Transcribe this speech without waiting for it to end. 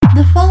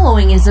The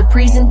following is a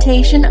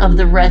presentation of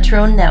the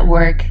Retro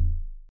Network.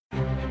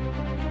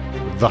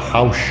 The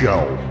House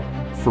Show.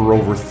 For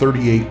over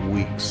 38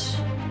 weeks,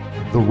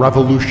 the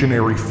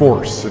revolutionary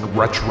force in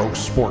retro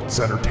sports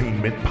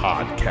entertainment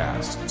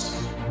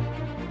podcasts.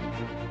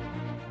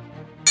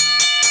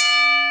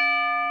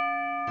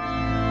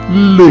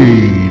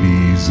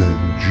 Ladies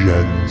and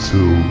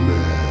gentlemen,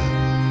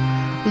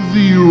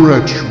 the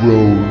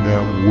Retro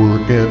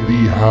Network and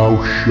the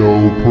House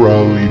Show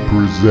proudly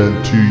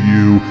present to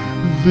you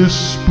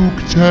this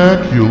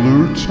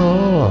spooktacular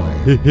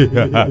time.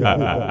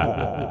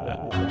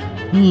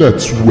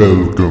 Let's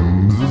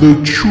welcome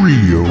the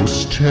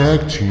Trios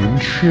Tag Team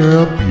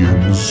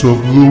Champions of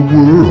the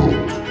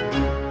world.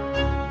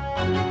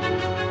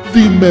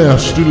 The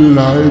Master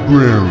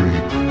Library,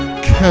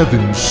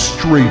 Kevin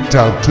Straight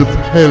Out of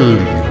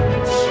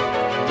Hellions.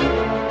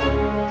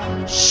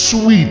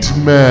 Sweet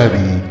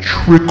Maddie,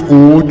 Trick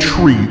or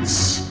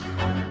Treats.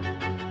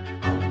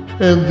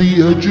 And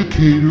the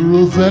Educator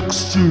of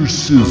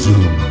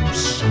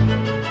Exorcisms.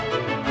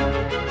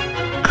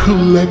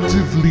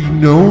 Collectively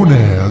known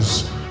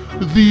as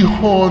the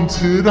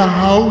Haunted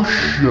House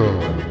Show.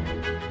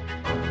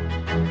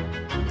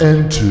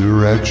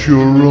 Enter at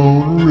your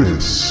own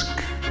risk.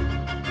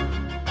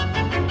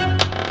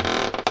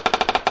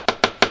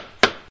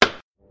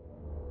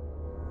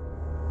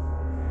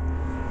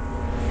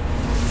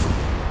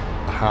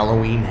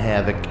 Halloween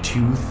Havoc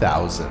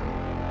 2000.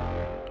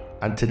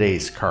 On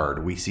today's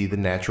card, we see the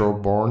Natural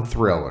Born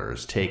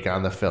Thrillers take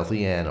on the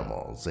Filthy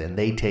Animals, and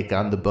they take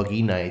on the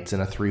Boogie Knights in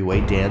a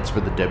three-way dance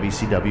for the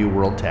WCW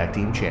World Tag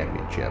Team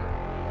Championship.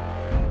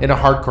 In a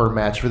hardcore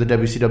match for the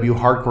WCW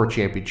Hardcore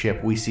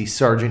Championship, we see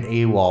Sergeant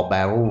AWOL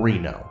battle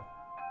Reno.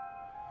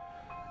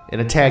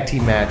 In a tag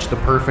team match, the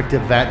Perfect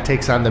Event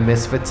takes on the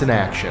Misfits in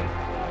Action.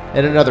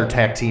 In another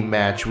tag team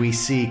match, we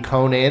see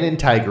Conan and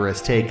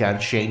Tigress take on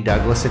Shane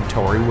Douglas and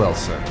Tori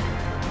Wilson.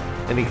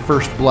 In a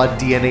First Blood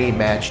DNA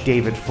match,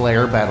 David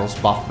Flair battles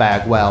Buff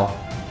Bagwell.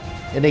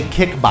 In a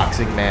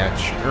kickboxing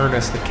match,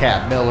 Ernest the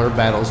Cat Miller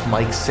battles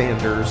Mike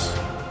Sanders.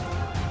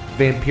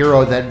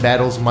 Vampiro then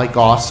battles Mike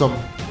Awesome.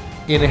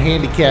 In a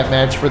handicap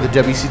match for the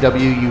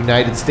WCW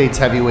United States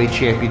Heavyweight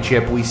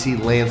Championship, we see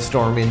Lance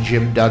Storm and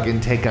Jim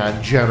Duggan take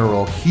on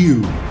General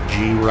Hugh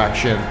G.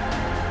 Rection.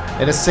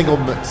 In a singles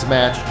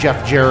match,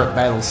 Jeff Jarrett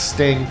battles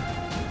Sting.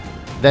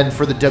 Then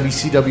for the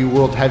WCW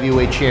World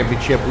Heavyweight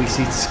Championship, we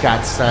see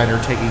Scott Steiner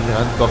taking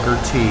on Booker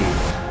T.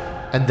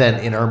 And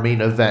then in our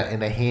main event,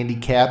 in a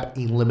handicap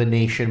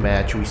elimination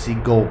match, we see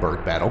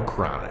Goldberg battle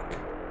Chronic.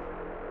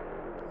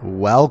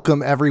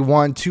 Welcome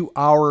everyone to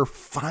our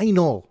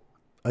final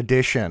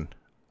edition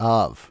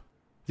of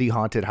the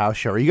Haunted House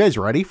Show. Are you guys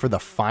ready for the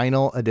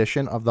final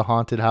edition of the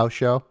Haunted House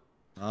Show?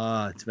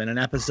 It's been an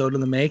episode in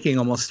the making,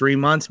 almost 3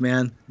 months,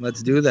 man.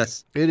 Let's do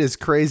this. It is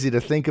crazy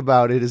to think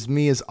about. It is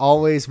me, as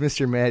always,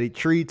 Mr. Matty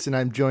Treats, and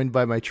I'm joined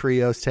by my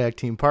Trios tag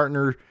team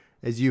partner,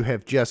 as you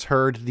have just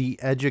heard, the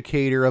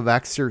Educator of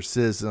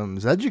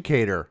Exorcisms.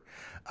 Educator,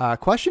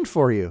 question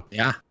for you.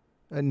 Yeah.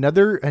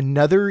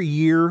 Another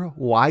year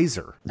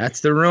wiser.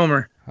 That's the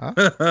rumor. Huh?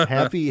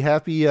 Happy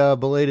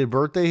belated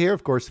birthday here.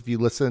 Of course, if you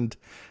listened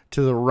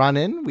to the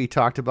run-in, we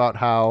talked about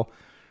how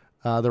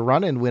the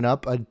run-in went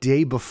up a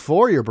day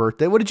before your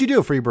birthday. What did you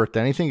do for your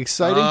birthday? Anything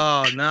exciting?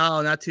 Oh, no,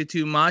 not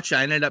too much.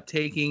 I ended up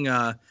taking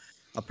a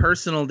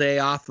personal day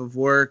off of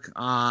work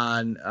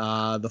on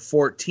the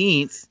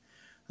 14th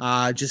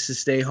just to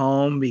stay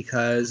home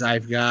because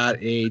I've got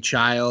a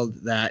child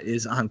that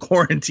is on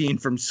quarantine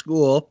from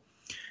school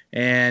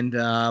and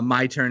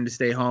my turn to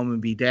stay home and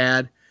be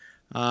dad.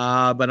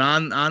 But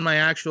on my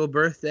actual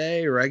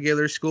birthday,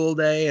 regular school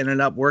day,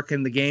 ended up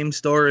working the game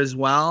store as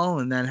well,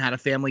 and then had a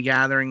family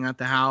gathering at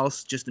the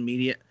house, just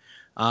immediate,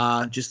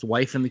 just the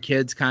wife and the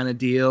kids kind of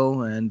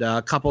deal, and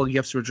a couple of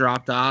gifts were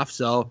dropped off.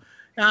 So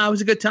it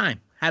was a good time.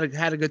 Had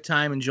a good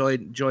time.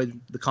 Enjoyed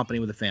the company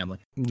with the family.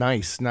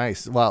 Nice.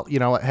 Well, you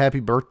know what?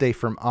 Happy birthday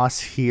from us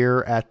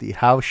here at the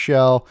House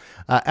Show.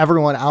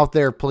 Everyone out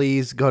there,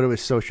 please go to his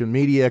social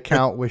media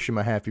account. Wish him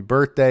a happy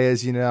birthday,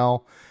 as you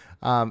know,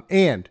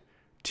 and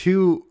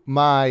to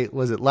my,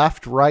 was it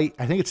left, right?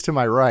 I think it's to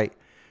my right.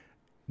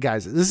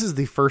 Guys, this is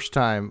the first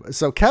time.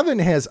 So Kevin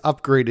has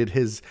upgraded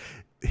his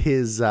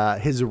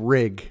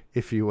rig,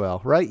 if you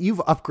will, right? You've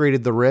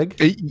upgraded the rig,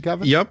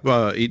 Kevin? Yep,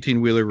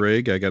 18-wheeler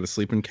rig. I got a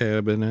sleeping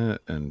cab in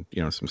it and,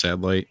 some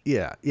satellite.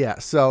 Yeah.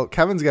 So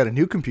Kevin's got a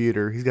new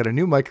computer. He's got a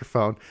new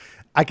microphone.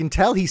 I can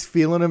tell he's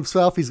feeling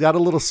himself. He's got a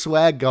little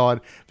swag going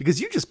because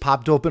you just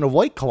popped open a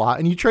White Claw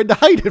and you tried to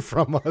hide it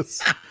from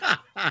us.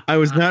 I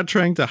was not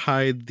trying to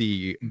hide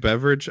the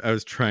beverage. I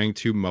was trying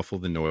to muffle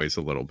the noise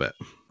a little bit.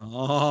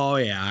 Oh,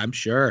 yeah, I'm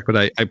sure.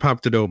 But I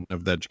popped it open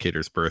of the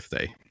Educator's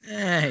birthday.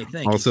 Hey,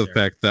 thank also, you, the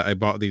fact that I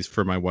bought these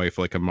for my wife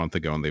like a month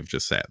ago and they've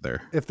just sat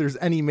there. If there's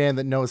any man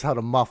that knows how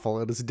to muffle,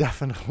 it is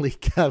definitely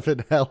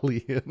Kevin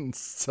Hellions.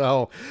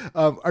 So,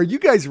 are you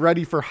guys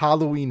ready for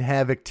Halloween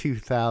Havoc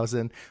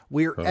 2000?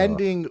 We're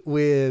ending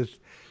with...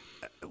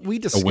 We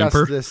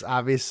discussed this,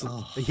 obviously.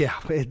 Oh. Yeah,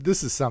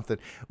 this is something.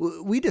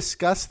 We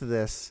discussed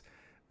this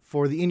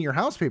for the In Your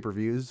House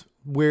pay-per-views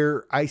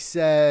where I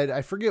said,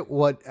 I forget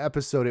what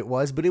episode it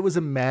was, but it was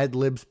a Mad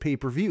Libs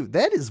pay-per-view.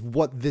 That is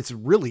what this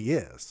really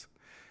is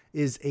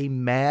a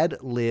Mad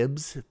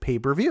Libs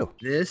pay-per-view.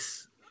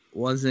 This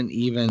wasn't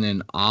even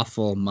an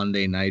awful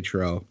Monday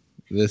Nitro.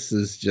 This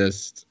is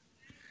just,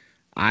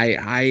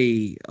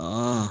 this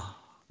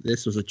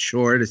was a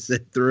chore to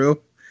sit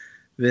through.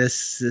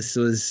 This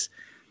was,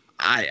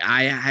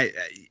 it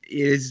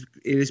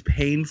is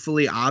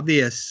painfully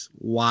obvious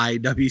why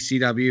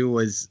WCW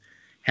was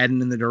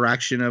heading in the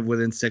direction of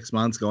within 6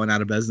 months going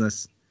out of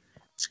business.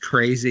 It's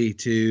crazy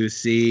to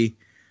see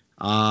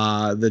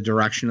the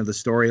direction of the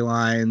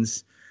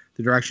storylines,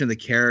 the direction of the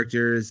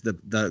characters,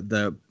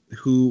 the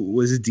who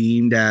was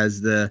deemed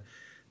as the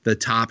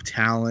top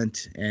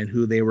talent and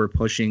who they were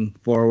pushing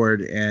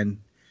forward. And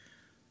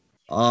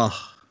oh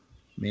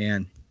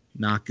man,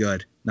 not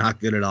good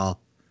at all.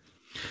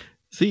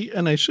 See,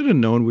 and I should have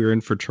known we were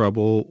in for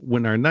trouble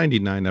when our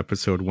 99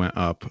 episode went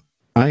up.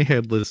 I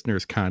had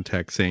listeners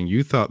contact saying,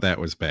 you thought that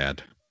was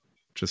bad.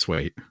 Just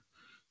wait.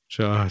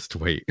 Just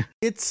wait.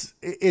 It's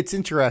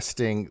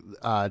interesting,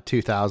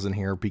 2000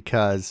 here,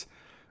 because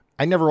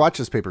I never watched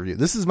this pay-per-view.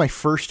 This is my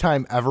first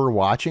time ever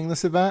watching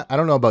this event. I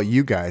don't know about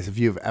you guys, if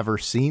you've ever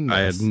seen this. I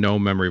had no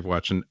memory of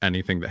watching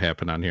anything that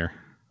happened on here.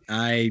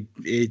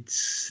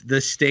 It's the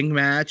Sting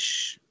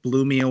match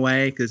blew me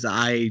away because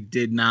I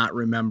did not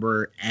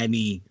remember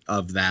any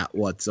of that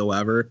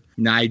whatsoever.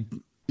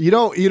 And you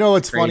know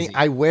what's crazy. funny?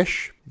 I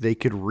wish they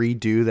could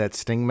redo that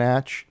Sting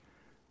match,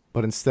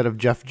 but instead of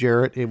Jeff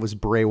Jarrett, it was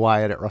Bray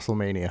Wyatt at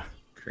WrestleMania.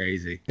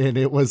 Crazy. And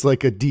it was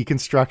like a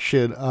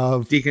deconstruction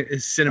of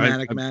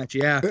cinematic match.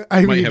 Yeah.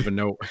 I might have a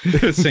note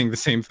saying the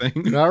same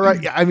thing. All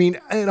right. I mean,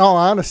 in all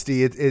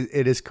honesty, it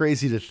is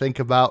crazy to think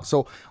about.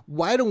 So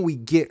why don't we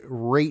get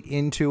right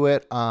into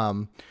it?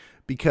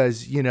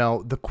 Because,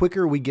 the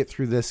quicker we get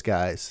through this,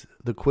 guys,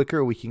 the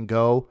quicker we can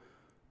go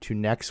to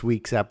next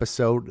week's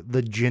episode,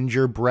 the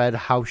Gingerbread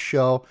House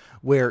Show,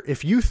 where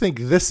if you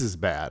think this is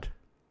bad,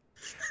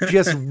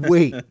 just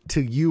wait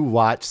till you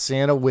watch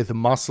Santa with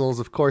Muscles.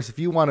 Of course, if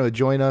you want to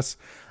join us,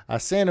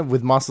 Santa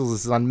with Muscles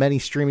is on many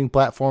streaming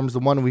platforms. The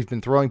one we've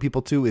been throwing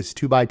people to is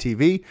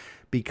 2x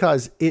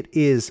because it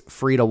is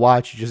free to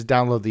watch. You just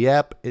download the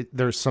app.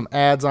 There's some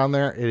ads on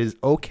there. It is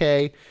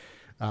okay.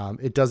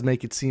 It does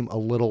make it seem a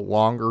little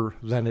longer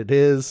than it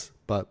is,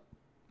 but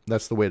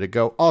that's the way to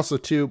go. Also,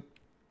 too,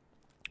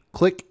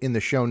 click in the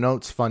show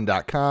notes,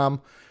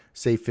 fun.com.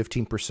 Save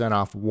 15%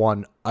 off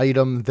one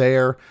item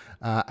there.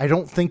 I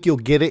don't think you'll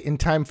get it in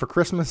time for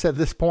Christmas at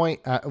this point,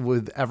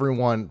 with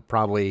everyone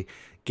probably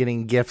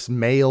getting gifts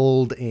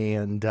mailed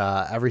and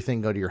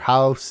everything go to your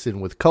house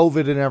and with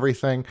COVID and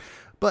everything.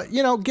 But,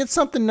 get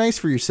something nice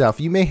for yourself.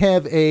 You may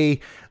have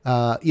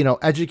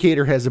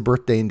Educator has a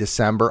birthday in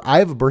December. I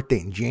have a birthday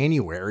in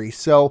January.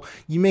 So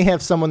you may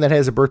have someone that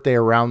has a birthday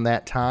around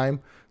that time.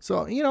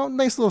 So,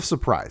 nice little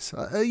surprise,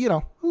 a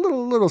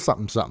little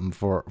something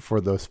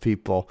for those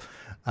people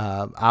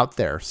out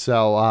there.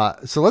 So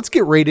let's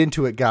get right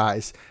into it,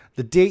 guys.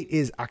 The date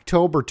is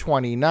October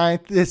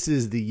 29th. This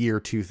is the year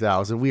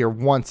 2000. We are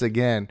once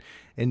again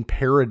in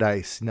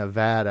Paradise,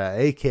 Nevada,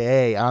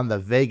 aka on the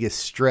Vegas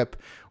Strip.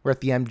 We're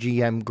at the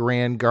MGM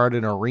Grand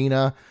Garden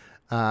Arena.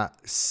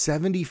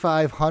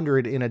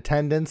 7,500 in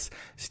attendance.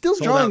 Still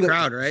sold drawing out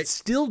crowd, right?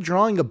 Still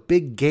drawing a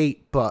big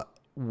gate, but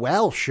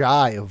well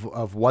shy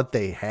of what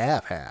they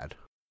have had.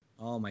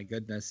 Oh my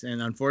goodness.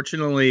 And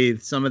unfortunately,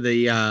 some of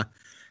the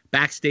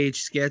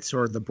backstage skits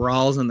or the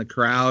brawls in the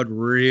crowd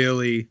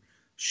really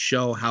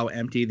show how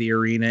empty the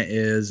arena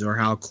is or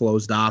how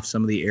closed off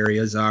some of the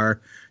areas are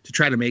to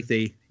try to make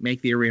the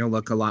arena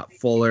look a lot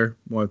fuller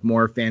with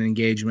more fan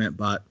engagement.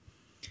 But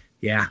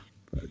yeah,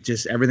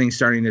 just everything's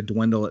starting to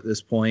dwindle at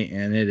this point,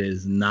 and it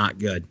is not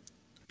good.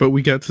 But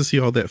we got to see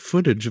all that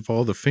footage of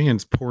all the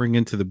fans pouring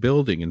into the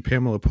building and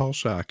Pamela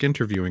Paulshock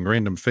interviewing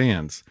random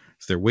fans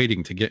as they're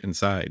waiting to get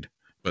inside.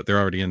 But they're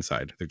already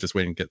inside. They're just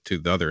waiting to get to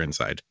the other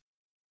inside.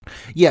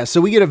 Yeah,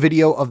 so we get a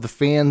video of the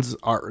fans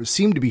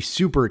seem to be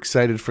super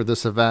excited for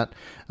this event.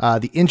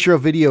 The intro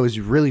video is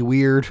really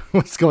weird.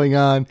 What's going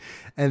on?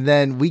 And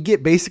then we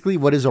get basically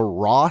what is a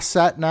Raw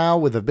set now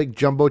with a big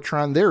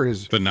Jumbotron. There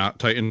is the not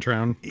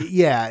Titantron.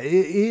 Yeah, it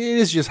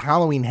is just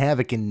Halloween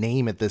Havoc in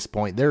name at this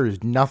point. There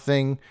is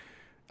nothing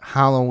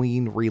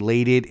Halloween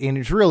related, and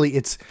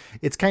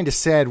it's kind of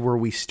sad where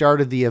we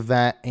started the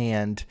event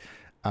and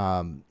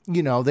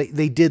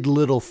they did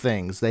little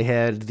things. They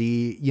had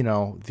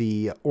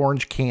the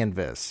orange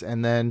canvas,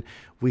 and then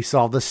we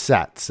saw the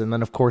sets, and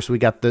then of course we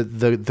got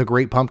the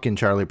Great Pumpkin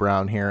Charlie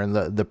Brown here in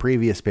the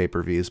previous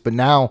pay-per-views. But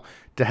now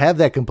to have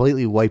that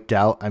completely wiped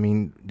out, I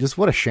mean, just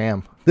what a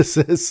sham this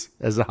is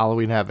as a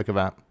Halloween Havoc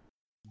event.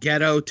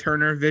 Ghetto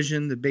Turner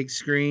Vision, the big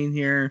screen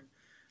here.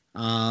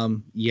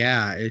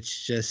 Yeah,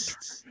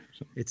 it's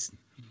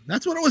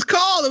that's what it was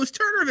called. It was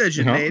Turner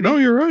Vision, baby. No,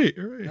 you're right.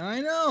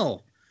 I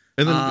know.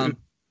 And then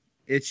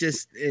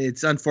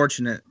it's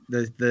unfortunate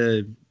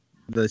the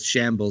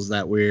shambles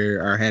that we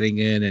are heading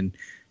in, and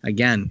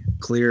again,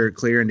 clear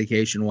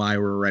indication why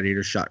we're ready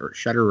to shut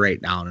her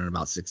right down in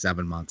about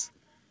 6-7 months.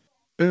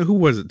 Who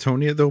was it?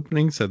 Tony at the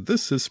opening said,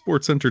 "This is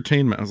sports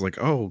entertainment." I was like,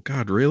 "Oh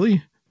God,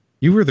 really?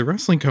 You were the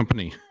wrestling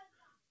company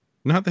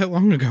not that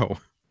long ago.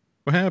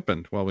 What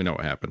happened?" Well, we know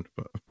what happened,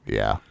 but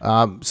Yeah.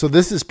 So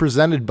this is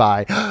presented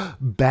by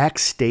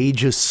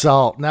Backstage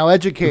Assault. Now,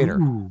 educator,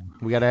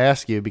 we got to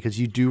ask you, because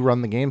you do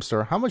run the game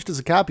store, how much does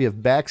a copy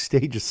of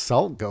Backstage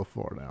Assault go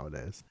for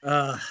nowadays?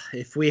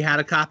 If we had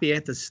a copy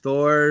at the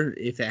store,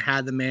 if it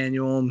had the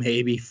manual,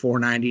 maybe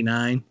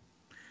 $4.99.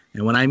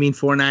 And when I mean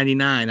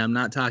 $4.99, I'm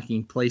not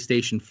talking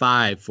PlayStation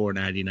 5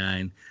 $4.99.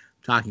 I'm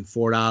talking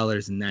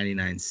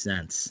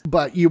 $4.99.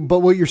 But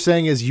what you're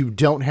saying is you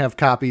don't have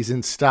copies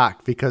in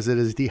stock because it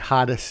is the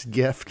hottest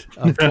gift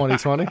of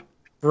 2020?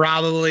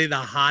 Probably the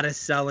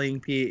hottest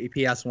selling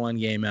PS1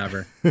 game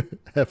ever.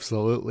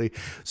 Absolutely.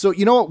 So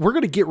you know what? We're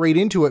going to get right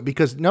into it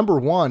because, number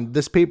one,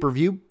 this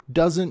pay-per-view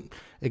doesn't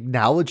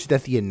acknowledge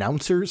that the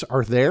announcers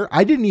are there.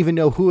 I didn't even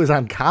know who was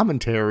on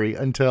commentary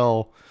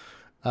until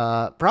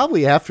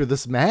probably after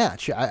this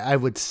match, I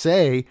would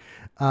say.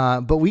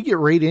 But we get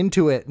right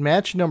into it.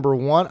 Match number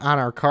one on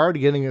our card,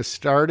 getting us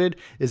started,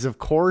 is, of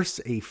course,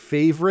 a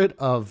favorite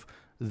of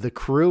the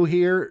crew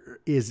here,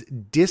 is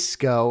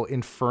Disco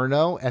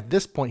Inferno. At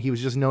this point, he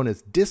was just known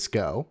as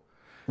Disco.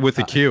 with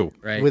a Q.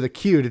 Right. With a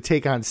Q to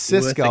take on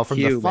Cisco from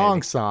the Thong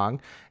baby.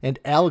 Song. And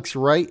Alex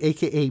Wright,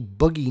 a.k.a.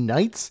 Boogie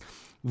Knights,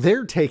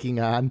 they're taking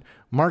on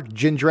Mark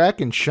Jindrak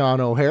and Sean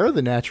O'Hare,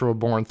 the Natural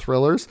Born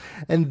Thrillers,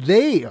 and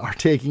they are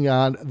taking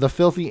on the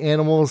Filthy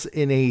Animals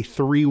in a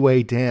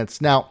three-way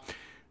dance. Now,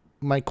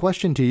 my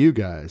question to you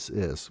guys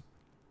is,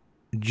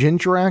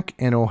 Jindrak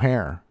and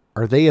O'Hare,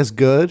 are they as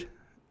good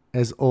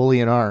as Ole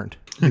and Arndt,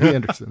 the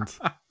Andersons?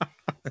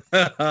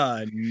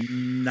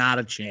 Not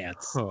a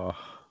chance. Oh.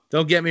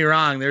 Don't get me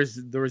wrong. There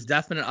was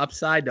definite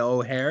upside to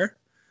O'Hare.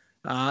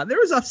 There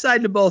was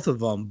upside to both of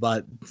them,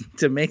 but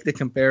to make the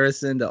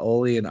comparison to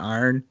Ole and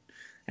Arn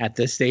at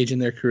this stage in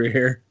their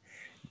career,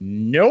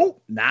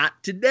 nope, not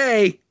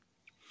today.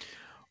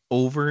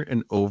 Over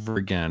and over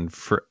again,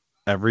 for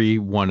every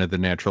one of the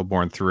Natural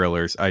Born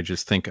Thrillers, I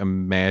just think,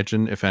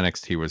 imagine if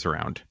NXT was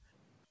around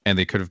and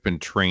they could have been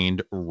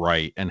trained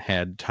right and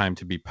had time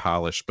to be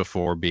polished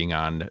before being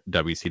on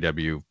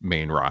WCW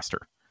main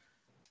roster.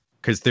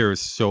 Because there is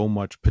so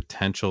much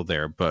potential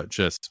there, but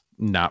just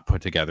not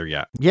put together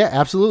yet. Yeah,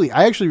 absolutely.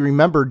 I actually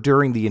remember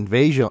during the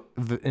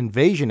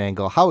invasion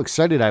angle how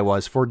excited I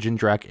was for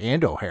Jindrak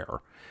and O'Hare,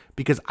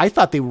 because I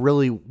thought they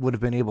really would have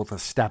been able to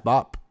step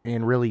up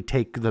and really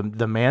take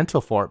the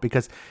mantle for it,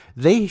 because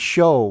they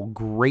show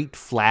great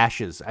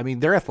flashes. I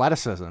mean, their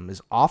athleticism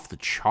is off the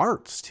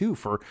charts too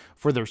for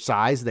their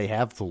size. They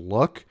have the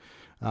look.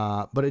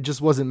 But it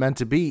just wasn't meant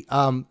to be.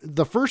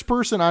 The first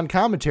person on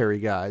commentary,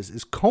 guys,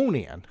 is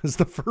Conan. Is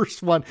the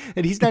first one,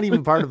 and he's not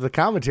even part of the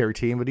commentary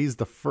team, but he's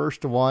the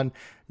first one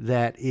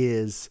that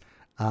is,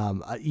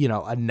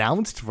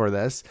 announced for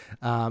this.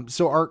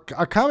 So our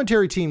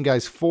commentary team,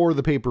 guys, for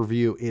the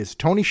pay-per-view is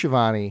Tony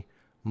Schiavone,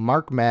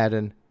 Mark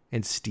Madden,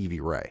 and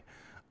Stevie Ray.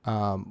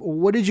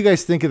 What did you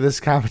guys think of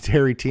this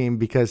commentary team?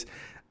 Because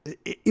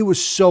it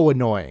was so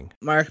annoying.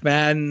 Mark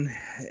Madden,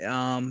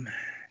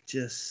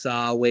 just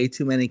saw way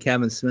too many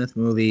Kevin Smith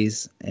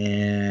movies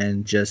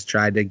and just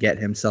tried to get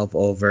himself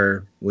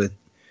over with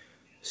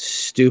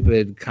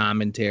stupid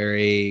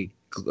commentary,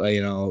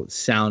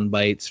 sound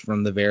bites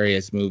from the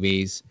various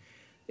movies.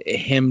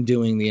 Him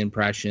doing the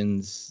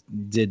impressions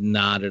did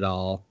not at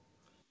all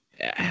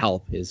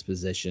help his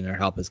position or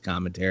help his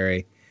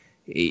commentary.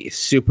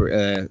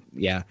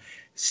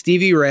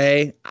 Stevie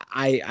Ray,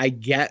 I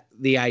get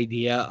the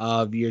idea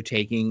of you're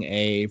taking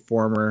a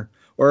former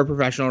or a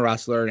professional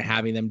wrestler and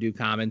having them do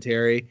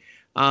commentary.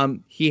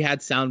 He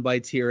had sound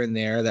bites here and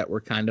there that were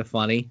kind of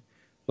funny,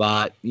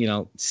 but,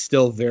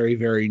 still very,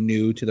 very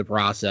new to the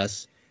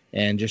process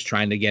and just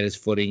trying to get his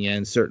footing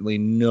in. Certainly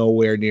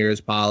nowhere near as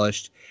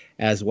polished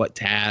as what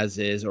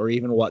Taz is, or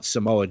even what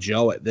Samoa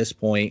Joe at this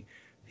point.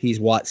 He's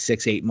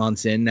 6-8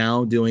 months in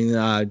now doing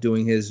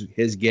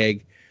his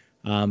gig.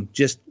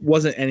 Just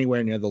wasn't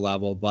anywhere near the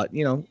level, but,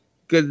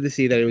 good to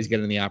see that he was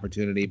getting the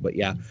opportunity. But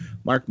yeah,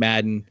 Mark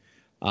Madden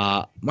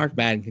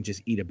can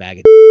just eat a bag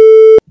of.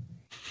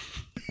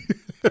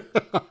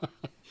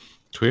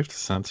 Do we have to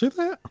censor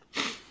that?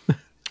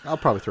 I'll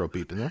probably throw a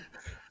beep in there.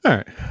 All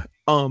right.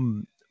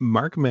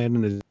 Mark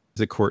Madden is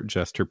a court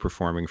jester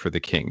performing for the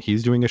King.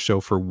 He's doing a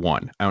show for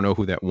one. I don't know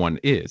who that one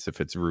is.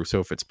 If it's Russo,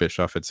 if it's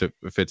Bischoff,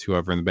 if it's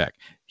whoever in the back.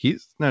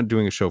 He's not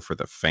doing a show for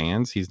the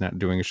fans. He's not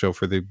doing a show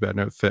for the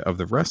benefit of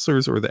the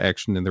wrestlers or the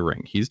action in the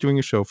ring. He's doing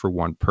a show for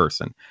one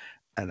person.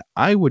 And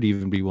I would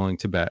even be willing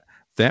to bet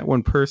that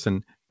one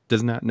person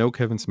does not know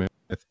Kevin Smith,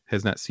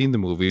 has not seen the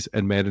movies,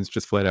 and Madden's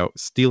just flat out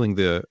stealing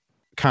the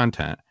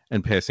content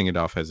and passing it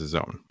off as his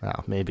own.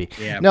 Oh, maybe.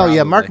 Yeah, no, probably.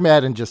 yeah, Mark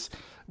Madden just...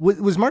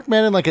 Was Mark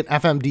Madden like an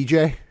FM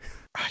DJ?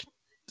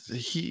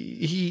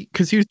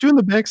 Because he was doing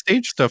the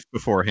backstage stuff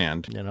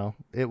beforehand.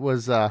 It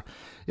was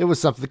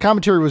something. The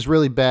commentary was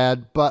really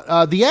bad,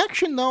 but the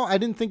action, though, I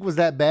didn't think was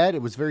that bad.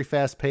 It was very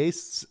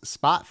fast-paced,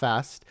 spot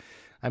fest.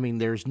 I mean,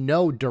 there's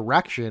no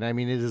direction. I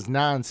mean, it is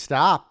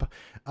nonstop.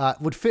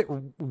 Would fit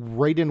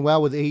right in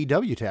well with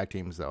AEW tag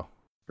teams, though.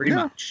 Pretty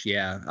much,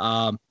 yeah.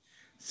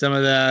 Some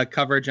of the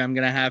coverage I'm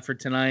going to have for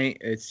tonight,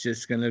 it's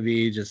just going to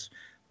be just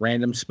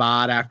random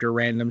spot after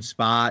random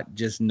spot,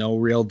 just no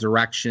real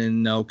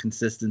direction, no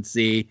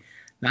consistency,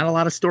 not a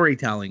lot of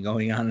storytelling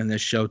going on in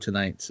this show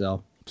tonight.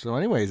 So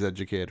anyways,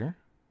 educator,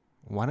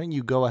 why don't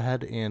you go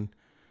ahead and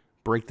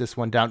break this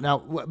one down? Now,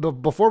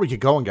 before we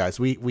get going, guys,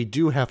 we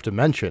do have to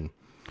mention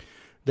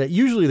that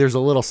usually there's a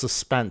little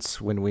suspense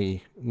when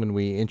we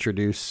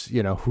introduce,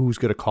 who's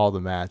going to call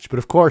the match. But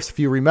of course, if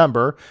you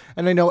remember,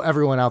 and I know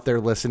everyone out there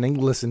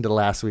listened to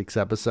last week's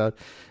episode,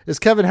 is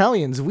Kevin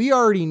Hellions. We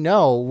already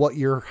know what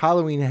your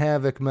Halloween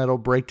Havoc metal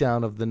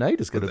breakdown of the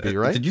night is going to be,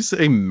 right? Did you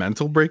say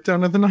mental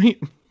breakdown of the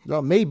night?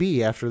 Well,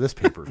 maybe after this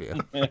pay-per-view.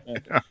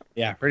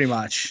 Yeah, pretty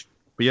much.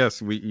 But yes,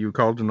 you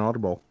called an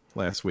audible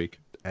last week.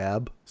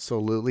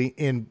 Absolutely.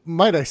 And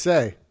might I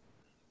say,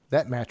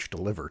 that match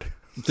delivered.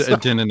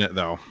 Didn't it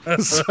though?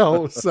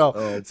 So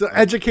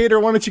educator,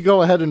 why don't you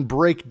go ahead and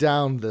break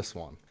down this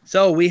one?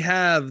 So we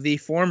have the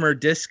former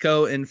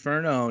Disco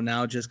Inferno,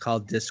 now just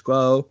called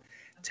Disco,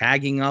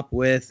 tagging up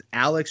with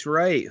Alex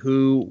Wright,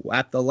 who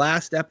at the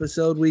last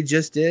episode we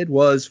just did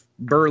was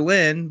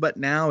Berlin, but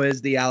now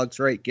is the Alex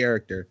Wright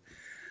character.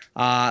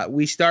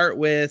 We start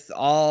with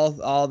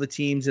all the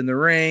teams in the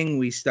ring.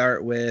 We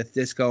start with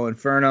Disco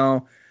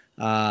Inferno.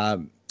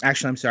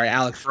 Actually, I'm sorry,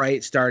 Alex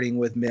Wright, starting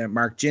with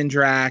Mark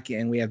Jindrak,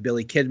 and we have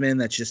Billy Kidman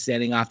that's just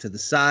standing off to the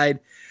side.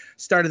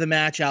 Start of the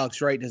match,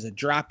 Alex Wright does a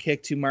drop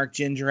kick to Mark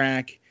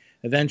Jindrak.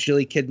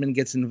 Eventually, Kidman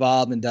gets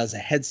involved and does a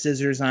head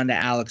scissors onto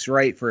Alex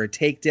Wright for a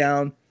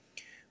takedown.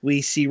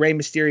 We see Rey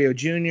Mysterio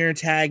Jr.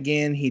 tag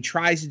in. He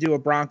tries to do a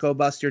Bronco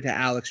Buster to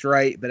Alex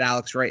Wright, but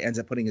Alex Wright ends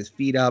up putting his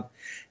feet up,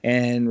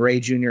 and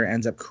Rey Jr.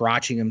 ends up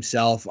crotching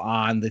himself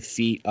on the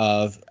feet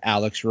of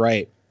Alex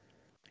Wright.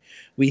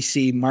 We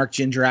see Mark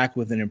Jindrak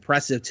with an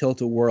impressive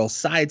tilt-a-whirl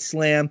side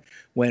slam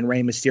when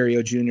Rey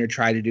Mysterio Jr.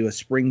 tried to do a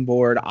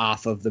springboard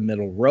off of the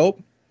middle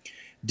rope.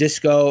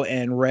 Disco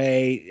and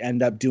Rey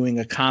end up doing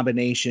a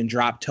combination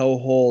drop toe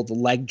hold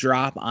leg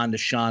drop onto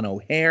Sean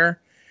O'Haire.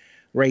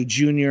 Rey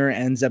Jr.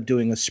 ends up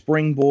doing a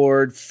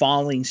springboard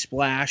falling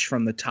splash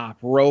from the top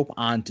rope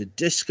onto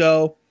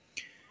Disco.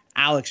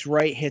 Alex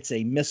Wright hits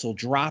a missile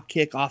drop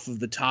kick off of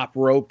the top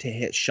rope to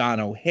hit Sean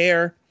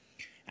O'Haire.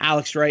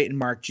 Alex Wright and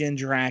Mark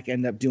Jindrak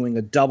end up doing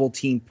a double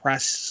team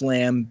press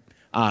slam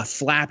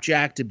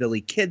flapjack to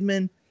Billy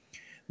Kidman.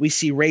 We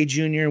see Rey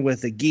Jr.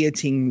 with a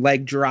guillotine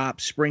leg drop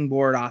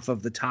springboard off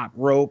of the top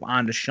rope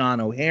onto Sean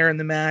O'Haire in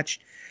the match.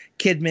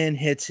 Kidman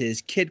hits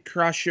his Kid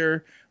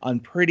Crusher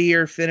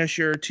unprettier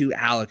finisher to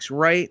Alex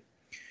Wright.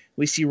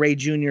 We see Rey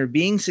Jr.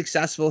 being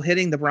successful,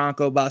 hitting the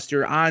Bronco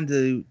Buster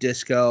onto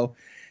Disco.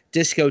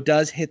 Disco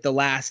does hit the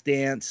Last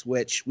Dance,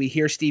 which we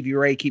hear Stevie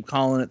Ray keep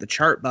calling it the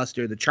Chart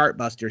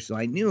Buster. So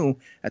I knew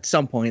at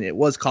some point it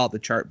was called the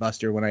Chart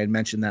Buster when I had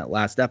mentioned that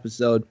last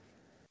episode.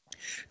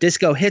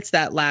 Disco hits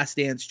that Last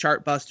Dance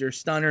Chart Buster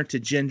stunner to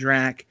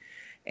Jindrak.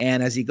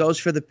 And as he goes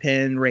for the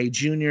pin, Rey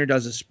Jr.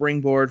 does a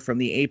springboard from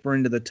the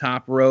apron to the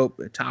top rope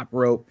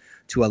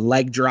to a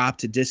leg drop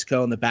to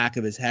Disco in the back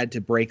of his head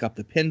to break up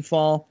the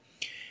pinfall.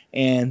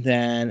 And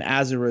then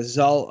as a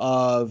result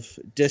of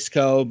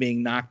Disco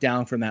being knocked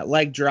down from that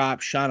leg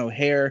drop, Sean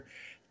O'Haire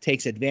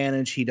takes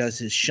advantage. He does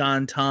his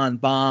Shanton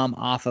bomb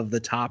off of the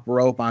top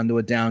rope onto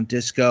a down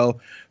Disco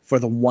for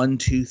the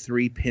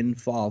 1-2-3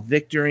 pinfall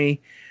victory.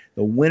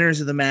 The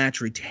winners of the match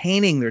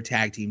retaining their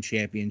tag team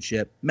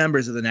championship,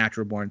 members of the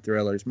Natural Born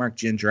Thrillers, Mark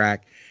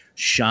Jindrak,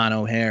 Sean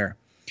O'Haire.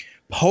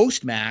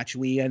 Post-match,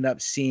 we end up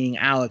seeing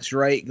Alex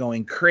Wright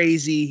going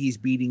crazy. He's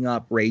beating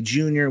up Rey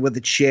Jr. with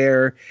a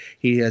chair.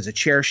 He has a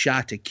chair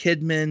shot to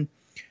Kidman.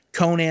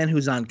 Conan,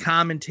 who's on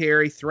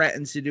commentary,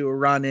 threatens to do a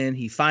run-in.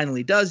 He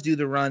finally does do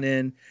the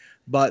run-in,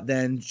 but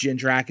then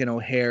Jindrak and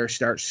O'Haire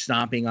start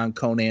stomping on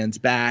Conan's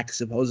back,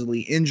 supposedly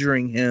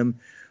injuring him,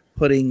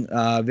 putting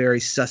a very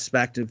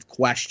suspected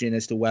question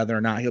as to whether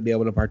or not he'll be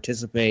able to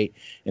participate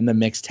in the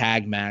mixed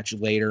tag match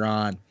later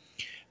on.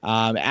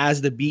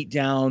 As the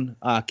beatdown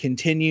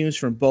continues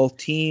from both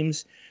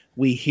teams,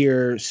 we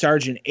hear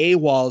Sergeant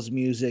AWOL's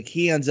music.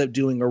 He ends up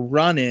doing a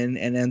run-in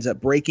and ends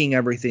up breaking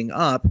everything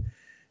up.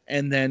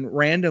 And then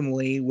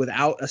randomly,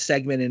 without a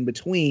segment in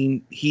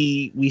between,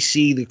 we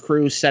see the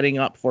crew setting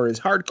up for his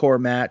hardcore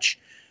match.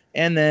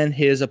 And then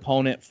his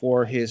opponent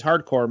for his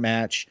hardcore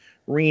match,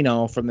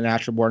 Reno from the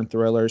Natural Born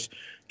Thrillers,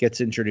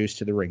 gets introduced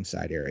to the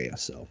ringside area.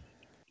 So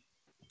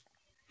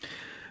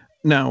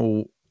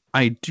now,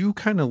 I do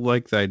kind of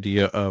like the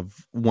idea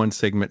of one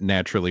segment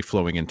naturally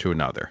flowing into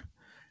another.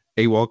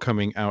 AWOL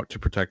coming out to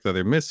protect the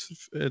other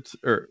misfits,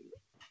 or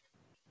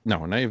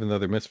no, not even the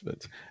other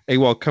misfits.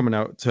 AWOL coming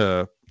out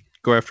to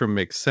go after him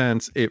makes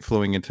sense. It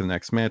flowing into the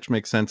next match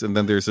makes sense. And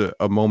then there's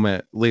a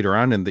moment later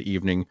on in the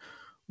evening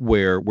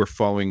where we're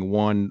following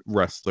one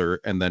wrestler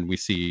and then we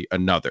see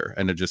another,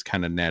 and it just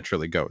kind of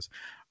naturally goes.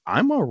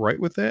 I'm all right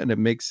with that, and it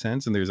makes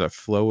sense, and there's a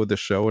flow of the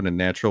show and a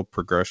natural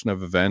progression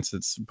of events.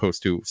 It's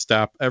supposed to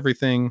stop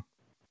everything,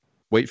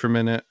 wait for a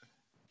minute,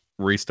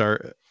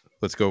 restart,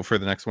 let's go for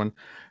the next one.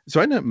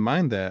 So I didn't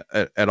mind that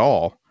at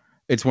all.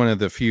 It's one of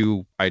the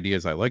few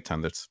ideas I liked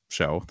on this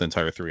show, the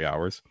entire 3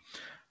 hours.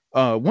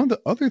 One of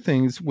the other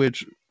things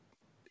which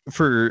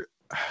for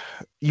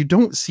you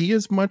don't see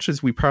as much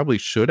as we probably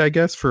should, I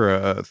guess, for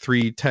a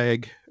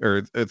 3-tag or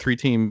a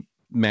 3-team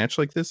match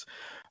like this,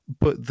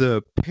 but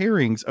the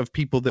pairings of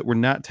people that were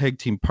not tag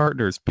team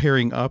partners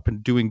pairing up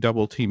and doing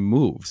double team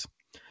moves.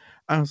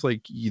 I was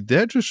like,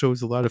 that just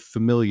shows a lot of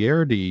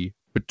familiarity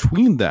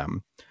between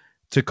them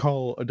to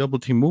call a double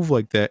team move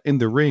like that in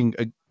the ring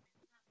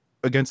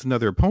against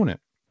another opponent.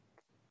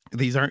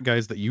 These aren't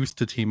guys that used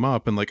to team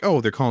up and like, oh,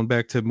 they're calling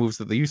back to moves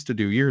that they used to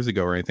do years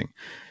ago or anything.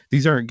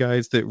 These aren't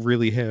guys that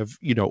really have,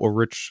 a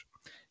rich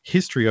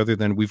history other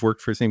than we've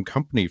worked for the same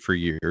company for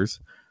years.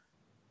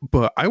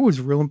 But I was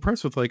real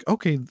impressed with like,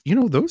 okay,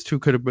 those two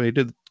could have made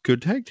a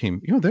good tag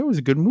team. That was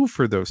a good move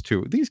for those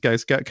two. These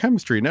guys got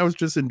chemistry. And I was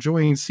just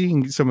enjoying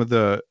seeing some of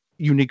the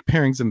unique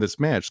pairings in this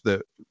match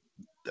that,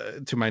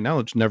 to my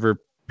knowledge,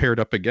 never paired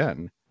up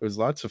again. It was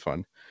lots of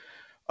fun.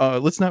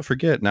 Let's not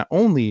forget, not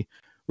only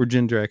were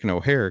Jindrak and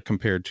O'Hare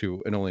compared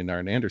to an Ole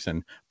Arn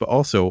Anderson, but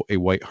also a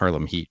White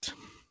Harlem Heat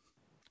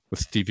with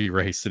Stevie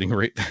Ray sitting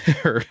right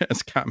there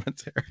as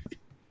commentary.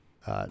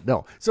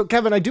 No. So,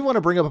 Kevin, I do want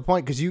to bring up a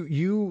point because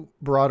you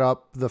brought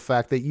up the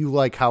fact that you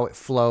like how it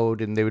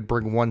flowed and they would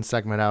bring one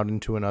segment out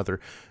into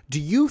another.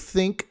 Do you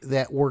think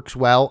that works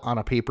well on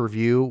a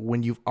pay-per-view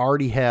when you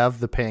already have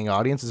the paying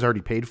audience is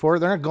already paid for?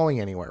 They're not going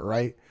anywhere,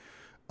 right?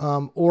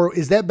 Or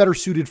is that better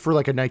suited for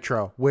like a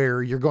Nitro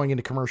where you're going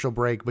into commercial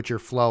break, but you're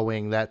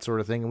flowing, that sort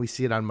of thing? And we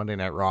see it on Monday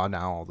Night Raw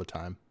now all the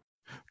time.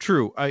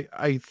 True.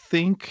 I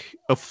think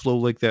a flow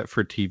like that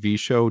for a TV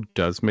show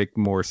does make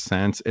more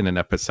sense in an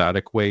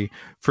episodic way.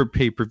 For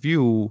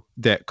pay-per-view,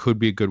 that could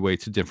be a good way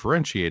to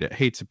differentiate it.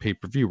 Hey, it's a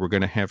pay-per-view. We're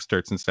going to have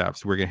starts and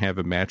stops. We're going to have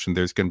a match and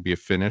there's going to be a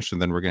finish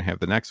and then we're going to have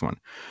the next one.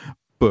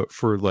 But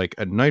for like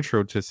a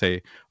Nitro to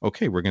say,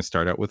 okay, we're going to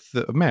start out with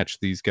a match.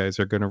 These guys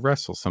are going to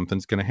wrestle.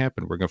 Something's going to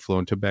happen. We're going to flow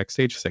into a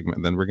backstage segment.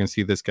 And then we're going to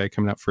see this guy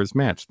coming out for his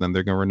match. Then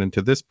they're going to run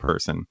into this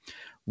person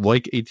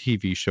like a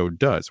TV show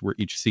does, where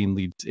each scene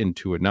leads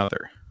into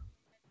another.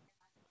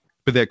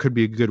 But that could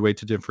be a good way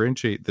to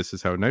differentiate. This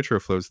is how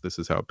Nitro flows. This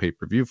is how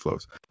pay-per-view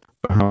flows.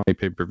 But how many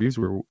pay-per-views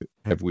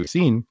have we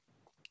seen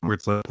where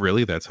it's like,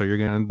 really, that's how you're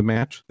going to end the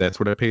match? That's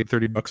what I paid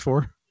 $30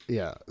 for?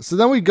 Yeah. So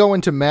then we go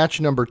into match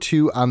number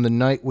 2 on the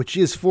night, which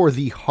is for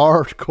the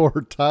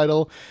hardcore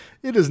title.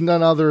 It is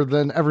none other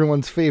than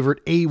everyone's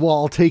favorite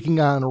AWOL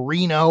taking on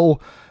Reno.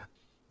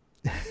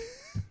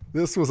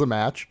 This was a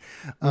match.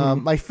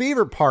 My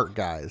favorite part,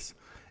 guys,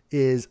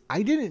 is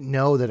I didn't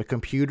know that a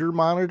computer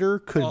monitor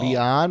could be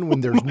on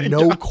when there's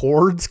no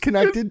cords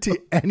connected to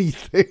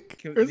anything.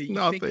 There's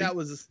nothing. Think that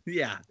was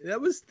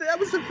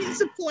a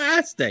piece of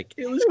plastic.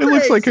 It was crazy. It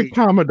looks like a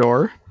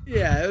Commodore.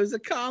 Yeah, it was a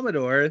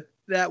Commodore.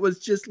 That was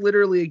just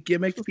literally a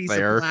gimmicked piece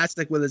of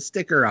plastic with a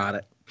sticker on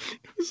it.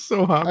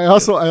 So hot. I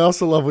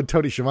also love when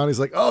Tony Schiavone's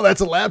like, "Oh, that's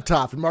a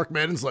laptop," and Mark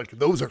Madden's like,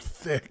 "Those are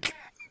thick."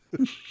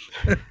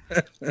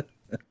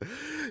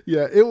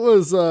 Yeah, it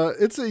was.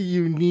 It's a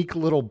unique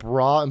little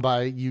brawl, and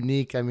by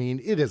unique, I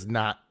mean it is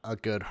not a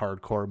good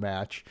hardcore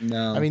match.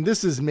 No, I mean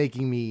this is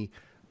making me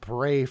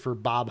pray for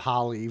Bob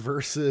Holly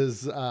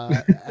versus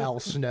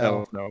Al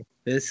Snow. No.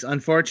 This,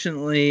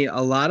 unfortunately,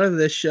 a lot of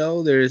this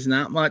show, there is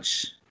not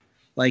much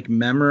like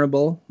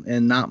memorable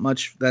and not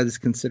much that is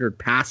considered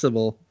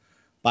passable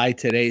by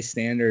today's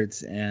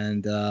standards.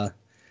 And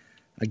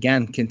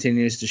again,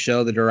 continues to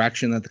show the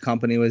direction that the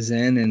company was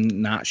in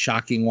and not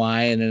shocking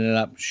why it ended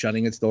up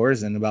shutting its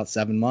doors in about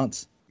 7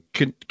 months.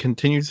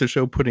 Continues to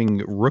show putting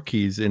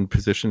rookies in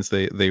positions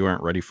they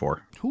weren't ready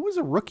for. Who was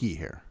a rookie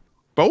here?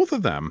 Both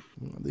of them.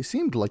 They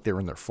seemed like they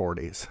were in their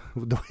 40s.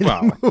 The way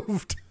they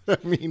moved. I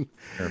mean,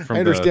 I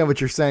understand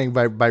what you're saying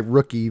by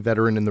rookie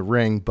veteran in the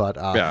ring, but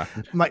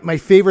my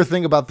favorite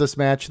thing about this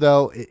match,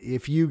 though,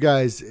 if you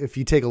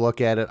take a look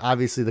at it,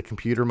 obviously the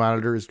computer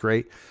monitor is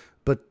great,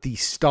 but the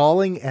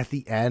stalling at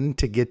the end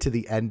to get to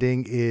the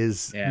ending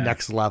is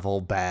next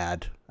level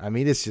bad. I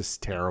mean, it's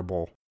just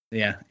terrible.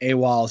 Yeah,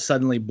 AWOL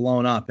suddenly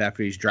blown up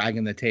after he's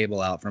dragging the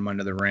table out from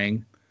under the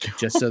ring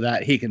just so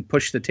that he can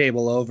push the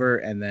table over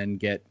and then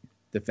get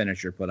the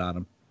finisher put on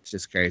him. It's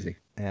just crazy.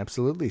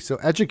 Absolutely. So,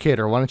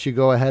 Educator, why don't you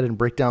go ahead and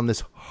break down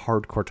this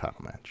hardcore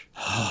title match?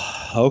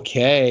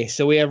 Okay.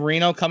 So we have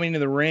Reno coming to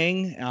the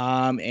ring,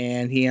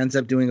 and he ends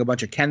up doing a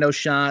bunch of kendo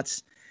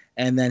shots,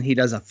 and then he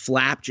does a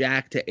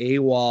flapjack to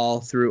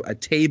AWOL through a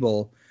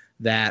table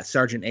that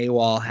Sergeant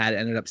AWOL had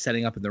ended up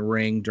setting up in the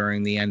ring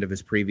during the end of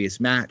his previous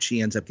match.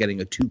 He ends up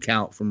getting a 2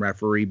 count from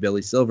referee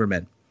Billy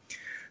Silverman.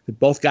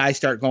 Both guys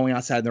start going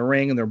outside the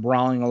ring, and they're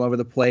brawling all over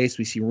the place.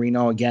 We see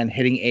Reno again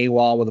hitting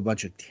AWOL with a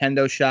bunch of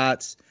kendo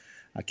shots,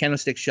 kendo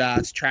stick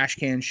shots, trash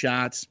can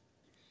shots.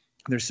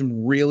 There's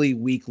some really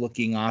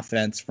weak-looking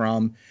offense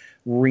from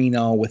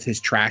Reno with his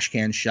trash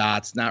can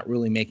shots, not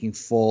really making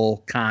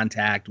full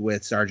contact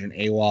with Sergeant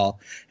AWOL,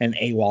 and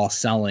AWOL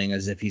selling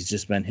as if he's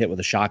just been hit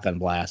with a shotgun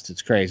blast.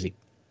 It's crazy.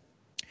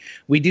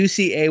 We do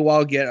see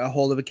AWOL get a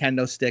hold of a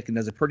kendo stick and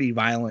does a pretty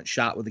violent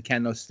shot with the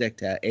kendo stick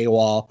to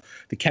AWOL.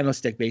 The kendo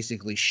stick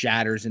basically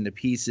shatters into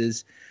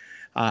pieces.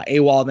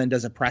 AWOL then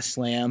does a press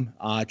slam,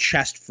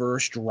 chest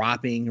first,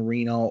 dropping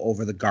Reno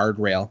over the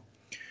guardrail.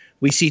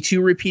 We see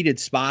 2 repeated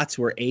spots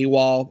where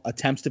AWOL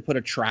attempts to put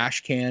a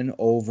trash can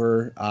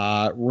over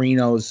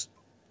Reno's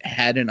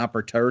head and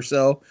upper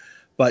torso,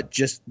 but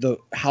just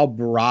how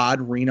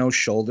broad Reno's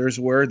shoulders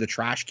were, the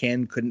trash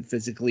can couldn't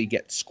physically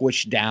get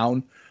squished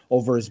down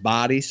over his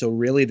body. So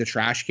really the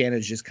trash can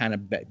is just kind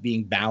of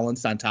being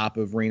balanced on top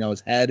of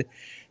Reno's head.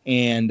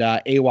 And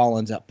AWOL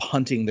ends up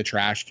punting the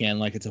trash can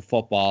like it's a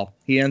football.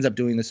 He ends up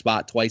doing the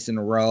spot twice in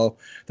a row.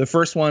 The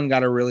first one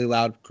got a really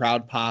loud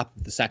crowd pop.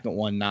 The second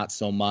one, not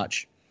so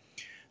much.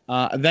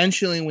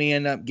 Eventually, we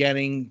end up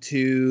getting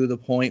to the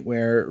point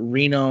where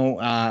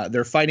Reno,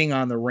 they're fighting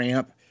on the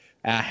ramp,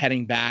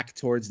 heading back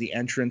towards the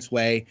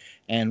entranceway,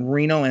 and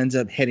Reno ends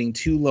up hitting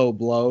 2 low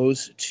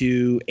blows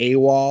to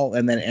AWOL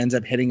and then ends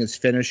up hitting his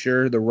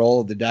finisher, the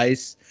roll of the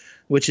dice,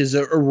 which is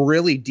a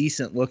really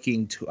decent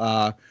looking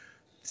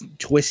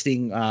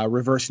twisting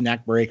reverse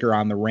neck breaker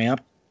on the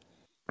ramp.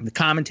 The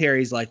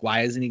commentary is like,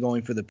 why isn't he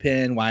going for the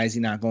pin? Why is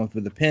he not going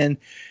for the pin?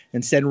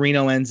 Instead,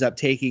 Reno ends up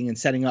taking and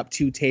setting up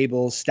 2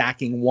 tables,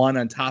 stacking one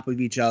on top of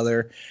each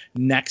other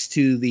next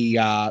to the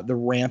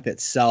ramp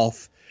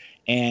itself,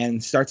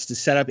 and starts to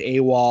set up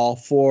AWOL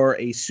for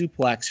a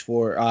suplex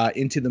for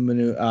into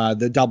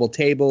the double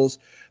tables.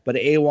 But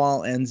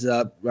AWOL ends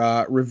up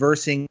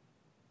reversing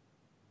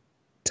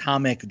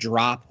atomic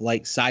drop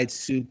like side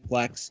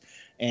suplex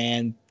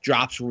and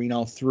drops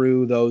Reno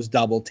through those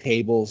double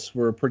tables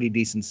for a pretty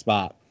decent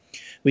spot.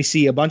 We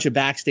see a bunch of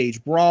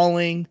backstage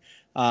brawling.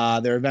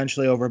 They're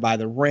eventually over by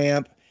the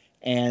ramp,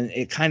 and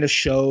it kind of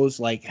shows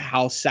like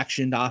how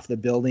sectioned off the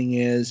building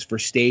is for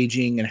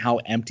staging and how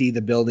empty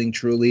the building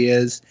truly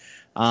is.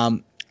 I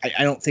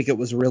don't think it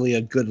was really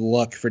a good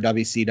look for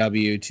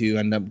WCW to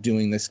end up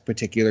doing this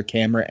particular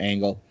camera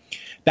angle.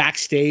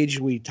 Backstage,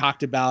 we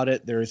talked about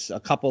it. There's a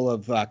couple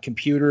of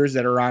computers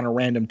that are on a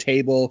random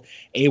table.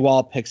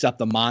 AWOL picks up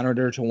the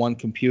monitor to one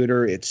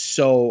computer. It's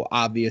so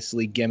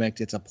obviously gimmicked.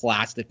 It's a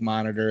plastic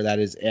monitor. That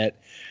is it.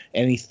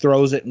 And he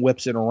throws it and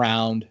whips it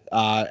around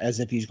as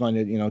if he's going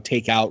to,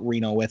 take out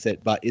Reno with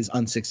it, but is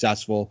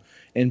unsuccessful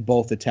in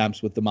both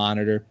attempts with the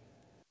monitor.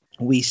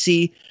 We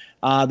see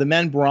the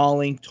men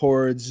brawling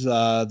towards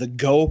the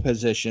go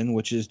position,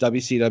 which is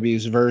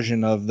WCW's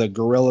version of the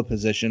gorilla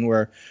position,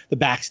 where the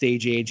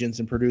backstage agents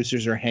and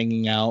producers are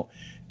hanging out.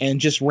 And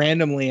just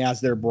randomly,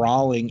 as they're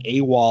brawling,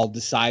 AWOL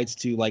decides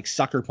to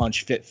sucker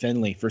punch Fit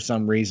Finlay for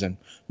some reason.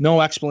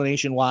 No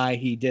explanation why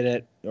he did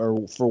it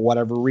or for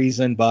whatever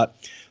reason, but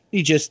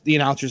the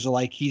announcers are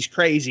like, he's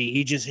crazy.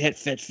 He just hit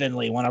Fit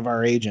Finlay, one of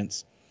our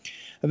agents.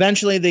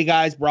 Eventually, the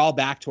guys brawl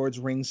back towards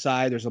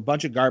ringside. There's a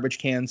bunch of garbage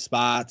can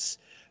spots.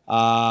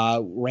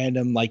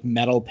 Random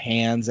metal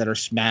pans that are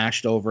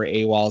smashed over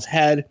AWOL's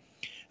head.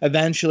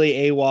 Eventually,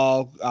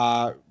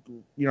 AWOL,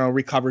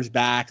 recovers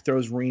back,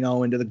 throws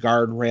Reno into the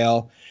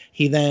guardrail.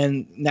 He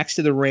then, next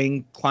to the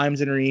ring,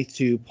 climbs underneath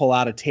to pull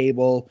out a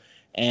table,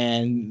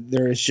 and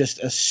there is just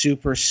a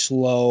super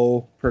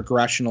slow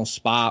progressional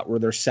spot where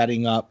they're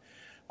setting up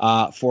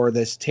for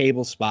this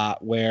table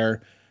spot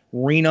where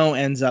Reno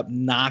ends up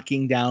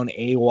knocking down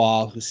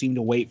AWOL, who seemed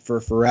to wait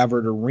for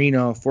forever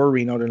for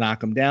Reno to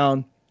knock him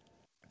down.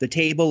 The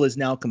table is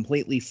now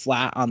completely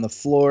flat on the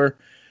floor.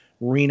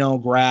 Reno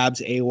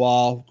grabs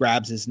AWOL,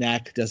 grabs his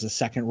neck, does a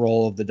second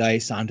roll of the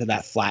dice onto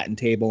that flattened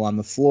table on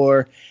the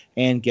floor,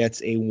 and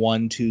gets a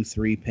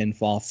 1-2-3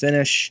 pinfall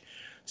finish.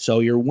 So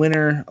your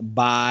winner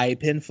by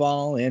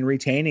pinfall and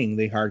retaining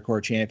the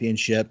Hardcore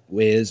Championship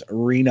is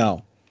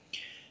Reno.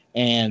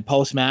 And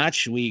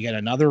post-match, we get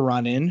another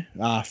run-in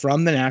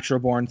from the Natural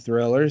Born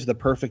Thrillers, the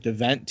Perfect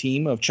Event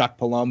team of Chuck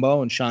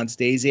Palumbo and Sean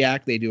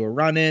Stasiak. They do a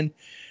run-in.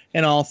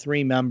 And all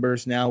 3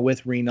 members now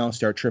with Reno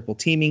start triple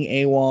teaming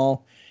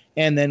AWOL.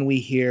 And then we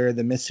hear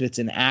the Misfits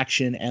in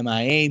Action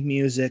MIA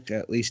music,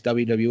 at least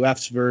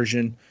WWF's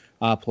version,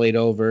 played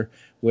over,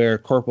 where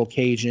Corporal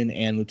Cajun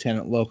and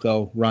Lieutenant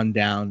Loco run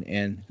down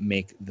and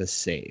make the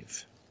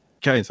save.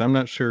 Guys, I'm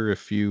not sure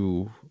if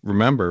you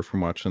remember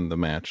from watching the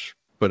match,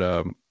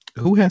 but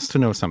who has to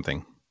know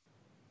something?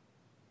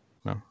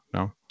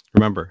 No?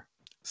 Remember,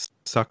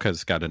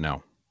 Sucka's got to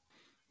know.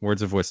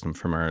 Words of wisdom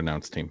from our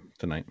announce team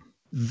tonight.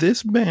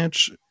 This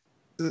match,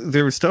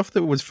 there was stuff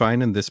that was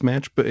fine in this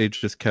match, but it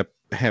just kept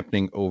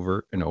happening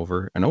over and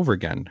over and over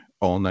again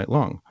all night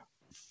long.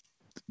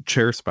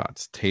 Chair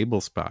spots,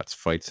 table spots,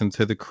 fights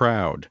into the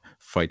crowd,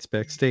 fights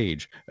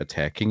backstage,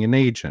 attacking an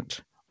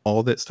agent,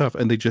 all that stuff.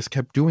 And they just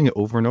kept doing it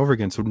over and over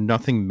again. So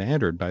nothing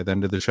mattered by the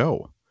end of the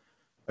show.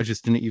 I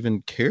just didn't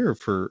even care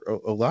for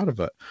a lot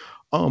of it.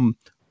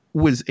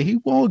 Was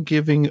AWOL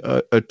giving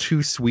a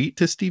too sweet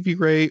to Stevie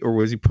Ray, or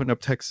was he putting up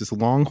Texas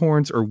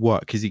Longhorns, or what?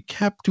 Because he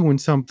kept doing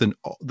something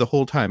the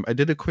whole time. I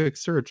did a quick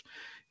search.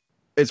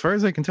 As far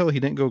as I can tell, he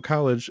didn't go to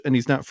college, and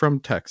he's not from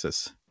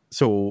Texas.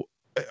 So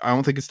I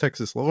don't think it's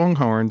Texas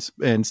Longhorns,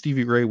 and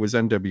Stevie Ray was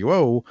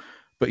NWO,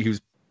 but he was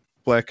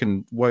black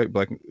and white,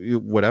 black,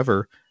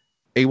 whatever.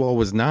 AWOL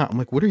was not. I'm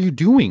like, what are you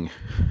doing?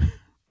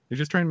 You're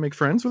just trying to make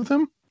friends with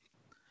him?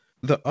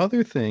 The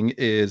other thing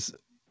is,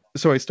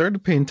 So I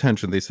started paying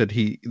attention. They said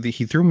he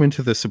threw him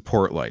into the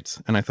support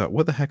lights, and I thought,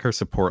 what the heck are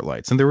support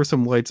lights? And there were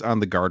some lights on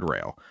the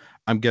guardrail.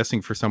 I'm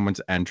guessing for someone's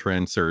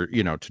entrance or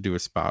to do a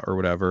spot or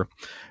whatever.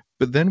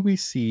 But then we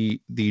see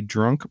the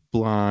drunk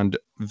blonde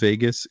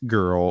Vegas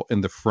girl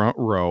in the front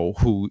row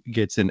who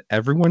gets in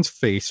everyone's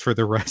face for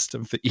the rest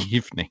of the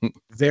evening.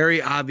 Very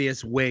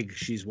obvious wig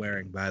she's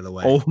wearing, by the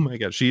way. Oh my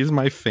god, she is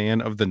my fan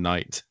of the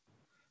night,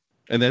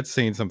 and that's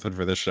saying something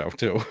for this show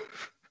too.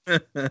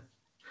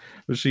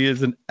 She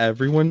is in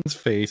everyone's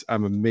face.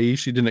 I'm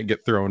amazed she didn't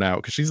get thrown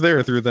out because she's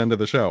there through the end of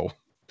the show.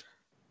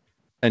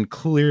 And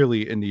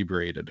clearly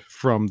inebriated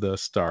from the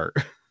start.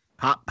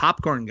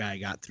 Popcorn guy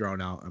got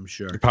thrown out, I'm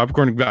sure.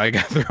 Popcorn guy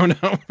got thrown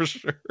out for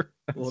sure.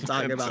 We'll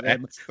talk about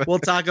him. We'll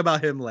talk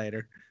about him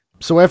later.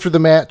 So after the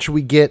match,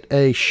 we get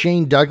a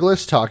Shane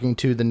Douglas talking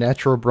to the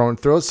Natural Born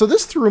Thrillers. So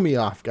this threw me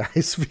off,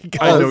 guys.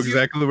 Because I know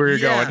exactly where you're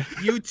going.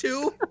 You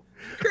too?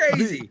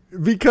 Crazy.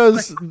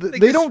 Because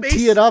they don't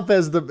tee it up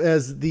as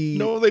the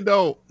No, they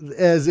don't.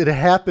 As it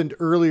happened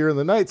earlier in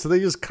the night. So they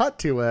just cut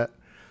to it.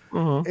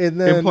 Uh-huh. And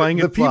then Implying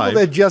the it's people live.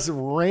 that just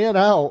ran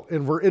out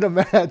and were in a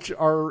match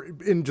are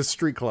in just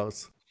street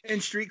clothes. In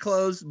street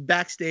clothes,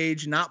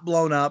 backstage, not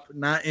blown up,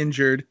 not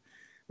injured.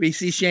 We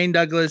see Shane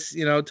Douglas,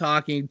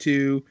 talking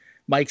to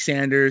Mike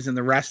Sanders and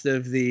the rest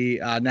of the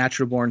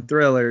Natural Born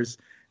Thrillers.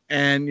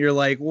 And you're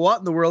like, what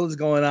in the world is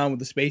going on with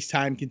the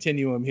space-time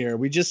continuum here?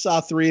 We just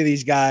saw 3 of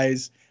these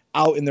guys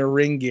out in their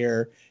ring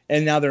gear,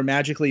 and now they're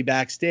magically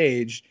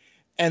backstage.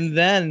 And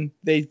then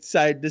they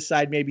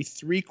decide maybe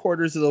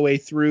 3/4 of the way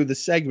through the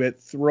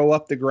segment, throw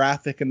up the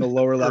graphic in the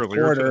lower left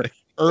corner.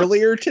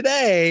 Earlier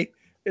today,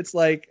 it's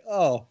like,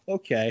 oh,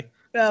 okay.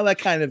 Well, that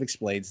kind of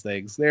explains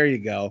things. There you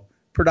go.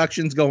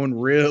 Production's going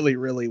really,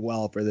 really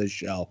well for this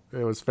show.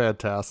 It was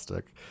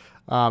fantastic.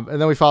 And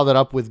then we followed that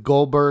up with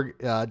Goldberg.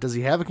 Does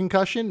he have a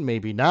concussion?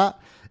 Maybe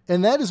not.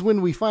 And that is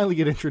when we finally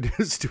get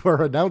introduced to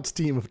our announced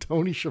team of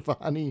Tony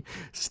Schiavone,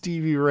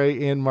 Stevie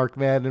Ray, and Mark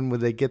Madden when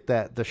they get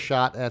the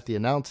shot at the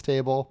announce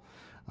table.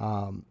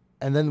 And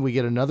then we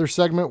get another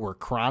segment where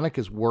Chronic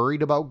is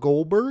worried about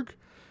Goldberg.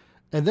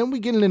 And then we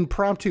get an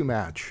impromptu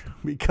match,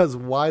 because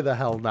why the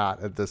hell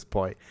not at this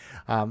point?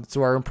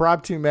 So our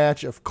impromptu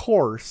match, of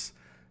course,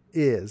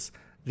 is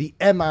the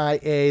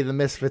MIA, the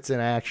Misfits in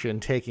Action,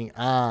 taking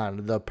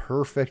on the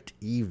Perfect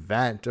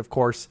Event. Of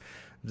course,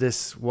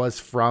 this was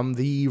from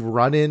the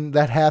run-in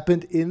that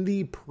happened in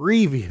the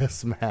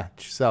previous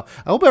match. So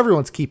I hope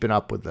everyone's keeping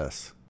up with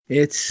this.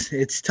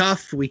 It's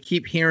tough. We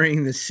keep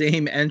hearing the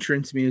same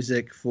entrance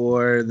music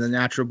for the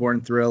Natural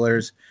Born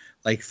Thrillers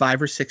like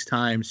 5 or 6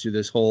 times through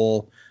this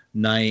whole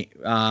night.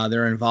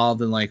 They're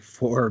involved in like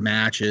 4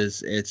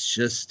 matches.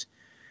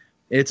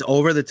 It's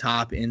over the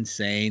top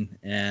insane.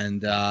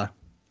 And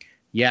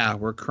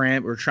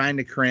we're trying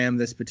to cram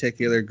this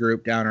particular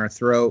group down our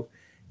throat.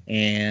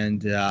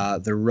 And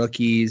the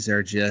rookies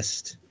are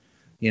just,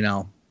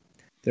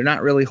 they're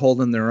not really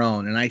holding their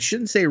own. And I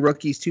shouldn't say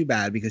rookies too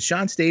bad, because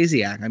Sean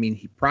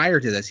Stasiak, prior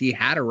to this, he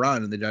had a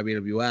run in the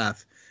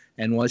WWF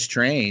and was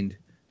trained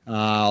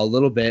a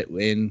little bit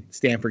in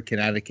Stamford,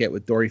 Connecticut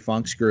with Dory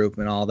Funk's group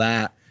and all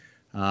that.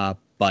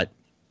 But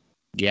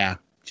yeah,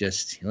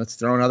 just let's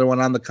throw another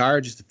one on the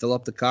card just to fill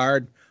up the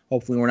card.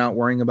 Hopefully we're not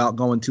worrying about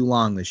going too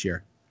long this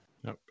year.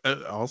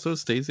 Also,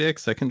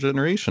 Stasiak's second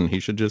generation. He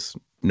should just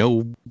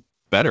know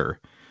better.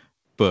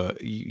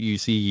 But you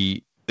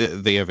see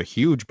they have a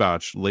huge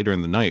botch later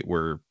in the night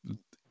where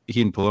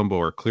he and Palumbo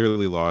are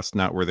clearly lost,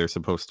 not where they're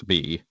supposed to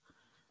be,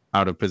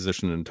 out of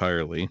position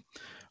entirely.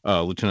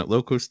 Lieutenant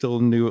Loco's still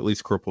new. At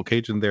least Corporal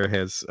Cajun there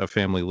has a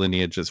family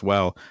lineage as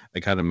well.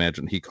 I can't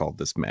imagine he called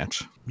this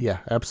match. Yeah,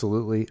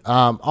 absolutely.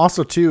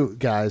 Also, too,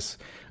 guys.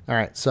 All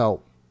right,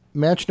 so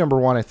match number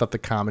 1, I thought the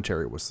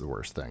commentary was the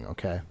worst thing.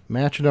 Okay,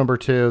 match number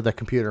 2, the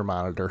computer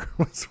monitor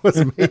was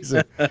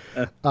amazing.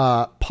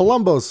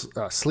 Palumbo's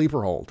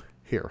sleeper hold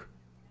here,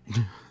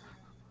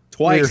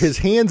 twice, where his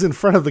hands in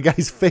front of the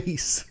guy's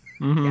face.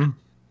 Mm-hmm. Yeah.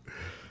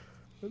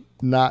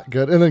 Not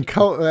good. And then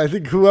I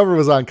think whoever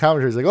was on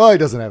commentary is like, oh, he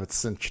doesn't have it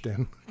cinched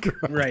in.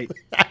 Right.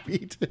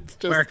 It's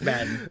just, Mark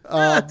Madden.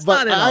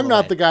 But I'm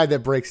not the guy that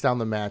breaks down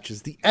the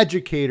matches. The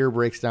educator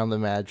breaks down the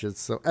matches.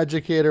 So,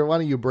 educator, why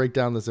don't you break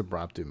down this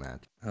impromptu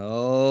match?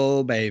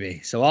 Oh,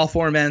 baby. So all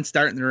 4 men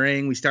start in the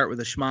ring. We start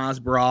with a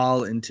schmoz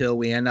brawl until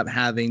we end up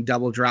having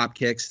double drop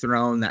kicks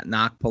thrown that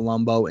knock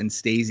Palumbo and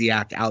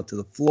Stasiak out to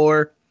the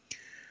floor.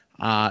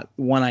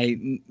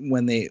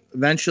 When they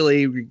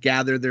eventually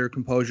gathered their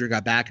composure,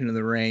 got back into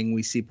the ring,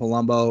 we see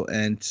Palumbo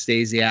and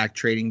Stasiak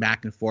trading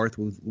back and forth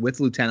with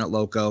Lieutenant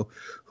Loco,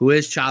 who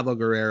is Chavo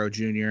Guerrero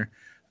Jr.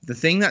 The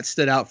thing that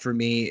stood out for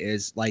me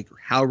is like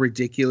how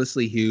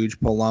ridiculously huge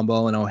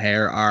Palumbo and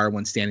O'Hare are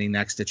when standing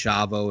next to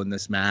Chavo in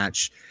this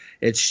match.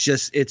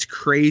 It's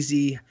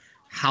crazy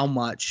how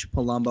much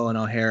Palumbo and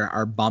O'Hare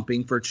are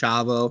bumping for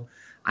Chavo.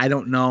 I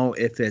don't know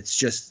if it's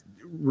just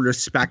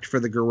respect for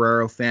the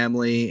Guerrero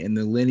family and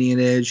the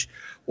lineage,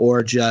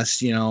 or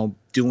just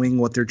doing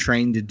what they're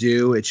trained to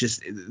do. It's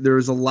just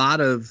there's a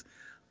lot of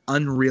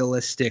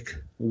unrealistic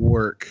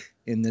work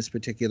in this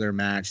particular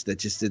match that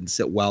just didn't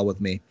sit well with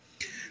me.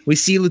 We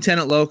see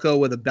Lieutenant Loco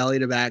with a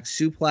belly-to-back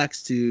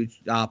suplex to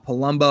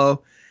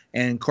Palumbo,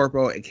 and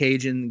Corporal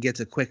Cajun gets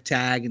a quick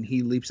tag, and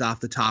he leaps off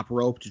the top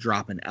rope to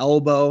drop an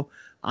elbow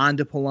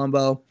onto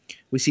Palumbo.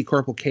 We see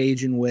Corporal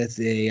Cajun with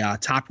a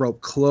top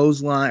rope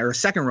clothesline, or a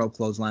second rope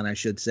clothesline, I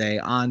should say,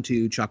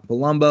 onto Chuck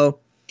Palumbo.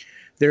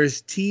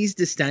 There's teased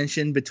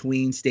distension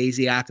between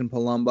Stasiak and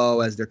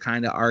Palumbo as they're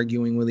kind of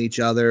arguing with each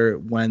other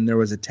when there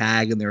was a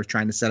tag and they were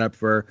trying to set up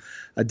for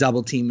a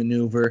double team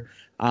maneuver.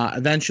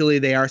 Eventually,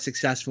 they are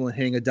successful in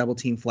hitting a double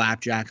team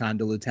flapjack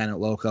onto Lieutenant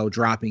Loco,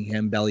 dropping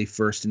him belly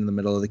first into the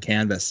middle of the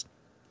canvas.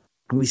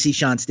 We see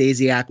Sean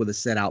Stasiak with a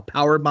set-out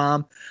power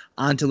bomb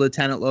onto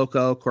Lieutenant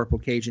Loco. Corporal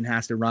Cajun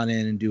has to run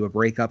in and do a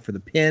breakup for the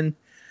pin.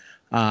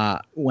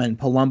 When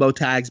Palumbo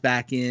tags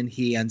back in,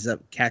 he ends up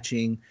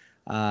catching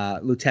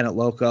Lieutenant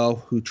Loco,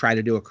 who tried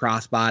to do a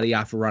crossbody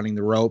off of running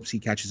the ropes. He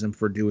catches him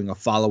for doing a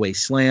fall-away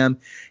slam.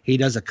 He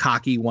does a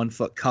cocky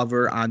 1-foot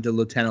cover onto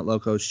Lieutenant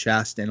Loco's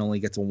chest and only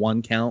gets a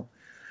 1 count.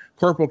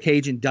 Corporal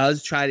Cajun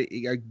does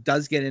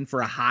get in for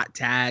a hot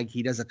tag.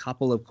 He does a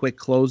couple of quick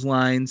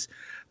clotheslines,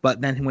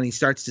 but then when he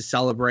starts to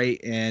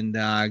celebrate and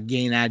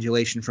gain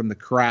adulation from the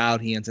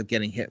crowd, he ends up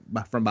getting hit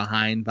from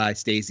behind by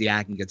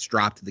Stasiak and gets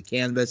dropped to the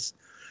canvas.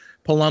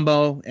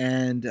 Palumbo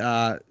and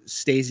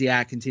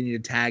Stasiak continue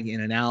to tag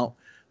in and out.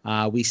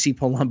 We see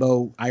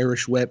Palumbo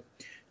Irish whip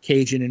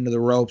Cajun into the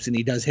ropes, and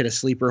he does hit a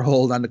sleeper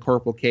hold on the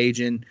Corporal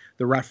Cajun.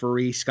 The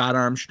referee, Scott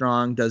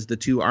Armstrong, does the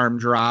 2 arm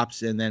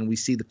drops, and then we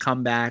see the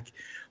comeback.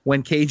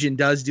 When Cajun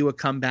does do a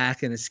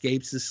comeback and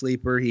escapes the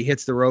sleeper, he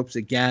hits the ropes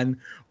again,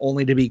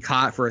 only to be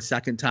caught for a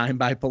second time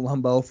by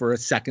Palumbo for a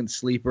second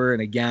sleeper. And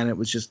again, it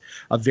was just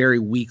a very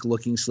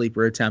weak-looking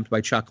sleeper attempt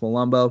by Chuck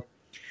Palumbo.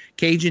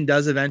 Cajun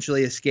does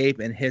eventually escape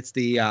and hits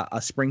the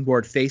a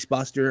springboard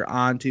facebuster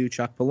onto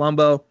Chuck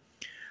Palumbo.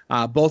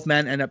 Both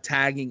men end up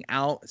tagging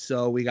out,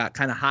 so we got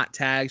kind of hot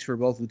tags for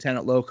both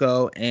Lieutenant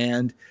Loco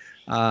and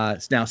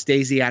now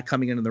Stasiak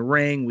coming into the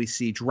ring. We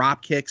see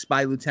drop kicks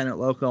by Lieutenant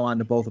Loco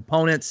onto both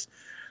opponents.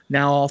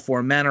 Now all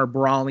 4 men are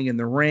brawling in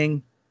the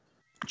ring.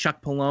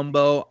 Chuck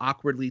Palumbo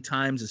awkwardly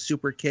times a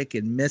super kick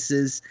and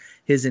misses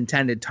his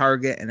intended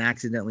target and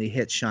accidentally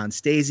hits Sean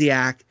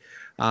Stasiak,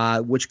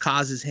 which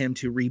causes him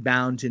to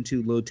rebound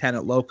into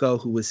Lieutenant Loco,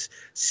 who was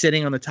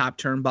sitting on the top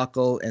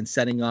turnbuckle and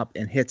setting up,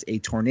 and hits a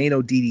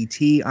tornado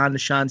DDT onto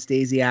Sean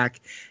Stasiak,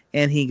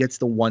 and he gets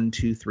the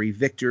 1-2-3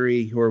 victory.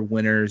 Your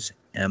winners,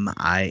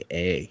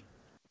 MIA.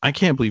 I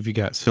can't believe you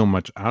got so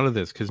much out of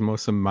this, because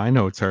most of my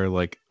notes are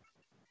like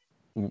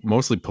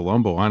mostly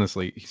Palumbo.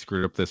 Honestly, he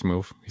screwed up this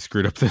move. He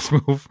screwed up this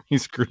move. He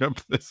screwed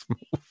up this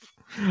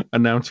move.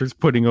 Announcers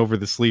putting over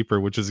the sleeper,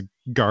 which is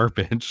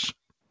garbage.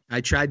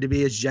 I tried to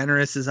be as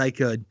generous as I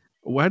could.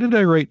 Why did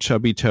I write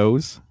chubby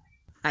toes?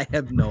 I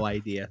have no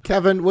idea.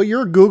 Kevin, what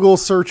your Google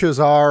searches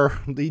are,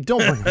 don't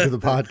bring them to the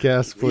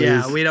podcast, please.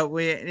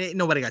 Yeah,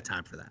 nobody got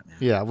time for that, man.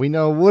 Yeah, we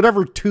know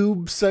whatever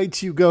tube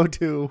sites you go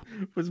to.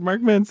 Was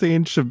Markman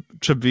saying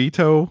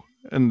Chavito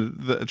and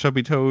the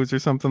chubby toes or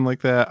something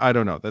like that? I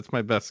don't know. That's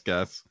my best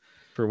guess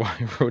for why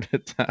I wrote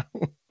it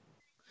down.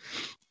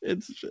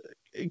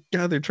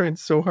 God, they're trying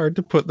so hard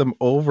to put them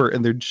over,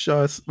 and they're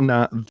just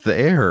not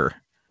there.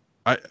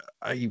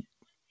 I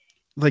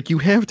like, you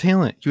have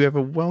talent. You have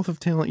a wealth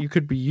of talent you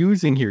could be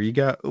using here. You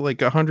got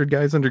like 100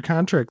 guys under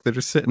contract that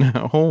are sitting at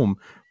home,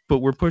 but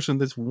we're pushing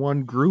this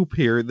one group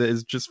here that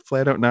is just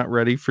flat out not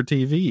ready for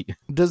TV.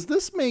 Does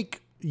this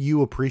make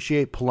you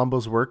appreciate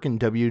Palumbo's work in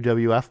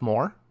WWF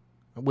more,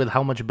 with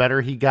how much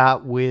better he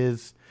got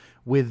with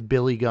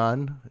Billy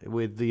Gunn,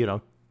 with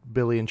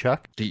Billy and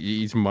Chuck?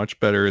 He's much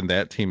better in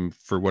that team,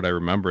 for what I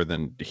remember,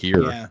 than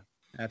here. Yeah,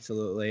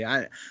 absolutely.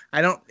 I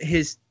don't,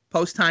 his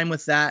post time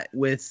with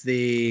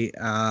the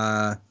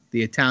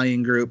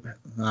Italian group,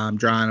 I'm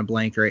drawing a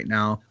blank right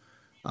now.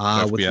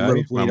 FBI, with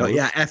Little Guido, Mama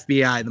yeah,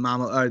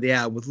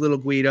 FBI, with Little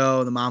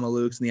Guido, the Mama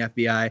Lukes, and the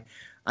FBI.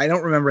 I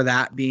don't remember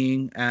that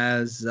being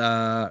as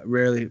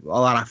really a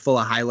lot of full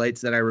of highlights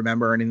that I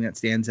remember, or anything that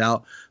stands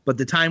out. But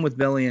the time with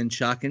Billy and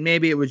Chuck, and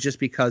maybe it was just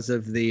because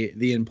of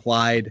the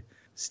implied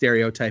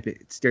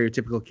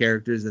stereotypical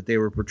characters that they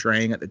were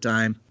portraying at the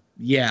time.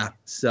 Yeah,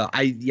 so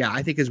I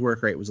think his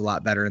work rate was a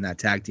lot better in that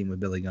tag team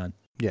with Billy Gunn.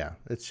 Yeah,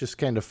 it's just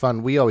kind of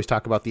fun. We always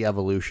talk about the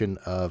evolution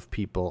of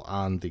people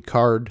on the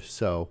card,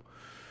 so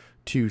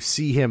to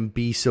see him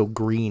be so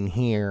green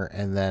here,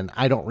 and then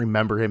I don't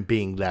remember him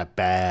being that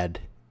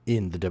bad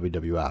in the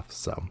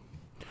WWF,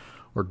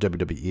 or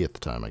WWE at the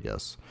time, I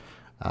guess.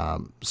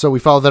 So we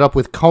followed that up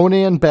with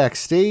Conan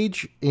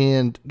backstage,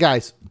 and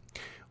guys,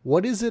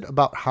 what is it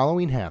about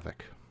Halloween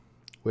Havoc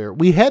where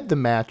we had the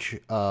match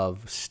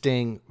of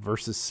Sting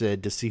versus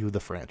Sid to see who the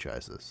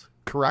franchise is?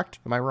 Correct?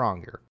 Am I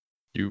wrong here?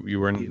 You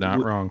were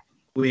not wrong.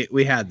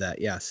 We had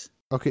that, yes.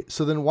 Okay,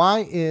 so then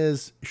why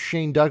is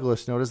Shane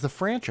Douglas known as the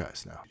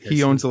franchise now?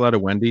 He owns a lot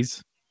of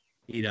Wendy's.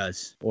 He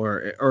does,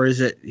 or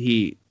is it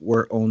he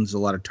owns a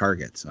lot of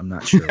Targets? I'm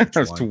not sure. I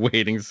was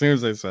waiting. As soon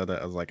as I said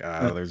that, I was like,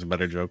 there's a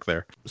better joke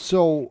there.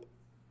 So,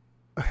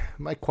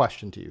 my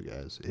question to you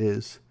guys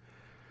is,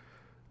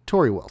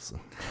 Tori Wilson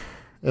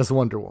as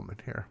Wonder Woman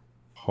here.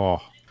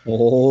 Oh,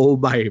 Oh,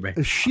 baby.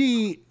 Is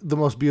she the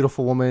most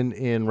beautiful woman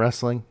in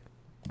wrestling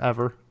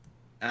ever?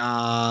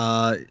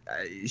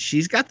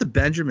 She's got the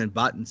Benjamin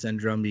Button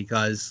syndrome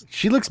because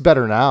She looks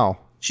better now.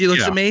 she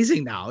looks Yeah.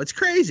 amazing now. It's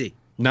crazy.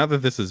 Not that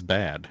this is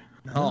bad.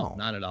 No,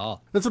 not at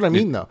all. That's what I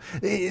mean, though.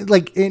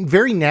 And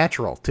very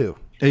natural, too.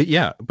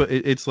 Yeah, but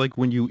it's like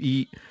when you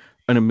eat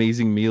an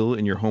amazing meal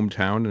in your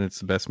hometown and it's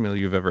the best meal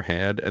you've ever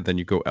had, and then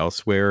you go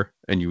elsewhere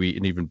and you eat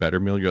an even better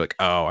meal. You're like,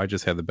 oh, I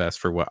just had the best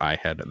for what I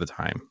had at the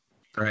time.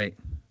 Right.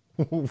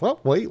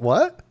 What? Wait,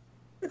 what?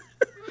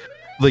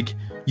 Like,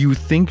 you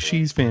think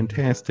she's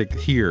fantastic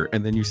here,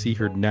 and then you see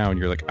her now, and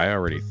you're like, I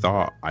already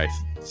thought I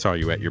saw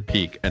you at your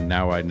peak, and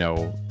now I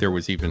know there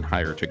was even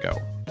higher to go.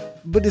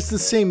 But it's the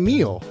same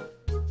meal.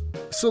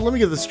 So let me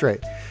get this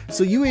straight.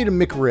 So you ate a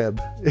McRib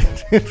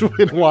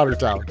in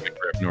Watertown.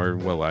 Nor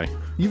will I.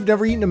 You've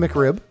never eaten a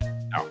McRib?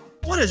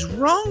 What is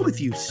wrong with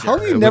you, sir? How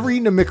have you never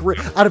eaten a McRib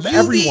out of You've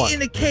everyone?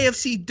 eaten a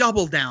KFC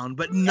Double Down,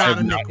 but not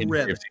a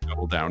McRib. KFC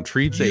Double Down.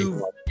 Treats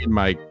You- in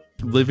my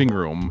living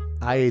room,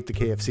 I ate the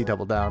KFC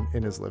Double Down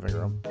in his living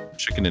room.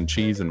 chicken and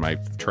cheese in my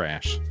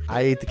trash.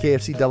 I ate the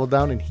KFC Double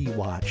Down and he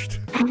watched.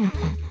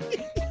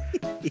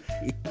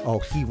 Oh,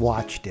 he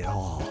watched it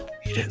all.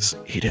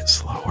 Eat it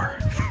slower.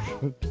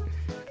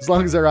 As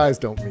long as our eyes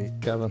don't meet,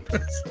 Kevin.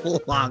 As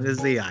long as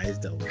the eyes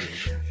don't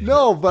move.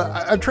 No, but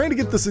I'm trying to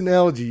get this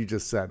analogy you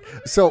just said.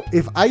 So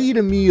if I eat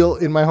a meal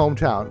in my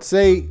hometown,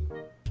 say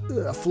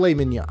a filet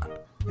mignon,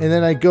 and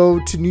then I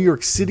go to New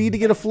York City to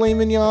get a filet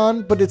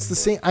mignon, but it's the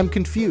same, I'm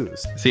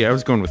confused. See, I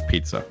was going with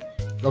pizza.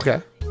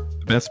 Okay.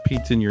 The best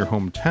pizza in your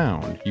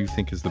hometown, you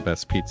think is the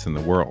best pizza in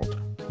the world.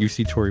 You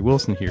see Tori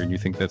Wilson here, and you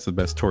think that's the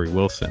best Tori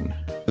Wilson.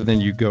 But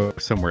then you go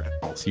somewhere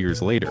else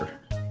years later,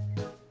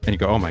 and you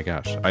go, oh my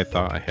gosh, I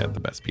thought I had the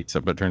best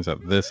pizza, but it turns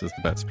out this is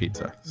the best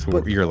pizza. So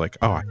But- you're like,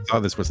 oh, I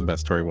thought this was the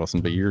best Tori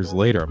Wilson, but years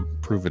later, I'm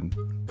proven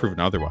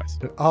otherwise.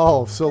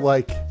 Oh, so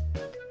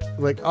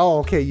oh,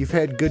 okay, you've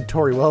had good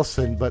Tori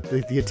Wilson, but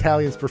the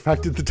Italians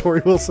perfected the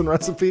Tori Wilson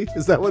recipe?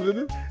 Is that what it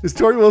is? Is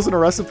Tori Wilson a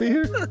recipe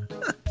here?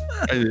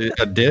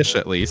 A dish,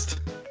 at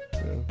least.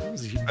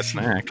 Is she- A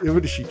snack.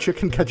 What is she,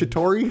 chicken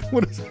cacciatore?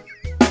 What is it?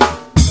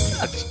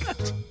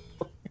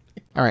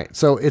 All right,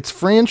 so it's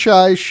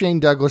franchise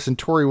Shane Douglas and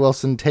Tori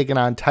Wilson taking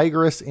on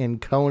Tigress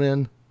and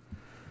Conan.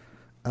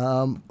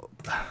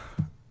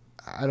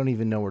 I don't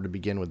even know where to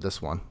begin with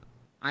this one.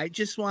 I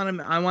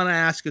want to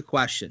ask a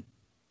question.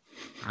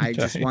 I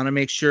just Okay. want to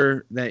make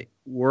sure that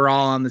we're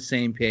all on the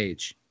same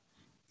page.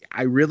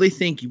 I really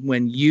think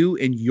when you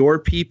and your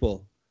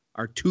people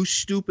are too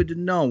stupid to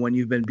know when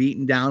you've been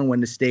beaten down,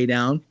 when to stay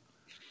down.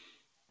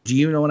 Do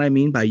you know what I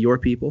mean by your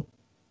people?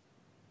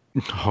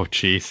 Oh,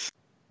 jeez.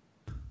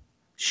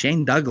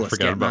 Shane Douglas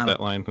Forgot getting about on, that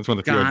line. That's one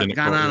of the few I didn't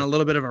got quote on you. a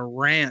little bit of a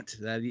rant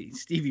that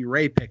Stevie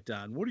Ray picked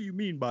on. What do you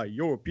mean by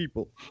your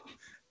people?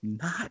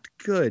 Not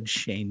good,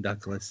 Shane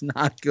Douglas.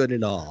 Not good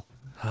at all.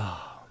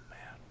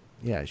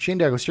 Yeah, Shane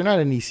Douglas, you're not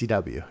an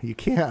ECW. You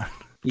can't.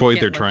 You Boy,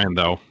 can't they're let- trying,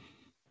 though.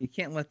 You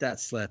can't let that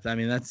slip. I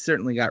mean, that's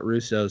certainly got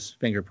Russo's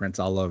fingerprints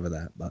all over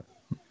that, but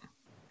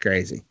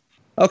crazy.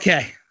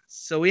 Okay,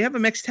 so we have a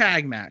mixed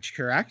tag match,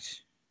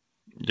 correct?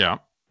 Yeah.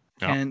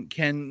 Yeah.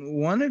 Can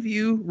one of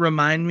you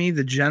remind me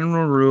the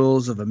general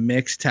rules of a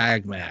mixed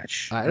tag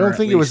match? I Or don't at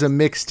think it was a least-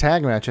 mixed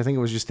tag match. I think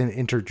it was just an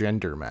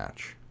intergender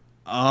match.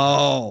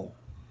 Oh,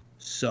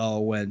 so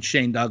when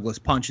Shane Douglas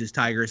punches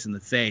Tigress in the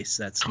face,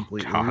 that's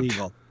completely God.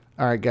 legal.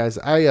 All right, guys.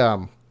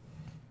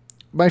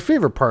 My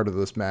favorite part of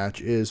this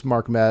match is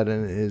Mark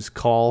Madden, his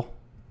call,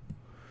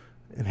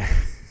 and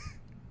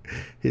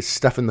his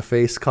stuff in the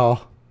face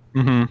call,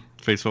 Mm-hmm.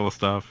 Face full of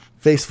stuff.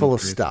 face full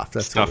of stuff.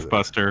 That's what it Stuff is.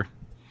 buster.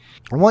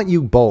 I want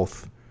you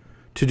both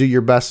to do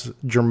your best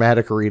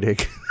dramatic reading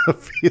of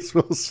face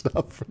full of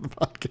stuff for the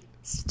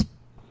podcast.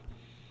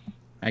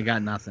 I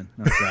got nothing.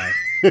 I'm sorry.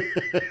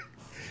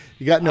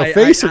 You got no I-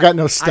 face I- or got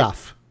no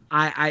stuff?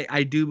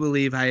 I do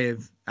believe I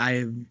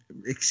have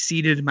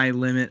exceeded my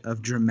limit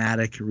of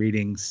dramatic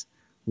readings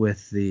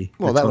with the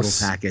total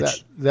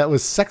package. that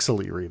was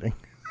sexily reading.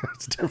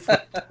 That's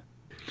different.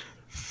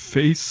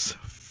 Face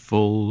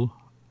full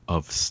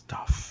of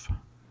stuff.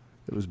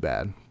 It was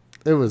bad.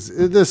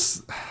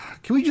 This.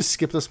 Can we just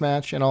skip this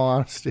match? In all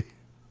honesty,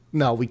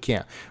 no, we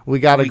can't. We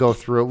got to go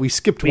through it. We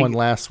skipped one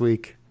last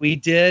week. We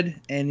did,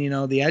 and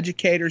the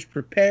educators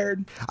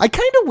prepared. I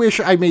kind of wish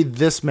I made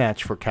this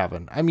match for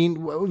Kevin. I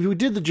mean, we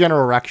did the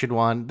general erection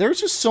one. There's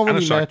just so Kind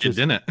many of shocked you matches.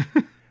 didn't.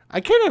 I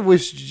kind of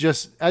wish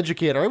just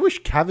educator. I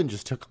wish Kevin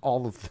just took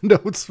all of the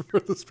notes for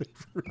this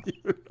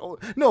pay-per-view.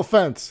 No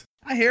offense.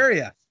 I hear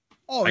you.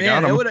 Oh I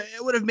man, got 'em.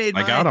 it would have made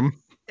I got him.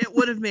 it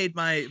would have made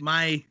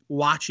my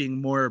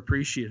watching more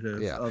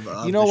appreciative. Yeah. Of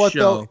You know the what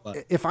show, though?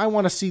 but- If I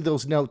want to see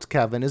those notes,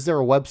 Kevin, is there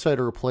a website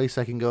or a place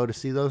I can go to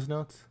see those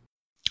notes?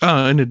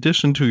 In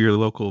addition to your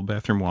local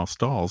bathroom wall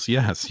stalls,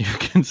 yes, you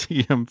can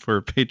see them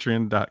for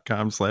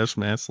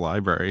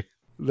patreon.com/masslibrary.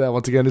 That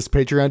once again is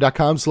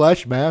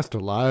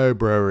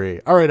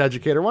patreon.com/masterlibrary. All right,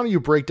 educator, why don't you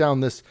break down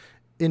this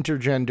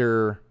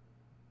intergender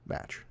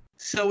match?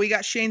 So we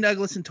got Shane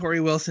Douglas and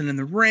Tori Wilson in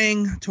the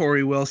ring.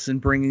 Tori Wilson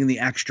bringing the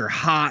extra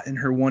hot in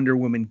her Wonder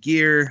Woman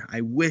gear. I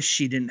wish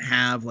she didn't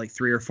have like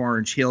 3 or 4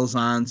 inch heels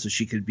on so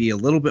she could be a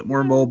little bit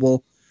more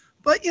mobile.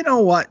 But you know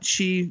what?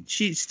 She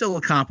still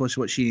accomplished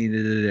what she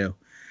needed to do.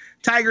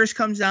 Tigress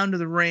comes down to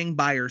the ring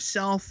by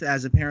herself,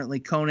 as apparently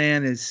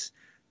Conan is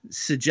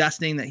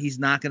suggesting that he's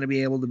not going to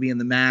be able to be in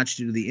the match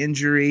due to the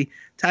injury.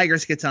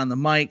 Tigress gets on the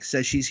mic,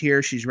 says she's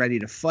here, she's ready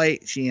to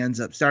fight. She ends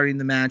up starting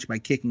the match by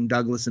kicking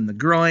Douglas in the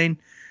groin.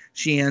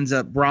 She ends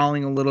up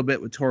brawling a little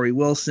bit with Tori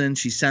Wilson.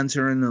 She sends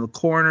her into the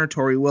corner.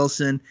 Tori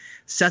Wilson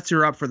sets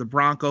her up for the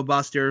Bronco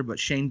Buster, but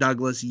Shane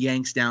Douglas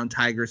yanks down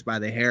Tigress by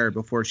the hair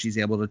before she's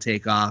able to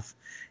take off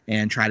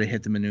and try to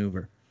hit the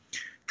maneuver.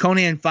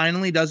 Conan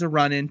finally does a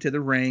run into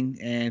the ring,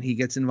 and he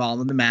gets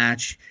involved in the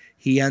match.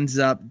 He ends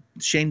up,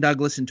 Shane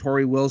Douglas and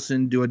Tori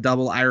Wilson do a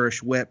double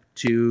Irish whip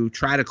to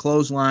try to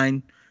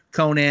clothesline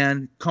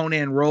Conan.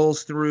 Conan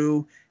rolls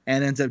through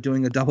and ends up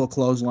doing a double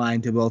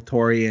clothesline to both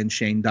Tori and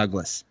Shane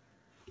Douglas.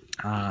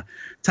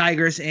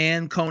 Tigress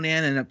and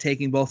Conan end up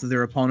taking both of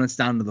their opponents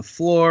down to the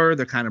floor.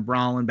 They're kind of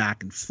brawling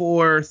back and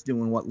forth,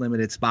 doing what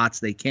limited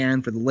spots they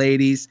can for the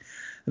ladies.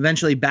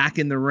 Eventually back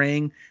in the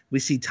ring, we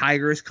see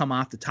Tigress come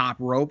off the top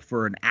rope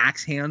for an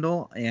axe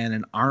handle and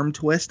an arm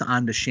twist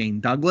onto Shane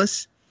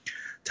Douglas.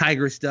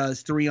 Tigress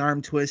does 3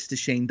 arm twists to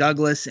Shane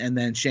Douglas, and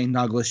then Shane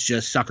Douglas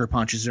just sucker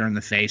punches her in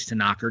the face to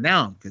knock her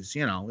down because,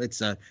 you know,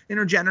 it's a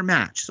intergender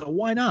match, so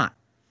why not?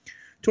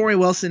 Tori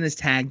Wilson is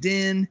tagged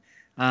in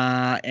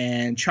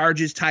and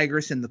charges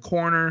Tigress in the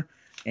corner,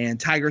 and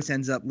Tigress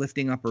ends up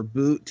lifting up her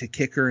boot to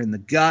kick her in the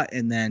gut,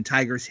 and then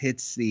Tigress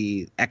hits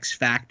the X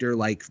Factor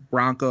like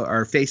Bronco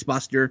or face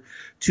buster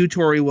to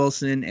Tori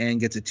Wilson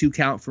and gets a 2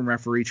 count from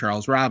referee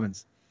Charles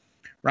Robinson.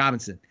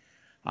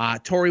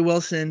 Tori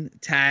Wilson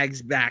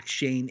tags back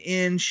Shane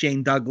in.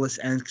 Shane Douglas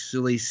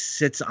actually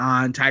sits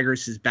on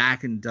Tigress's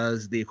back and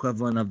does the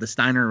equivalent of the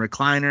Steiner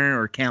recliner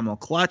or camel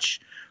clutch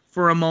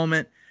for a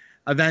moment.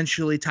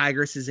 Eventually,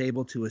 Tigress is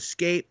able to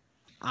escape.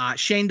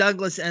 Shane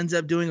Douglas ends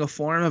up doing a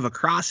form of a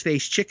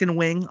crossface chicken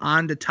wing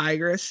onto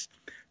Tigress.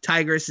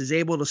 Tigress is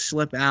able to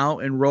slip out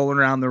and roll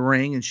around the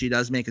ring, and she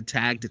does make a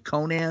tag to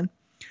Conan.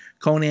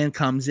 Conan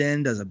comes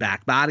in, does a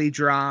back body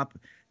drop,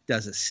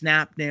 does a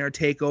snap nair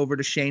takeover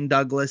to Shane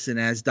Douglas, and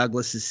as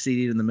Douglas is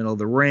seated in the middle of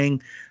the ring,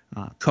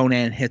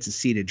 Conan hits a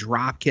seated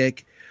drop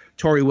kick.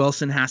 Tori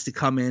Wilson has to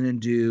come in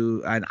and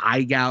do an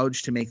eye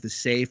gouge to make the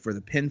save for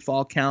the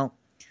pinfall count.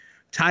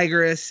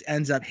 Tigress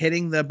ends up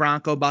hitting the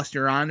Bronco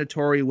Buster onto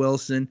Tori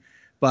Wilson,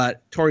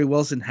 but Tori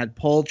Wilson had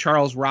pulled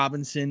Charles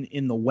Robinson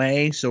in the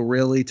way, so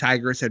really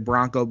Tigress had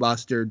Bronco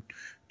Bustered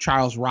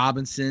Charles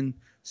Robinson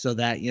so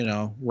that, you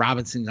know,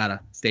 Robinson got a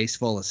face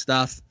full of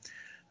stuff.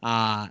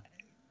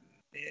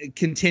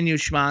 Continued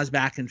schmaz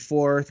back and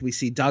forth. We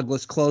see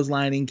Douglas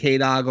clotheslining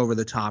K-Dog over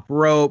the top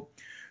rope.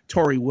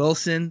 Tori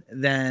Wilson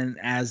then,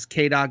 as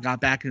K-Dog got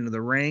back into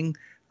the ring,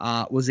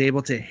 was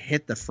able to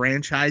hit the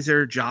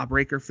franchiser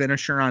jawbreaker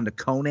finisher onto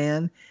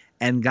Conan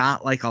and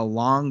got like a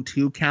long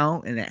 2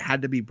 count, and it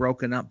had to be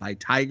broken up by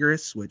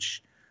Tigress,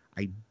 which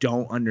I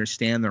don't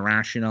understand the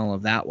rationale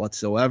of that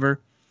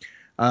whatsoever.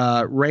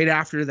 Right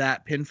after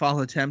that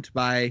pinfall attempt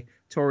by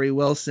Tori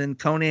Wilson,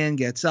 Conan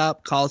gets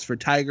up, calls for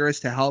Tigress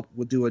to help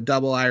do a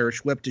double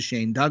Irish whip to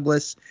Shane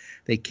Douglas.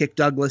 They kick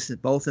Douglas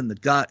both in the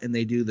gut, and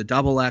they do the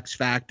double X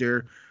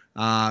Factor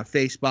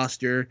face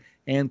buster,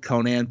 and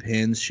Conan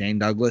pins Shane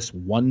Douglas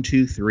 1,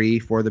 2, 3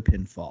 for the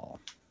pinfall.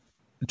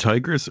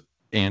 Tigress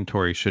and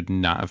Tori should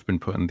not have been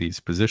put in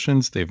these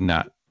positions. Should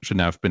not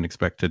have been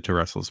expected to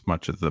wrestle as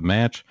much of the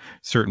match.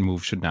 Certain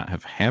moves should not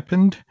have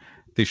happened.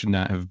 They should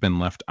not have been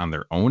left on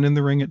their own in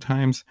the ring at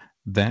times.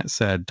 That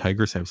said,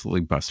 Tigress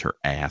absolutely bust her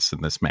ass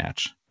in this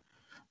match.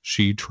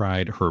 She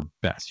tried her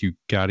best. You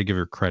got to give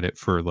her credit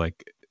for,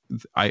 like,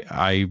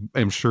 I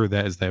am sure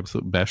that is the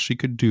absolute best she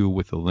could do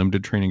with the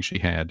limited training she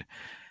had.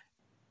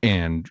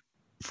 And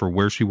for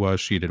where she was,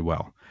 she did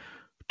well.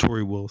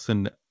 Tori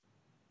Wilson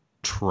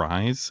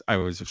tries. I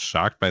was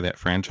shocked by that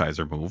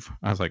franchiser move.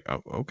 I was like,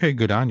 oh, okay,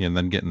 good on you. And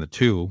then getting the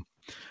 2.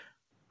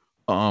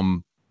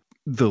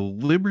 The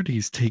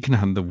liberties taken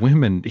on the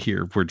women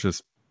here were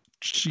just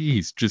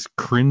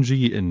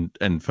cringy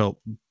and felt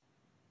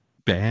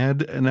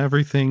bad and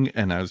everything.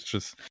 And I was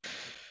just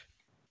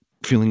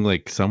feeling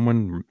like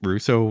someone,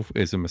 Russo,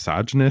 is a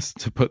misogynist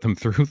to put them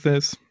through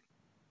this.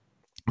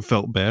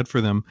 Felt bad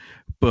for them,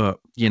 but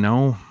you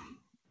know,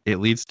 it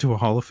leads to a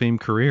Hall of Fame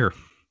career.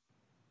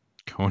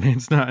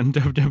 Conan's not in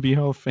WWE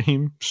Hall of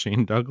Fame.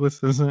 Shane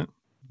Douglas isn't.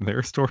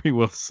 There's Tori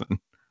Wilson.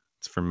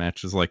 It's for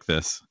matches like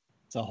this.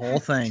 It's a whole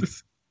thing.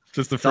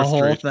 Just the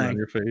frustration on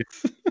your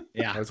face.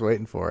 Yeah, I was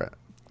waiting for it.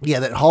 Yeah,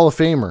 that Hall of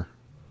Famer,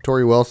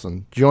 Tori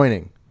Wilson,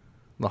 joining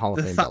the Hall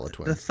of Fame Bella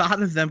Twins. The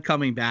thought of them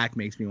coming back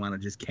makes me want to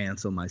just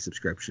cancel my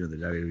subscription to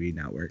the WWE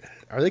Network.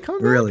 Are they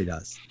coming back? It really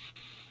does.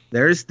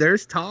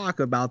 There's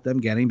talk about them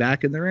getting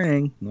back in the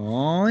ring.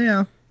 Oh,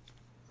 yeah.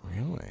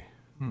 Really?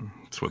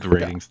 That's what the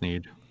ratings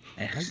need.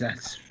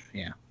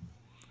 Yeah.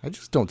 I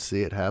just don't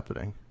see it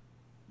happening.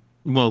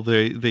 Well,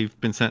 they've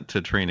been sent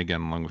to train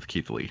again along with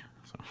Keith Lee.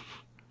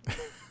 So.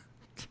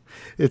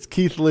 It's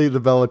Keith Lee, the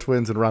Bella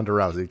Twins, and Ronda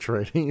Rousey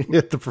training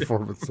at the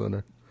Performance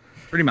Center.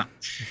 Pretty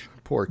much.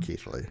 Poor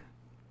Keith Lee.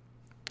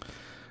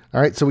 All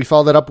right, so we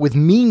follow that up with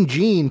Mean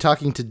Gene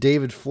talking to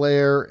David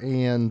Flair,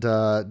 and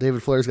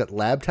David Flair's got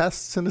lab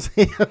tests in his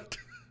hand.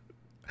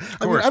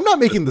 I mean, I'm not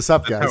making this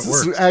up, guys.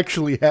 This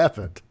actually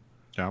happened.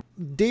 Yeah.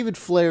 David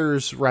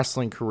Flair's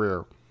wrestling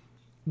career.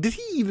 Did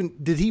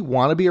he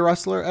want to be a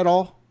wrestler at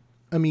all?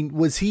 I mean,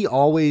 was he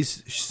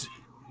always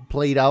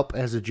played up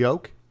as a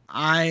joke?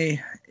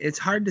 It's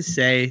hard to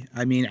say.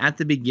 I mean, at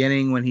the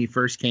beginning when he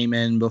first came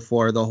in,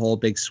 before the whole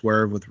big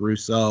swerve with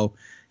Russo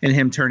and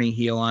him turning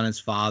heel on his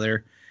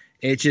father,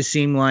 it just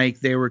seemed like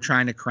they were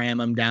trying to cram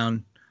him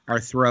down our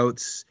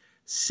throats,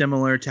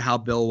 similar to how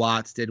Bill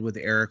Watts did with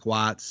Eric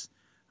Watts.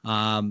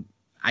 I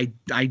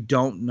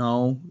don't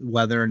know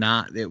whether or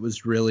not it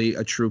was really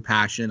a true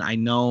passion. I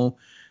know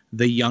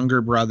the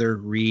younger brother,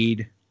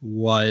 Reed,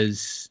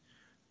 was,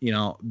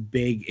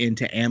 big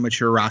into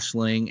amateur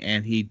wrestling,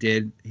 and he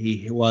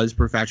was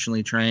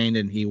professionally trained,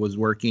 and he was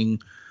working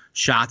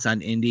shots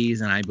on indies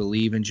and I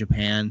believe in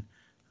Japan.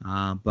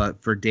 But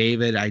for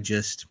David,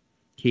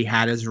 he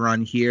had his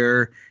run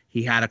here.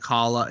 He had a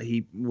call up.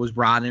 He was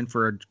brought in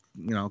for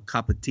a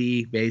cup of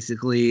tea,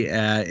 basically,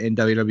 in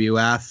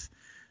WWF,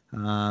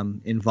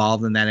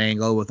 involved in that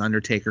angle with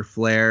Undertaker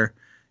Flair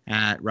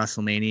at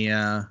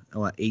WrestleMania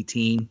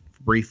 18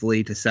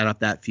 briefly to set up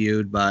that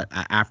feud. But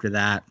after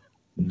that,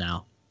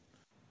 no.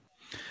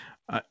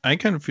 I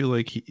kind of feel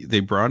like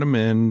they brought him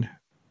in.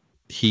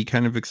 He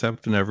kind of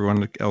accepted, and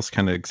everyone else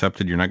kind of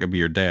accepted. You're not going to be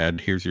your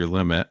dad. Here's your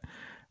limit.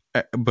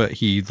 But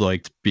he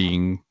liked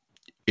being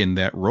in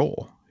that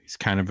role. He's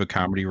kind of a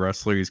comedy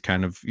wrestler. He's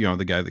kind of,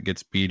 the guy that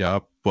gets beat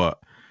up, but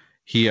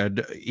he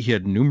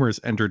had numerous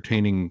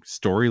entertaining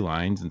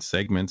storylines and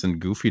segments and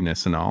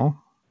goofiness and all.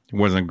 He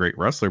wasn't a great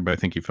wrestler, but I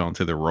think he fell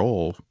into the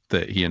role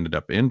that he ended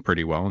up in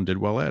pretty well and did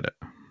well at it.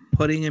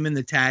 Putting him in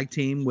the tag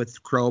team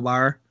with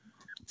Crowbar,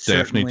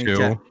 Daphne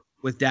too.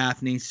 With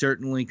Daphne,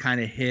 certainly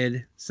kind of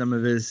hid some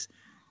of his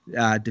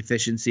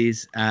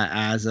deficiencies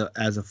as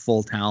a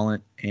full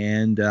talent,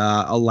 and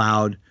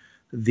allowed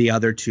the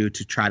other two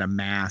to try to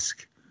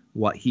mask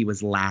what he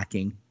was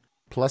lacking.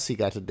 Plus, he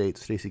got to date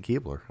Stacy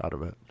Keibler out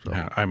of it. So.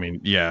 Yeah, I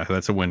mean,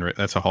 that's a win rate.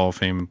 That's a Hall of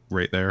Fame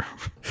right there.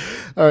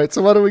 All right,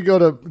 so why don't we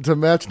go to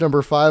match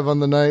number 5 on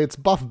the night? It's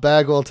Buff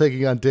Bagwell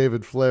taking on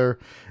David Flair.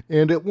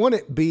 And it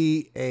wouldn't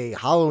be a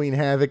Halloween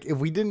Havoc if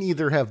we didn't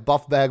either have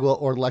Buff Bagwell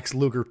or Lex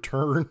Luger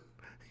turn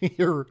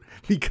here,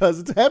 because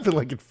it's happened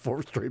like in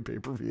 4 straight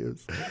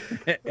pay-per-views.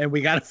 And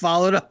we got to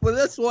follow it up with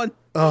this one.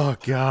 Oh,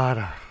 God.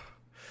 All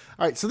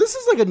right, so this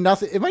is like a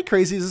nothing. Am I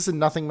crazy? Is this a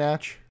nothing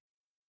match?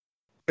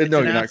 No,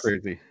 you're not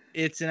crazy.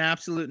 It's an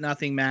absolute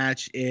nothing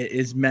match. It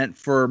is meant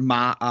for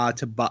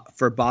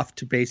Buff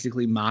to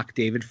basically mock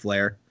David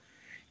Flair.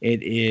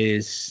 It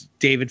is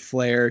David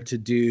Flair to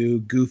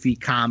do goofy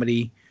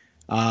comedy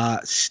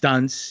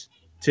stunts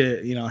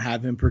to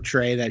have him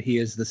portray that he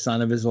is the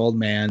son of his old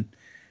man,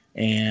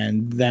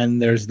 and then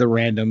there's the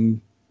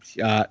random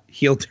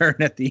heel turn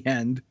at the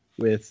end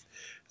with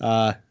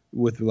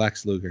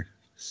Lex Luger.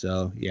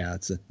 So yeah,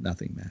 it's a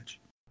nothing match.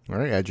 All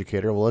right,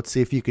 educator. Well, let's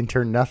see if you can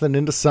turn nothing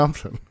into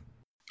something.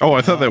 Oh,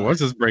 I thought that was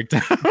his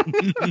breakdown.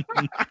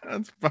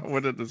 That's about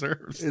what it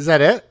deserves. Is that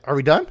it? Are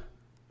we done?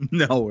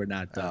 No, we're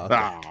not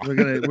done.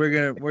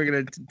 We're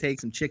gonna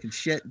take some chicken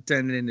shit and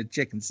turn it into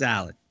chicken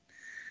salad.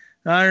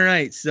 All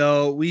right,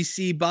 so we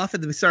see Buff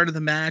at the start of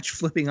the match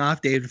flipping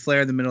off David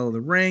Flair in the middle of the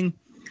ring.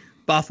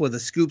 Buff with a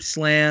scoop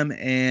slam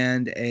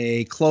and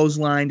a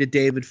clothesline to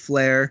David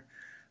Flair.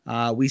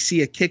 We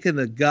see a kick in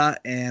the gut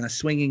and a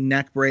swinging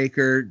neck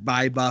breaker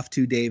by Buff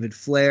to David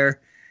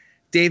Flair.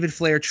 David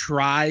Flair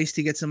tries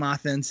to get some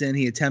offense in.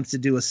 He attempts to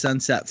do a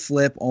sunset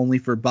flip, only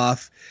for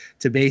Buff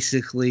to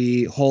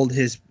basically hold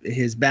his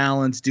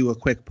balance, do a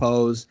quick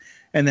pose,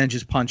 and then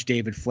just punch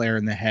David Flair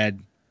in the head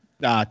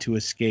to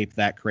escape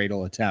that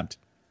cradle attempt.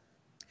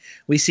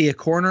 We see a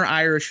corner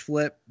Irish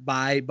flip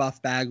by Buff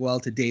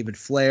Bagwell to David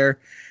Flair.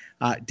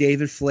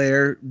 David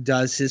Flair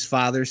does his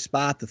father's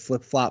spot, the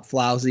flip-flop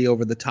flowsy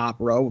over the top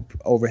rope,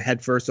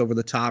 head first over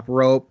the top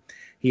rope.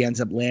 He ends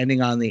up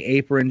landing on the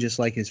apron just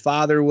like his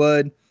father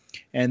would.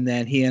 And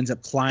then he ends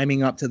up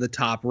climbing up to the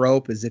top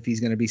rope as if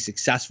he's going to be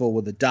successful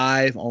with a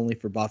dive, only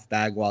for Buff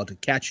Bagwell to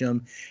catch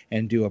him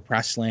and do a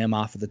press slam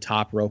off of the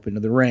top rope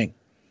into the ring.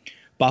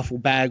 Buff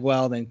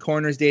Bagwell then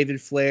corners David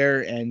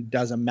Flair and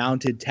does a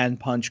mounted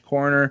 10-punch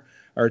corner,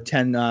 or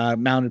 10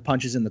 mounted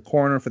punches in the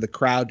corner for the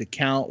crowd to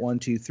count 1,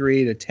 2,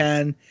 3 to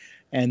 10.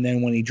 And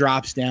then when he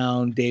drops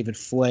down, David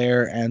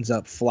Flair ends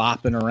up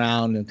flopping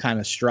around and kind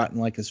of strutting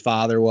like his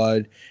father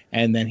would.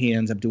 And then he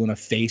ends up doing a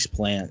face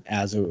plant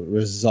as a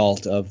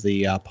result of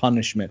the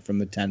punishment from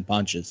the 10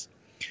 punches.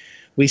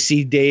 We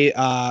see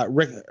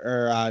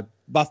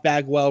Buff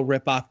Bagwell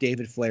rip off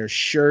David Flair's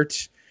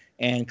shirt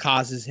and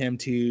causes him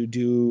to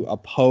do a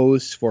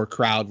pose for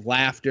crowd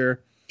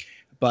laughter.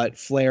 But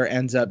Flair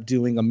ends up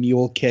doing a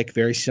mule kick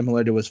very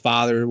similar to his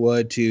father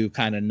would to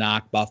kind of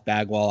knock Buff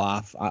Bagwell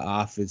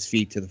off his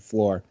feet to the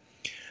floor.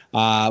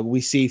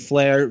 We see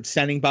Flair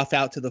sending Buff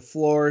out to the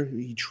floor.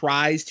 He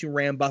tries to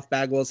ram Buff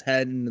Bagwell's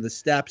head into the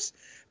steps.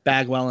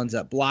 Bagwell ends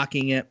up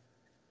blocking it.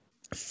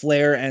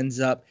 Flair ends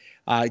up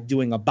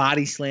doing a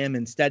body slam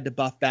instead to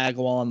Buff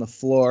Bagwell on the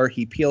floor.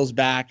 He peels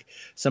back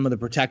some of the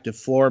protective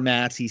floor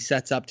mats. He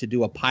sets up to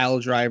do a pile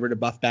driver to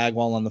Buff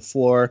Bagwell on the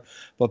floor,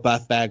 but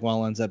Buff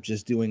Bagwell ends up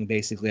just doing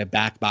basically a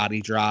back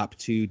body drop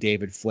to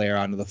David Flair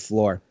onto the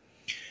floor.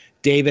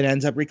 David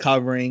ends up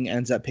recovering,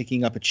 ends up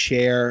picking up a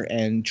chair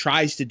and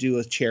tries to do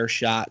a chair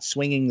shot,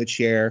 swinging the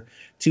chair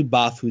to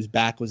Buff, whose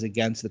back was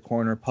against the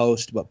corner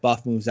post, but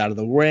Buff moves out of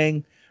the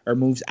ring, or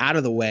moves out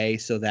of the way,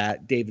 so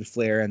that David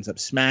Flair ends up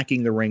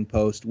smacking the ring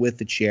post with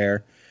the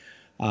chair.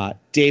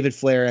 David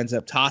Flair ends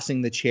up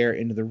tossing the chair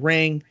into the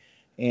ring,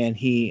 and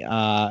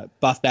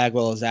Buff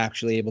Bagwell is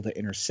actually able to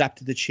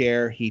intercept the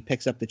chair. He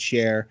picks up the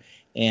chair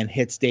and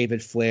hits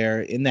David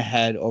Flair in the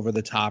head over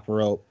the top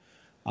rope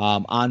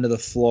onto the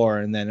floor.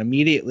 And then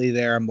immediately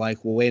there, I'm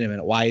like, well, wait a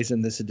minute, why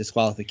isn't this a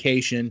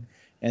disqualification?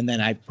 And then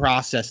I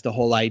processed the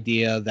whole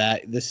idea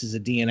that this is a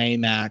DNA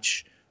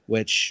match,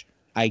 which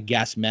I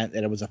guess meant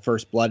that it was a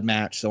first blood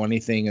match, so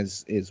anything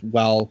is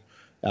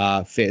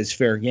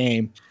fair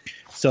game.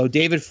 So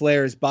David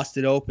Flair is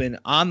busted open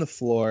on the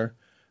floor.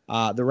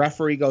 The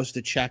referee goes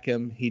to check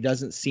him. He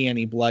doesn't see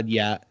any blood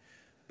yet,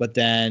 but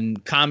then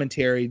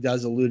commentary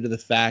does allude to the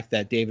fact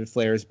that David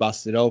Flair is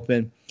busted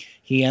open.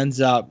 He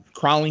ends up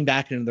crawling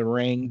back into the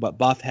ring, but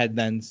Buff had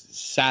then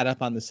sat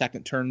up on the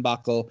second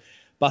turnbuckle.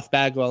 Buff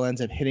Bagwell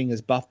ends up hitting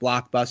his Buff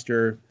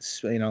Blockbuster,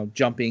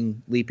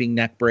 jumping, leaping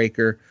neck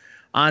breaker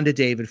onto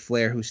David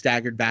Flair, who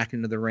staggered back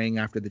into the ring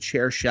after the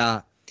chair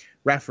shot.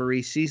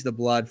 Referee sees the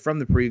blood from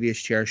the previous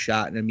chair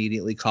shot and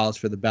immediately calls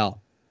for the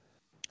bell.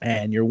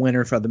 And your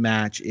winner for the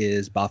match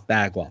is Buff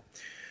Bagwell.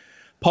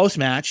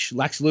 Post-match,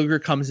 Lex Luger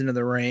comes into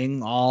the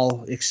ring,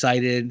 all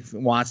excited,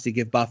 wants to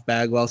give Buff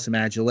Bagwell some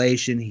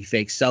adulation. He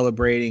fakes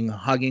celebrating,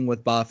 hugging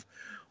with Buff,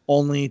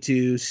 only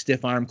to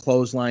stiff-arm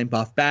clothesline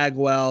Buff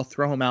Bagwell,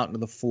 throw him out into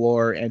the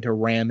floor, and to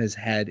ram his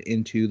head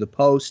into the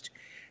post.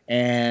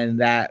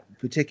 And that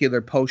particular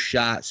post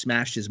shot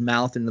smashed his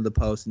mouth into the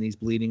post, and he's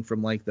bleeding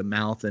from like the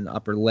mouth and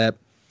upper lip.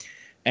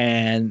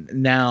 And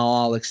now,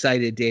 all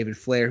excited, David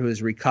Flair, who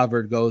has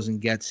recovered, goes and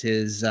gets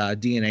his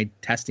DNA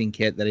testing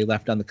kit that he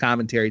left on the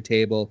commentary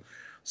table,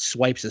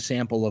 swipes a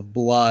sample of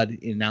blood,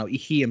 and now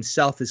he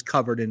himself is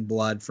covered in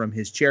blood from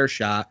his chair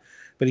shot,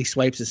 but he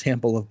swipes a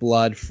sample of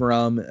blood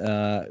from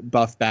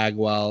Buff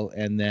Bagwell,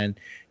 and then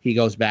he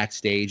goes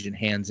backstage and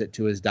hands it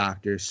to his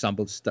doctor,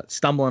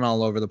 stumbling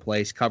all over the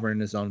place, covering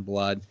his own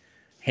blood,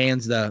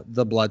 hands the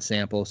blood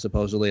sample,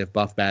 supposedly of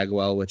Buff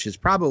Bagwell, which is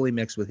probably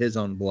mixed with his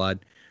own blood,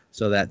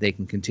 so that they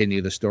can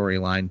continue the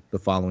storyline the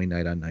following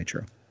night on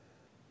Nitro.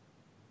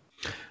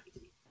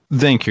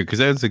 Thank you, because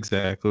that's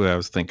exactly what I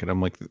was thinking.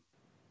 I'm like,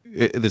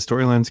 the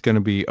storyline's going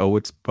to be,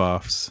 it's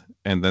Buff's,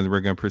 and then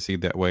we're going to proceed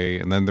that way,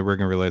 and then we're going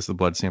to realize the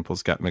blood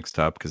samples got mixed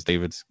up because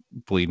David's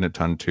bleeding a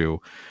ton too.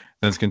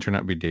 Then it's going to turn out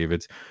to be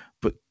David's.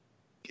 But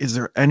is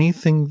there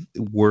anything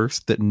worse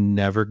that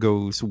never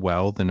goes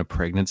well than a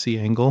pregnancy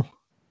angle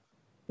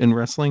in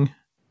wrestling?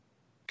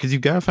 Because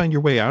you've got to find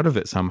your way out of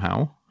it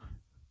somehow.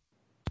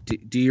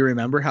 Do you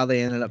remember how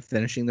they ended up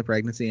finishing the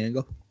pregnancy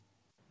angle?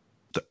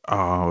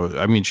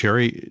 I mean,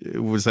 Sherry,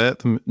 was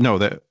that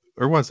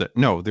or was it?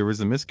 No, there was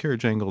a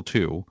miscarriage angle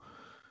too,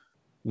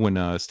 when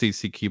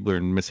Stacy Keibler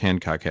and Miss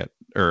Hancock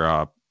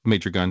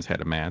Major Guns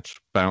had a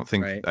match. But I don't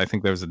think, right. I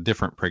think there was a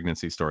different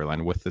pregnancy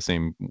storyline with the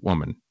same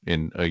woman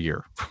in a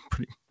year.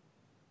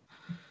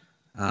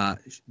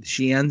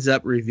 She ends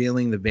up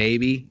revealing the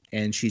baby,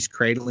 and she's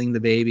cradling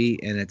the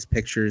baby, and it's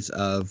pictures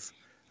of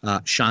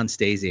Sean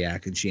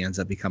Stasiak, and she ends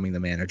up becoming the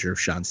manager of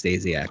Sean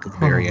Stasiak at the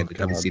very end of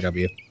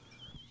WCW.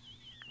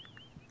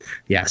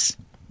 Yes.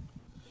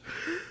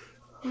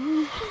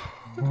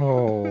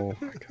 Oh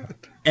my God.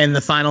 And the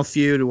final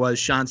feud was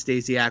Sean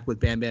Stasiak with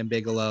Bam Bam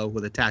Bigelow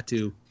with a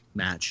tattoo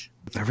match.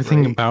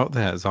 Everything about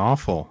that is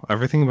awful.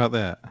 Everything about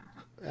that.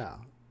 Yeah.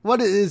 What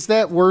is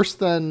that worse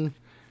than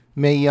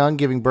Mae Young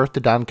giving birth to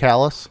Don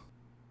Callis?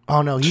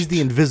 Oh no, he's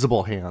the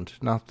invisible hand,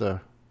 not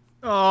the.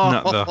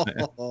 Not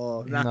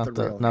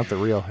the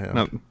real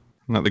hand.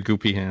 Not the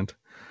goopy hand.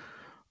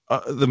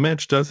 The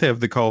match does have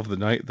the call of the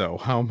night, though.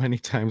 How many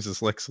times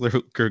is Lex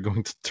Luger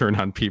going to turn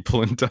on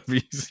people in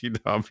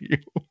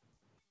WCW?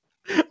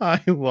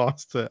 I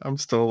lost it. I'm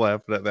still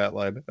laughing at that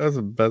line. That was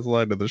the best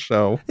line of the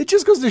show. It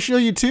just goes to show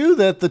you, too,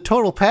 that the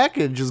total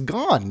package is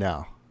gone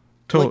now.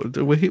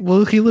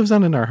 He lives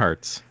on in our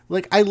hearts.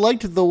 Like, I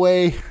liked the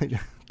way... Do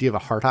you have a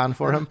heart on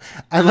for him?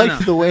 I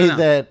liked the way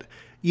that...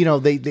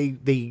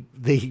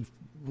 they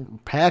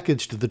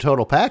packaged the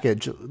total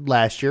package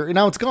last year, and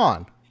now it's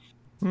gone.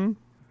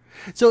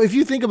 So if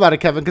you think about it,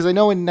 Kevin, because I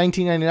know in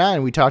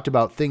 1999 we talked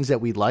about things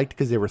that we liked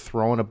because they were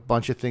throwing a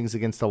bunch of things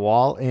against the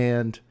wall,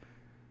 and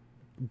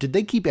did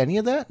they keep any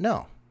of that?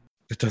 No.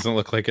 It doesn't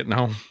look like it,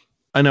 no.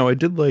 I know, I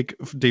did like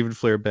David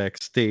Flair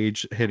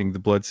backstage hitting the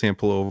blood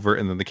sample over,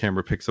 and then the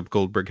camera picks up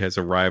Goldberg has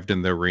arrived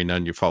in the arena,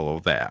 and you follow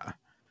that.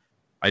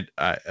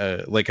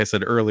 Like I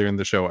said earlier in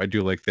the show, I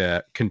do like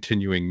that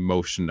continuing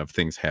motion of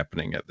things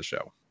happening at the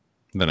show.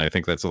 Then I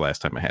think that's the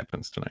last time it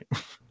happens tonight.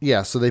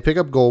 Yeah, so they pick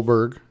up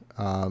Goldberg,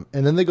 and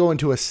then they go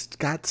into a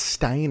Scott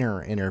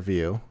Steiner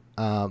interview.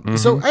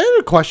 So I had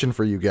a question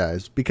for you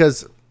guys,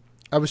 because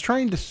I was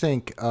trying to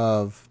think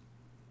of,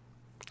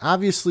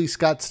 obviously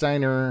Scott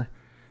Steiner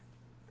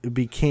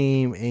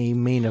became a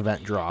main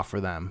event draw for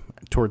them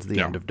towards the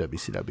end of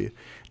WCW.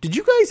 Did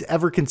you guys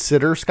ever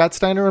consider Scott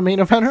Steiner a main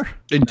eventer?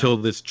 Until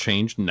this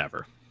changed,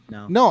 never.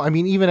 No, I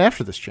mean, even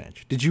after this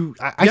change. Did you?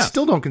 I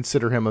still don't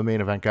consider him a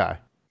main event guy.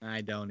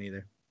 I don't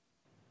either.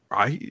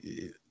 I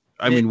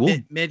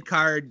mean, mid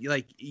card,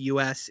 like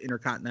U.S.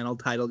 Intercontinental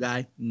title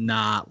guy,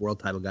 not world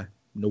title guy.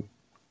 Nope.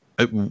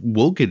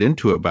 We'll get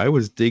into it, but I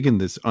was digging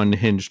this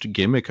unhinged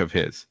gimmick of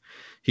his.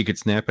 He could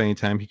snap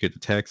anytime. He could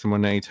attack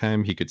someone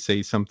anytime. He could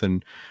say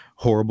something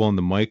horrible on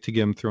the mic to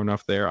get him thrown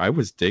off there. I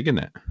was digging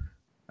it.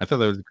 I thought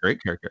that was a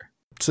great character.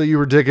 So you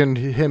were digging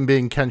him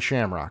being Ken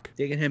Shamrock?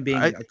 Digging him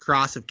being a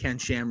cross of Ken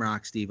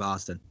Shamrock, Steve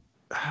Austin.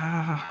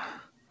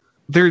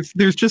 There's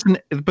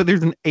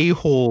an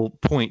a-hole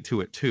point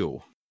to it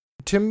too.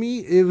 To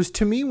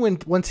me when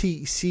once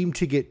he seemed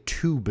to get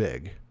too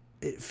big,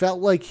 it felt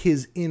like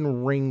his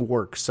in-ring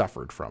work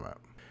suffered from it,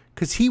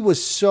 because he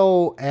was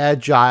so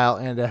agile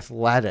and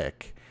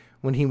athletic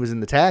when he was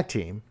in the tag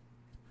team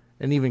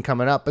and even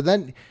coming up. But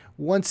then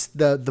once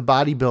the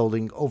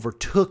bodybuilding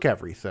overtook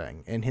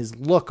everything and his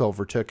look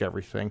overtook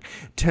everything,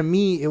 to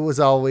me, it was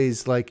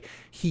always like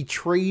he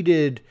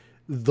traded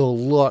the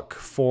look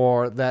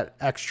for that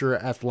extra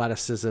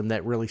athleticism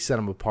that really set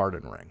him apart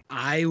in ring.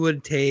 I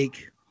would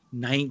take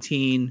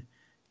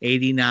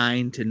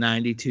 1989 to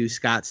 92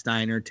 Scott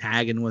Steiner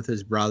tagging with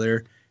his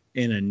brother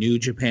in a New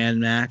Japan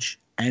match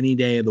any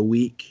day of the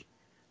week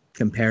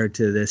compared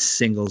to this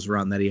singles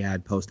run that he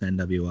had post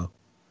NWO.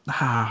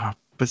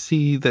 But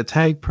see, the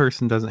tag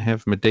person doesn't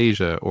have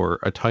Medeja or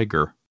a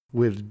tiger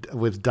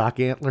with Doc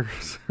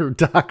Antlers or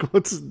Doc.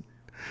 What's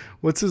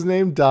his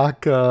name?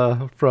 Doc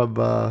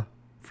from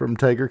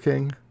Tiger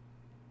King.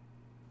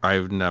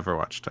 I've never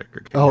watched Tiger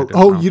King.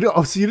 So you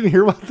didn't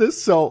hear about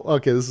this? So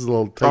okay, this is a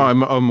little.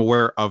 I'm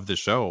aware of the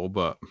show,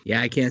 but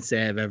yeah, I can't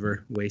say I've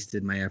ever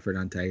wasted my effort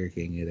on Tiger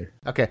King either.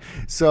 Okay,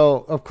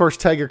 so of course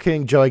Tiger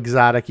King, Joe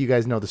Exotic. You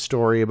guys know the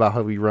story about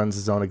how he runs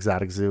his own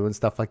exotic zoo and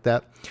stuff like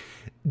that.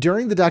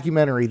 During the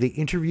documentary, they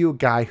interview a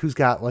guy who's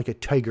got like a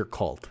tiger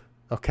cult.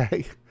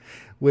 Okay,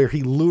 where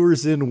he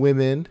lures in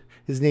women.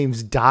 His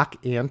name's Doc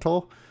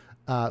Antle.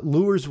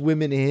 Lures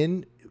women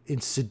in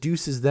and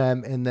seduces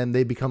them, and then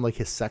they become like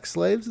his sex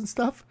slaves and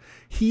stuff.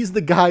 He's the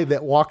guy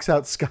that walks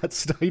out Scott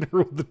Steiner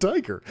with the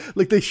tiger.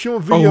 Like they show a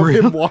video of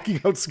him walking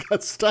out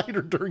Scott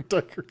Steiner during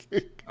Tiger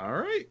King. All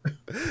right.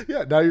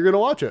 Yeah, now you're going to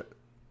watch it.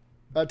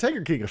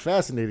 Tiger King, a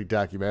fascinating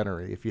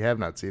documentary if you have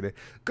not seen it.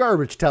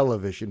 Garbage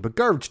television, but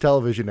garbage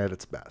television at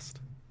its best.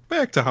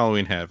 Back to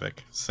Halloween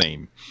Havoc.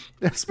 Same.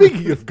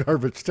 Speaking of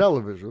garbage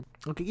television.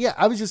 Okay, yeah,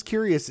 I was just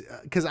curious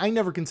because I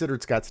never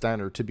considered Scott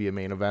Steiner to be a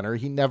main eventer.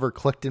 He never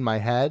clicked in my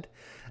head.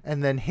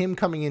 And then I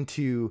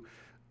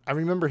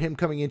remember him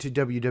coming into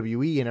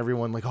WWE and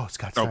everyone like, oh,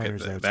 Scott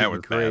Steiner's there. That was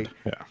great. Bad.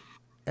 Yeah.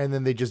 And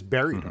then they just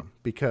buried him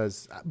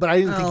but I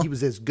didn't think he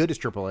was as good as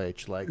Triple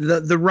H. Like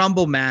the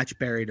Rumble match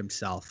buried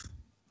himself.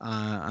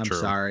 I'm True.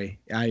 sorry.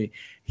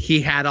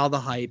 He had all the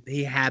hype.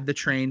 He had the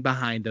train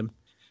behind him.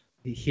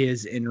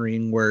 His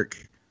in-ring work,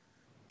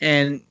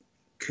 and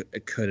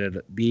could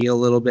it be a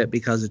little bit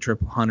because of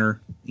Triple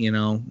Hunter,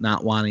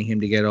 not wanting him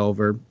to get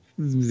over?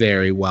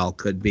 Very well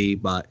could be,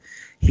 but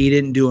he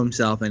didn't do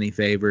himself any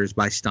favors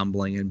by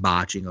stumbling and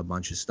botching a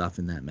bunch of stuff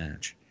in that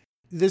match.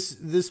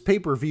 This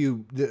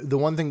pay-per-view, the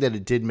one thing that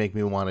it did make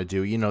me want to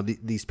do,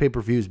 these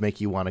pay-per-views make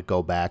you want to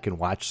go back and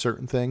watch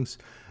certain things.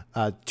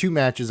 2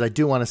 matches I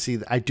do want to see.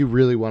 I do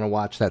really want to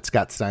watch that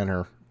Scott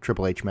Steiner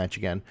Triple H match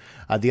again.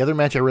 The other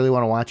match I really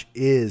want to watch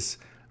is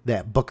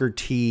that Booker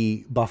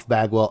T, Buff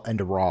Bagwell, and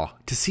a Raw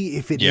to see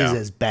if it is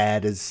as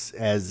bad as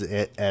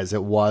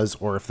it was,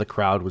 or if the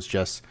crowd was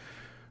just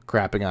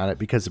crapping on it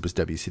because it was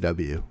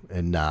WCW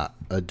and not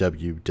a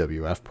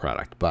WWF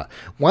product. But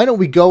why don't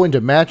we go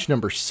into match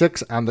number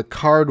 6 on the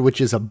card,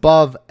 which is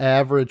above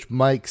average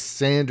Mike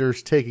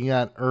Sanders taking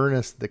on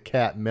Ernest the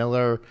Cat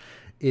Miller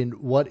in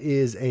what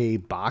is a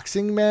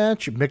boxing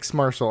match, mixed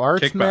martial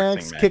arts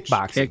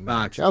kickboxing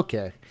match.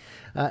 Okay.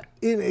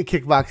 In a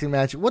kickboxing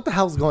match. What the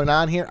hell's going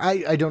on here?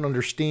 I don't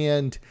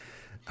understand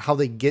how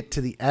they get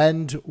to the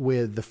end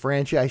with the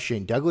franchise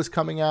Shane Douglas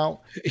coming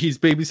out. He's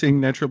babysitting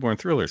Natural Born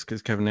Thrillers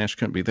because Kevin Nash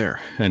couldn't be there.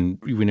 And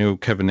we know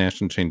Kevin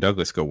Nash and Shane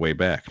Douglas go way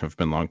back and have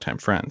been longtime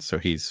friends. So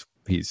he's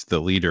the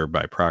leader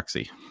by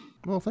proxy.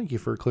 Well, thank you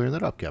for clearing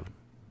that up, Kevin.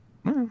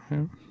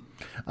 Mm-hmm.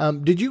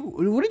 What did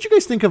you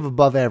guys think of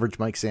above average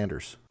Mike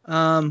Sanders?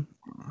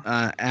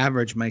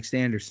 Average Mike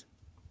Sanders.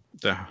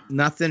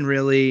 Nothing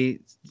really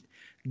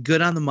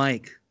good on the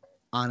mic,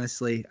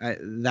 honestly.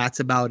 That's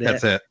about it.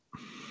 That's it.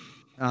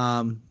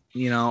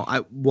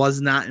 I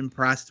was not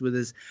impressed with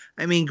his.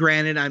 I mean,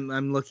 granted,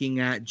 I'm looking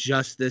at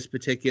just this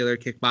particular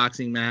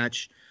kickboxing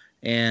match,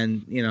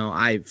 and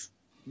I've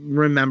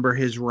remember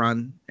his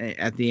run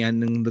at the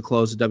end and the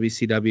close of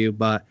WCW,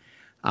 but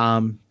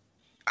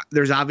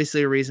there's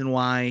obviously a reason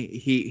why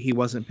he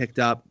wasn't picked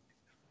up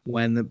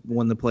when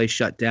the place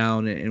shut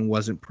down and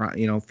wasn't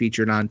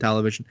featured on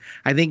television.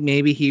 I think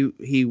maybe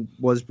he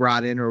was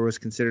brought in or was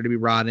considered to be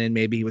brought in.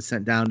 Maybe he was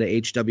sent down to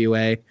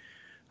HWA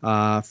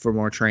for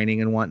more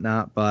training and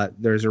whatnot. But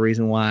there's a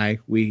reason why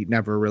we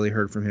never really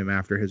heard from him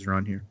after his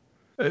run here.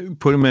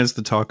 Put him as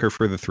the talker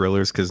for the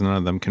Thrillers because none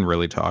of them can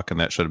really talk, and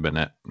that should have been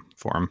it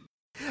for him.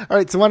 All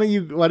right, so why don't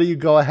you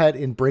go ahead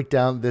and break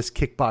down this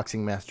kickboxing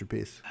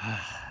masterpiece?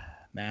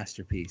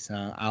 Masterpiece,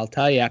 huh? I'll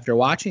tell you, after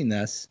watching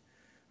this,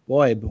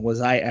 boy, was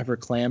I ever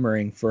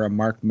clamoring for a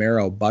Mark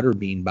Marrow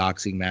Butterbean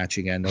boxing match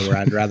again.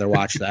 I'd rather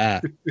watch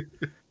that.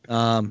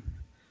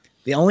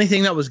 The only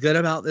thing that was good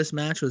about this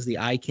match was the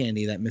eye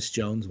candy that Miss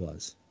Jones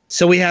was.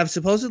 So we have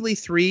supposedly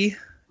 3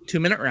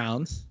 2-minute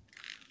rounds,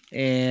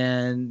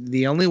 and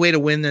the only way to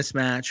win this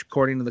match,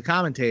 according to the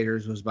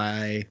commentators, was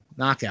by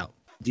knockout.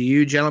 Do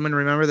you gentlemen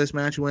remember this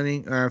match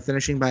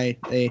finishing by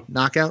a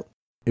knockout?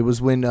 It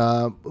was when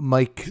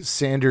Mike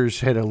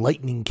Sanders had a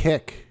lightning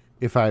kick,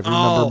 if I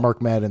remember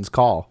Mark Madden's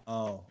call.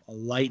 Oh, a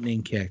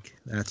lightning kick.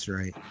 That's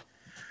right.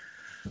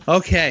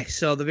 Okay,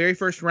 so the very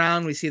first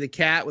round, we see the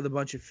Cat with a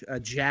bunch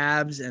of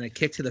jabs and a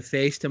kick to the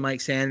face to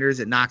Mike Sanders.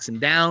 It knocks him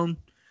down.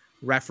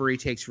 Referee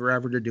takes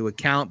forever to do a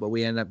count, but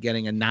we end up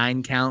getting a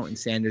 9 count and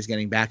Sanders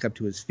getting back up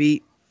to his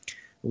feet.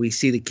 We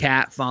see the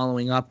Cat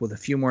following up with a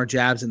few more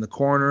jabs in the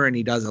corner, and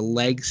he does a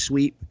leg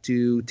sweep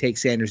to take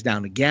Sanders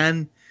down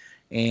again.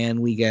 And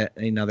we get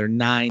another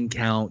 9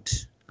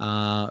 count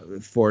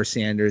for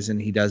Sanders,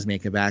 and he does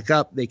make it back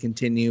up. They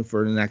continue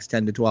for the next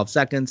 10 to 12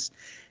 seconds,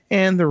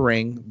 and the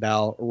ring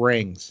bell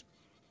rings.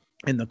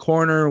 In the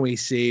corner, we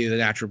see the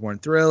Natural Born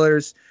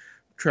Thrillers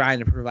trying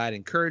to provide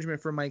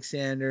encouragement for Mike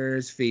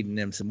Sanders, feeding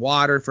him some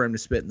water for him to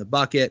spit in the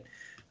bucket,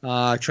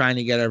 trying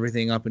to get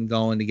everything up and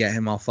going to get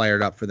him all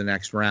fired up for the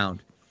next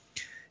round.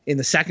 In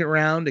the second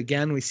round,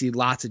 again, we see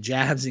lots of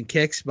jabs and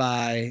kicks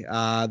by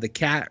the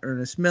Cat,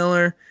 Ernest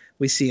Miller.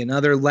 We see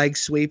another leg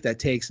sweep that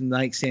takes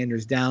Mike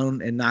Sanders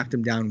down and knocked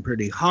him down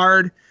pretty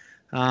hard.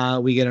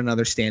 We get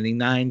another standing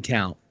 9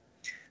 count.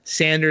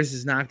 Sanders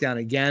is knocked down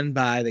again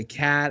by the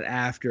Cat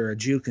after a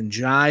juke and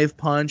jive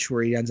punch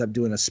where he ends up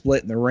doing a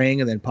split in the ring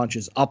and then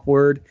punches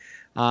upward,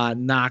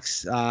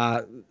 knocks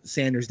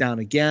Sanders down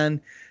again.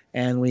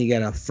 And we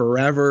get a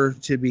forever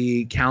to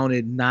be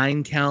counted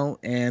 9 count,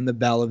 and the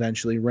bell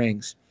eventually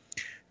rings.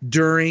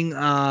 During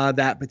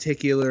that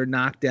particular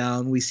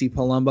knockdown, we see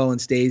Palumbo and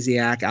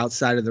Stasiak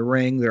outside of the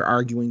ring. They're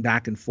arguing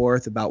back and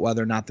forth about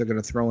whether or not they're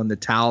going to throw in the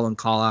towel and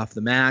call off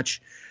the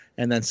match.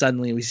 And then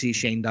suddenly we see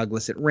Shane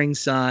Douglas at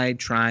ringside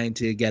trying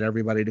to get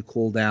everybody to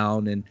cool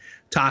down and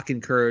talk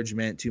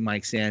encouragement to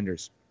Mike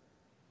Sanders.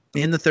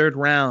 In the third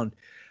round,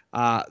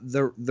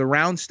 the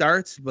round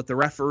starts, but the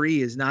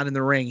referee is not in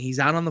the ring. He's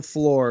out on the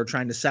floor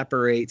trying to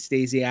separate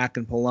Stasiak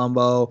and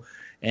Palumbo,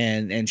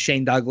 and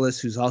Shane Douglas,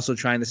 who's also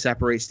trying to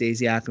separate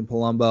Stasiak and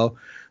Palumbo.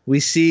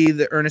 We see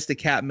the Ernest the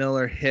Cat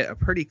Miller hit a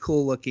pretty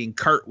cool-looking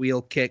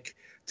cartwheel kick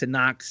to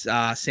knock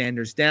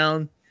Sanders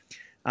down.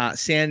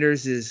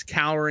 Sanders is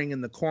cowering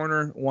in the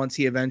corner once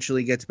he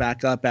eventually gets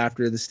back up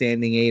after the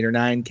standing 8 or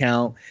 9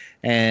 count.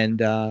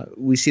 And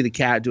we see the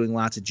Cat doing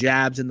lots of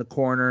jabs in the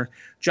corner.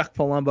 Chuck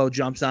Palumbo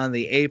jumps on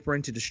the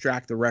apron to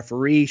distract the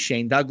referee.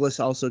 Shane Douglas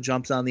also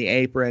jumps on the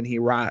apron. He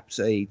wraps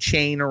a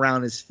chain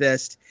around his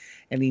fist,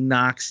 and he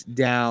knocks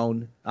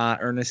down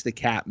Ernest the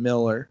Cat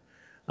Miller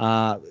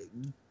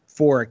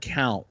for a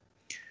count.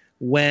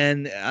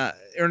 When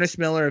Ernest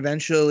Miller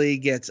eventually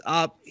gets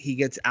up, he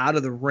gets out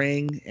of the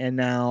ring, and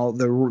now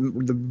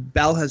the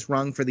bell has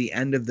rung for the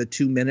end of the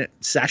 2-minute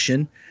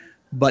session.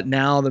 But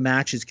now the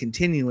match is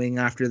continuing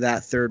after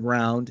that third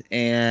round,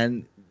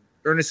 and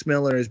Ernest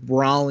Miller is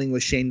brawling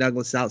with Shane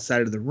Douglas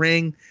outside of the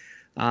ring.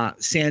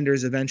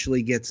 Sanders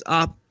eventually gets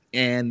up,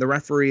 and the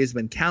referee has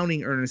been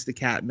counting Ernest the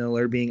Cat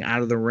Miller being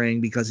out of the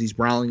ring because he's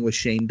brawling with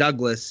Shane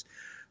Douglas.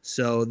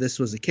 So this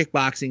was a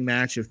kickboxing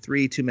match of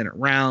 3 2-minute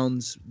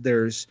rounds.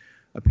 There's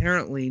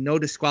apparently no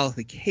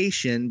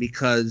disqualification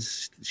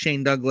because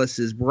Shane Douglas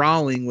is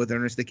brawling with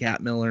Ernest the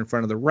Cat Miller in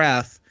front of the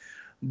ref,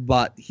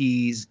 but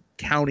he's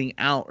counting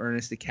out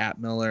Ernest the Cat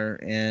Miller,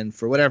 and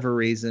for whatever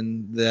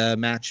reason, the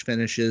match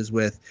finishes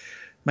with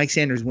Mike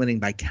Sanders winning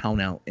by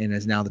countout and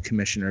is now the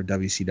commissioner of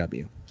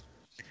WCW.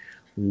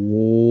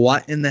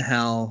 What in the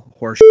hell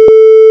horse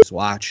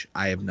watch?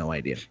 I have no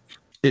idea.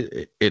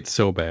 It's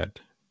so bad.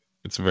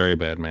 It's a very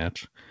bad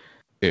match.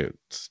 God,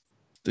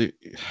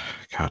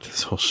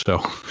 this whole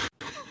show.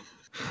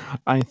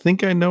 I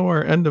think I know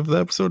our end of the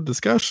episode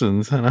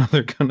discussions and how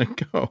they're gonna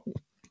go.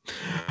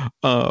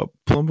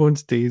 Palumbo and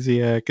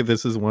Stasiak,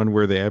 this is one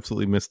where they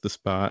absolutely missed the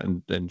spot,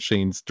 and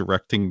Shane's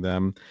directing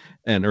them,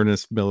 and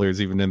Ernest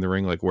Miller's even in the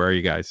ring like, where are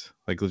you guys?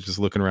 Like, just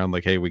looking around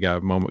like, hey, we got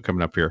a moment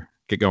coming up here.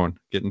 Get going.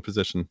 Get in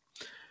position.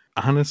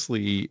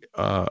 Honestly,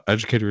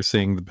 Educator is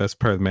saying the best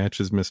part of the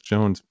match is Miss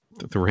Jones,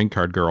 the ring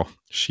card girl.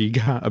 She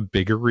got a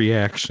bigger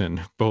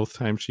reaction both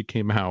times she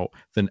came out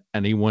than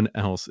anyone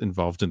else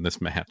involved in this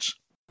match.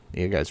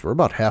 Yeah, guys, we're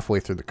about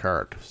halfway through the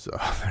card, so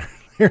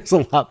there's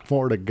a lot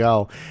more to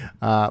go.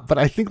 But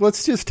I think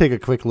let's just take a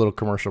quick little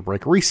commercial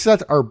break,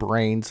 reset our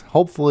brains.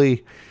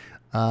 Hopefully,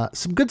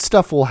 some good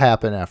stuff will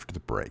happen after the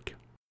break.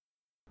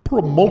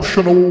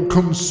 Promotional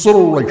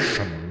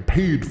consideration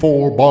paid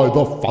for by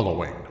the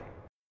following.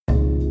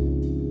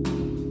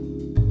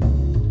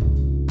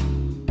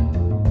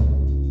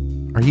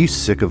 Are you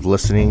sick of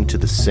listening to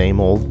the same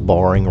old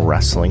boring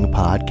wrestling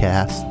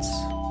podcasts?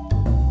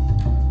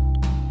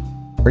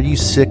 Are you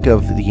sick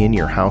of the In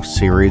Your House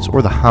series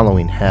or the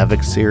Halloween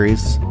Havoc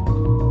series?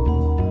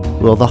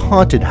 Well, the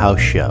Haunted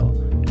House Show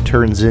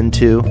turns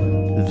into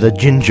the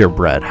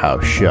Gingerbread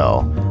House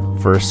Show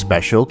for a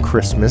special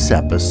Christmas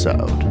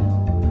episode.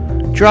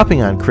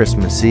 Dropping on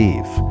Christmas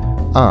Eve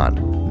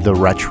on the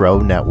Retro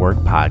Network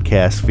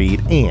podcast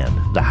feed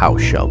and the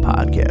House Show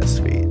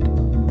podcast feed.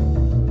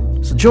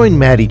 So join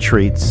Maddie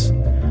Treats,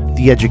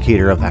 the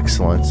Educator of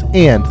Excellence,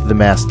 and the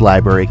Masked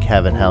Library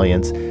Kevin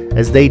Hellions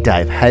as they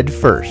dive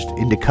headfirst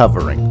into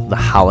covering the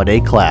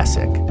holiday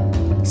classic,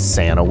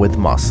 Santa with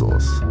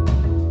Muscles.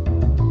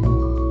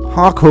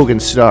 Hawk Hogan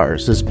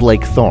stars as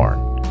Blake Thorne,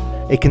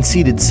 a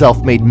conceited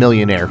self-made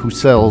millionaire who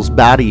sells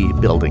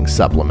bodybuilding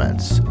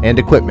supplements and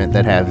equipment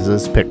that has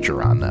his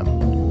picture on them.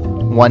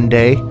 One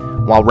day,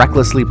 while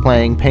recklessly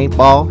playing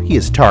paintball, he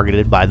is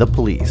targeted by the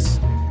police.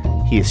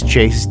 He is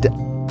chased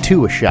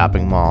to a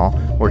shopping mall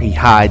where he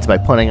hides by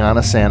putting on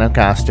a Santa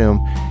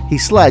costume. He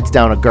slides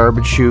down a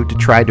garbage chute to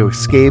try to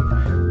escape,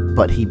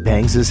 but he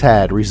bangs his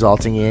head,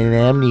 resulting in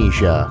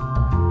amnesia,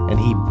 and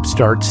he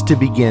starts to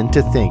begin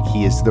to think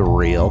he is the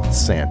real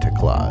Santa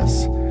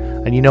Claus.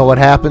 And you know what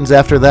happens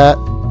after that?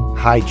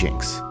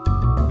 Hijinks.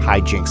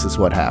 Hijinks is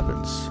what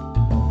happens.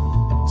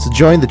 So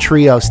join the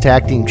Trios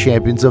Tag Team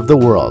Champions of the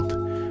world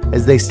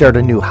as they start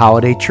a new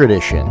holiday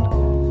tradition.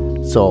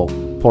 So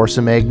pour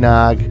some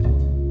eggnog,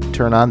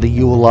 turn on the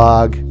Yule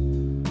log,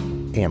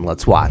 and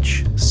let's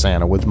watch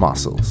Santa with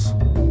Muscles.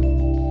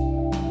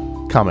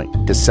 Coming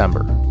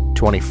December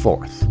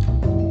 24th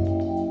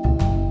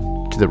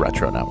to the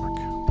Retro Network.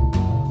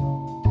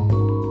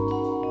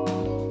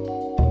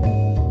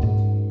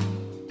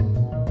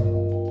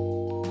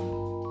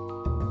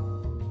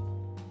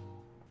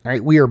 All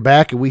right, we are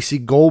back, and we see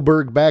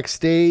Goldberg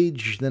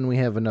backstage. Then we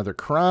have another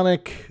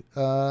Chronic,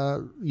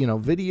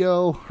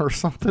 video or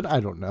something. I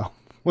don't know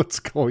what's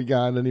going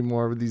on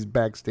anymore with these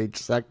backstage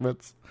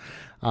segments.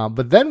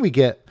 But then we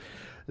get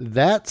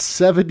that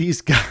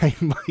 70s guy,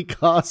 Mike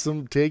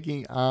Awesome,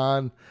 taking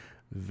on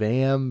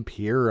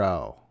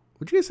Vampiro.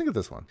 What do you guys think of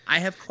this one? I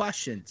have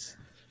questions.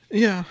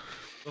 Yeah.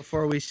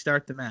 Before we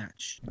start the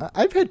match.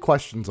 I've had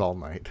questions all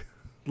night.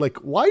 Like,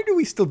 why do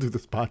we still do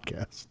this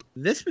podcast?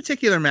 This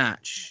particular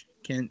match,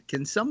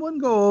 can someone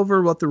go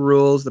over what the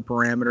rules, the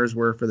parameters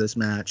were for this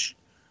match?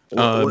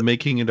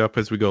 Making it up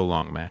as we go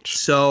along match.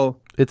 So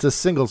it's a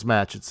singles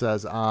match. It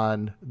says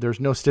there's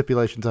no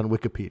stipulations on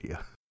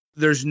Wikipedia.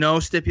 There's no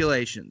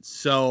stipulations.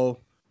 So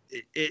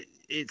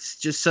it's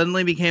just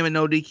suddenly became a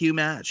no DQ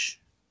match.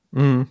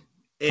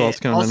 False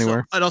count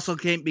anywhere. It also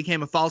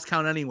became a false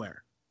count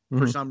anywhere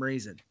for some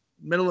reason.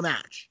 Middle of the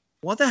match.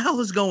 What the hell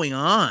is going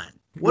on?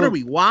 What are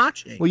we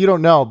watching? Well, you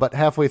don't know, but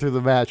halfway through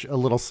the match, a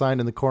little sign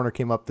in the corner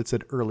came up that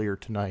said earlier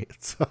tonight.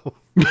 So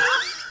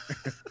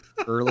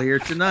earlier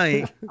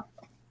tonight.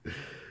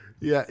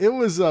 Yeah, it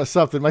was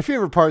something. My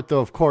favorite part, though,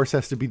 of course,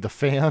 has to be the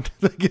fan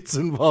that gets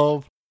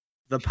involved.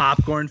 The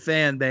popcorn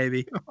fan,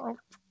 baby.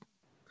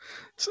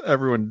 It's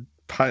everyone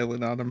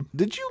piling on him.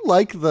 Did you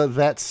like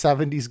that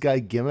 70s guy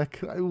gimmick?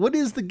 What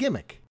is the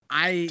gimmick?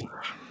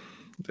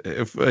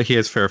 If he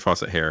has Farrah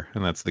Fawcett hair,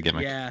 and that's the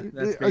gimmick. Yeah,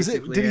 that's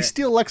basically Did he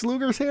steal Lex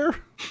Luger's hair?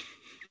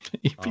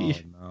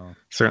 No.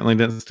 Certainly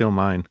didn't steal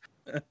mine.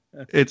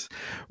 It's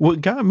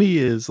what got me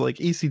is like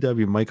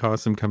ECW. Mike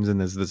Awesome comes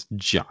in as this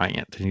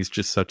giant, and he's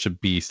just such a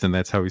beast, and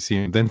that's how we see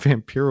him. Then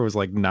Vampiro is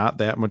like not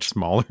that much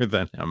smaller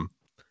than him,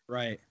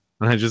 right?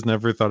 And I just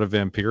never thought of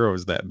Vampiro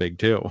as that big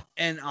too.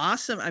 And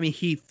Awesome, I mean,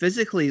 he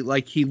physically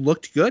he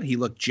looked good. He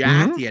looked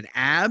jacked. He had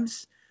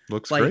abs.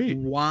 Looks great.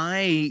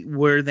 Why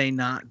were they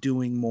not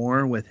doing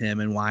more with him,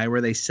 and why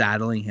were they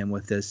saddling him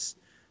with this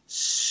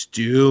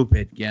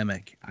stupid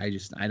gimmick? I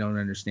don't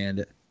understand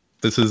it.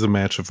 This is a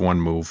match of one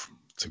move.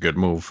 It's a good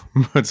move.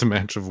 It's a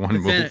match of one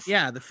move.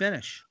 The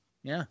finish.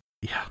 Yeah,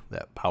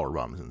 that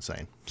powerbomb is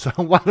insane. So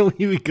why don't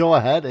we go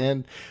ahead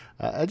and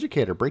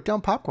Educator, break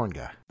down Popcorn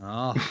Guy.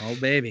 Oh,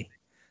 baby.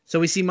 So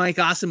we see Mike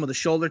Awesome with a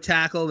shoulder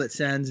tackle that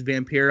sends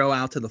Vampiro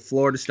out to the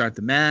floor to start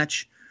the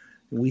match.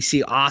 We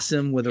see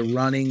Awesome with a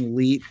running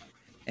leap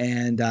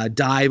and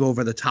dive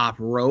over the top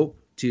rope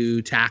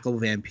to tackle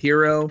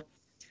Vampiro.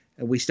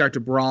 And we start to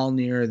brawl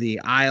near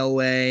the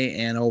aisleway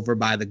and over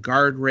by the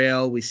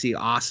guardrail. We see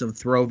Awesome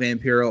throw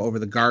Vampiro over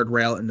the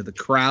guardrail into the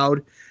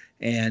crowd.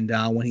 And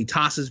when he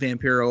tosses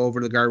Vampiro over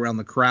the guardrail in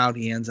the crowd,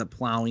 he ends up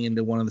plowing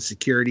into one of the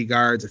security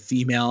guards, a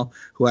female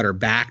who had her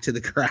back to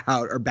the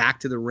crowd or back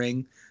to the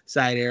ring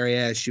side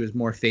area as she was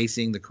more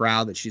facing the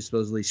crowd that she's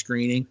supposedly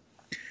screening.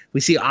 We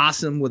see Mike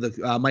Awesome with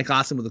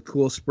a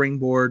cool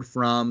springboard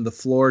from the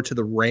floor to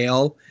the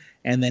rail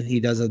and then he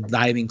does a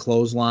diving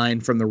clothesline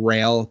from the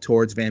rail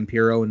towards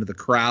Vampiro into the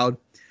crowd.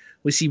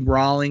 We see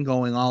brawling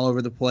going all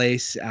over the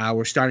place.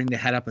 We're starting to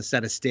head up a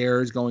set of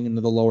stairs going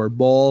into the lower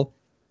bowl.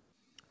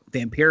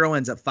 Vampiro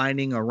ends up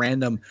finding a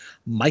random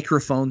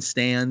microphone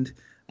stand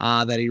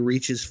that he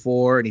reaches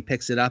for, and he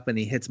picks it up and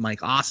he hits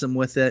Mike Awesome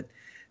with it.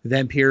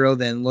 Vampiro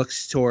then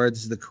looks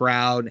towards the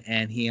crowd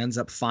and he ends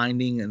up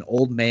finding an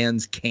old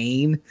man's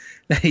cane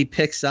that he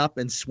picks up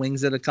and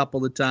swings it a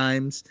couple of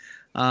times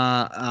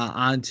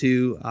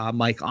onto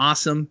Mike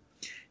Awesome.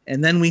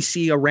 And then we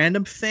see a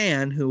random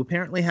fan who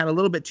apparently had a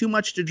little bit too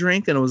much to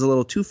drink and was a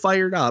little too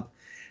fired up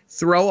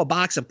throw a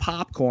box of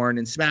popcorn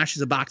and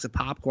smashes a box of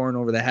popcorn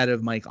over the head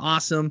of Mike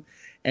Awesome,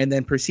 and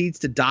then proceeds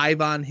to dive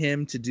on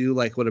him to do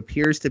like what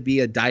appears to be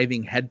a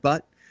diving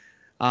headbutt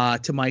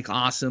to Mike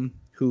Awesome,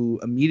 who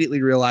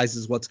immediately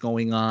realizes what's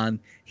going on.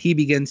 He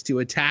begins to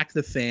attack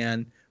the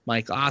fan.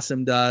 Mike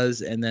Awesome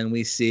does, and then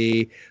we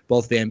see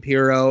both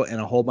Vampiro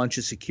and a whole bunch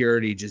of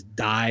security just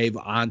dive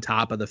on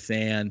top of the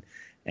fan.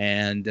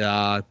 And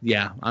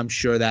yeah, I'm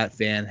sure that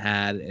fan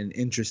had an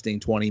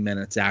interesting 20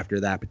 minutes after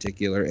that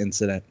particular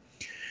incident.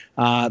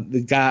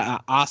 The guy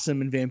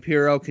Awesome and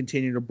Vampiro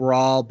continue to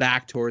brawl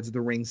back towards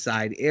the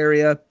ringside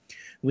area.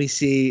 We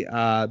see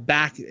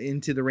back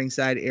into the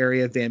ringside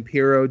area,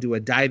 Vampiro do a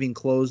diving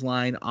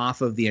clothesline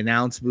off of the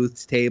announce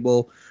booth's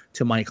table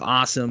to Mike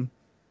Awesome.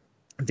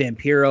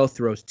 Vampiro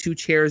throws 2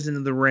 chairs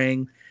into the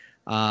ring,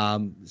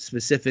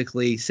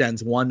 specifically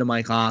sends one to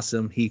Mike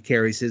Awesome. He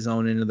carries his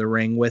own into the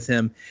ring with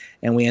him,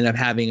 and we end up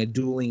having a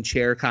dueling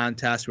chair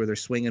contest where they're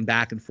swinging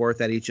back and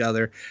forth at each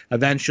other.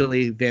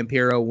 Eventually,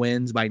 Vampiro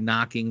wins by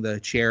knocking the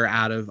chair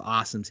out of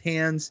Awesome's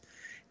hands,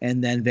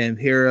 and then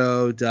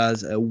Vampiro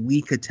does a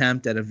weak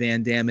attempt at a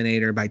Van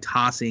Daminator by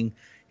tossing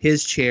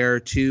his chair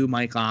to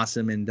Mike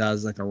Awesome and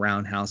does like a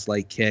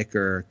roundhouse-like kick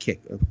to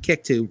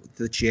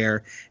the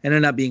chair, and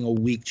ended up being a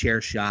weak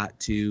chair shot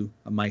to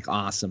Mike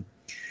Awesome.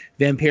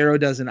 Vampiro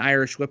does an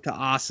Irish whip to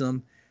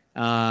Awesome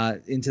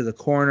into the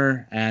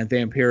corner, and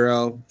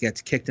Vampiro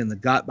gets kicked in the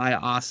gut by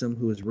Awesome,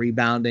 who is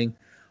rebounding.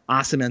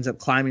 Awesome ends up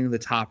climbing to the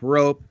top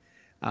rope,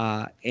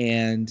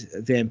 and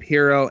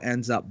Vampiro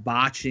ends up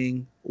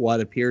botching what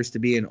appears to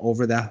be an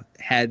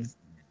over-the-head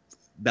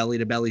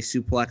belly-to-belly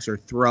suplex or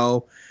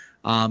throw.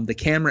 The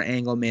camera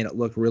angle made it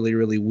look really,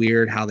 really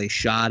weird how they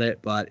shot it,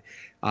 but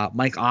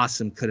Mike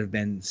Awesome could have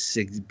been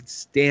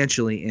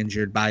substantially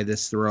injured by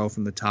this throw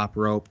from the top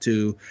rope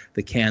to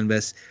the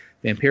canvas.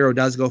 Vampiro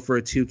does go for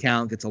a 2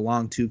 count, gets a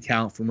long 2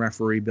 count from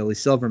referee Billy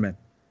Silverman.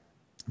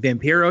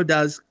 Vampiro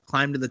does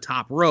climb to the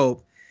top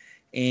rope,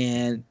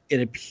 and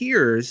it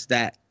appears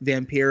that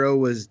Vampiro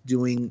was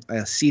doing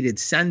a seated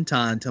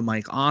senton to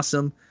Mike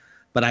Awesome,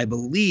 but I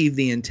believe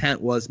the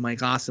intent was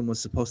Mike Awesome was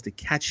supposed to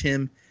catch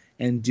him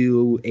and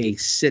do a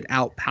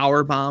sit-out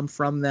power bomb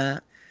from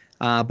that.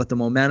 But the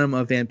momentum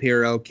of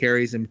Vampiro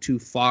carries him too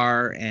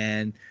far,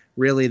 and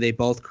really they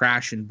both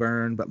crash and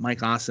burn. But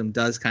Mike Awesome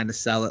does kind of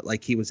sell it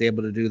like he was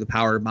able to do the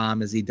power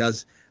bomb, as he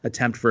does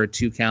attempt for a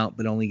 2 count,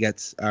 but only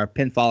gets a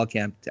pinfall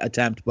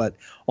attempt, but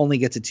only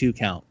gets a 2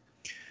 count.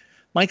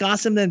 Mike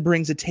Awesome then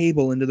brings a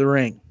table into the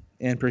ring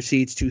and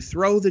proceeds to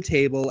throw the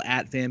table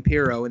at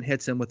Vampiro and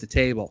hits him with the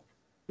table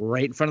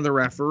right in front of the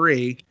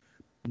referee.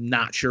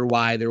 Not sure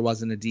why there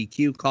wasn't a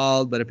DQ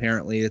called, but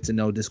apparently it's a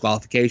no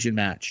disqualification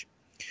match.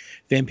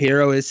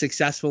 Vampiro is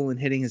successful in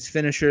hitting his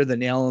finisher, the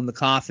nail in the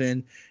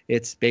coffin.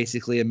 It's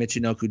basically a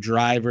Michinoku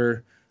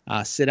driver,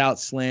 sit-out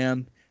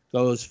slam,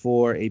 goes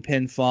for a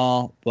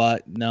pinfall,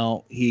 but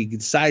no, he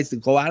decides to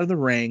go out of the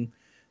ring,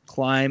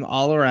 climb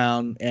all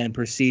around, and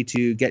proceed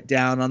to get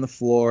down on the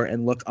floor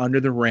and look under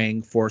the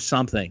ring for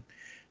something.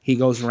 He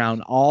goes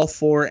around all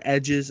 4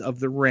 edges of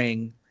the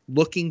ring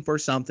looking for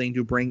something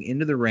to bring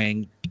into the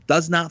ring,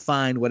 does not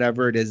find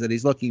whatever it is that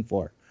he's looking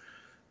for.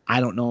 I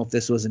don't know if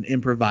this was an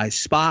improvised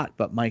spot,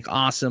 but Mike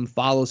Awesome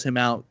follows him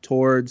out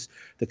towards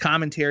the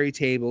commentary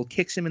table,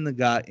 kicks him in the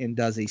gut, and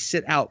does a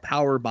sit-out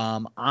power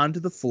bomb onto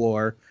the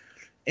floor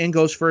and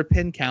goes for a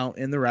pin count,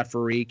 and the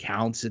referee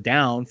counts it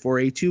down for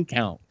a 2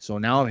 count. So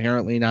now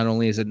apparently not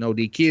only is it no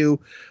DQ,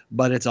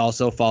 but it's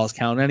also falls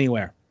count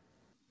anywhere.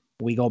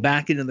 We go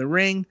back into the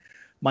ring.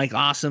 Mike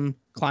Awesome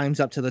climbs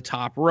up to the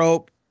top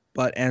rope,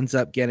 but ends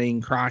up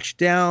getting crouched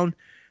down.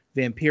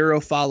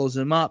 Vampiro follows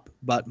him up,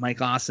 but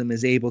Mike Awesome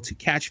is able to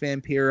catch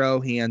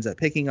Vampiro. He ends up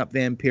picking up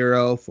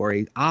Vampiro for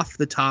a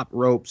off-the-top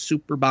rope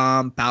super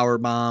bomb, power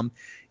bomb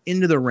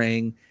into the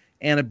ring,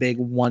 and a big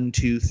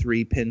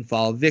 1-2-3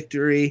 pinfall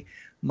victory.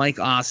 Mike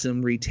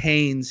Awesome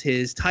retains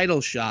his title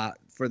shot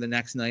for the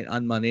next night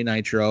on Monday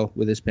Nitro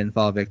with his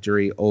pinfall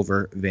victory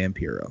over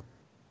Vampiro.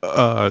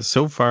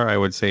 So far, I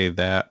would say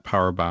that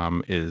power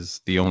bomb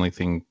is the only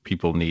thing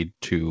people need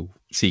to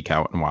seek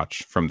out and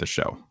watch from the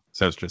show.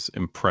 So it's just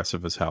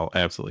impressive as hell,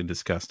 absolutely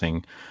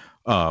disgusting.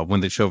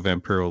 When they show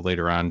Vampiro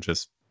later on,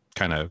 just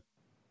kind of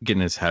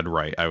getting his head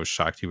right, I was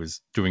shocked he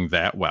was doing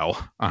that well,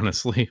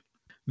 honestly.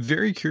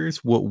 Very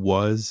curious what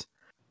was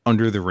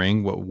under the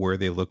ring. What were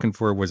they looking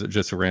for? Was it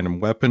just a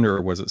random weapon,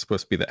 or was it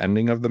supposed to be the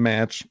ending of the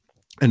match?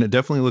 And it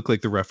definitely looked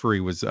like the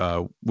referee was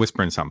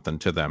whispering something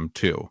to them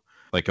too.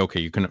 Like, okay,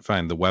 you couldn't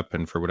find the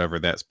weapon for whatever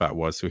that spot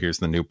was, so here's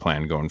the new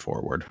plan going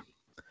forward.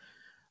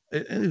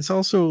 It's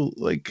also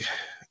like,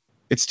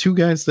 it's two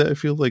guys that I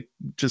feel like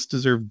just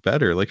deserve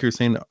better. Like you're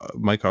saying,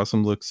 Mike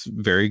Awesome looks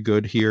very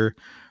good here.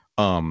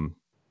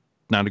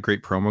 Not a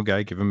great promo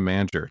guy. Give him a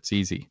manager. It's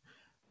easy.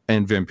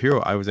 And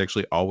Vampiro, I was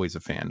actually always a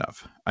fan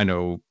of. I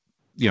know,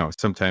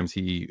 sometimes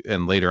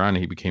and later on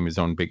he became his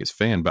own biggest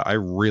fan, but I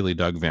really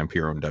dug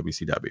Vampiro in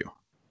WCW.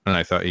 And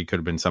I thought he could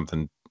have been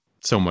something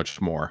so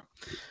much more.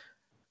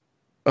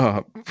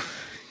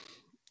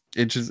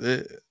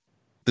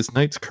 This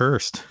night's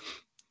cursed.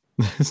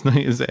 This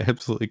night is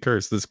absolutely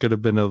cursed. This could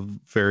have been a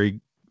very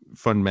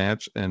fun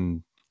match,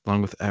 and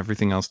along with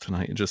everything else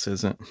tonight, it just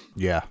isn't.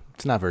 Yeah,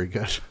 it's not very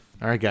good.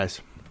 All right, guys.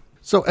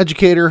 So,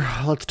 Educator,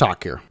 let's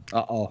talk here.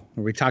 Uh-oh.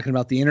 Are we talking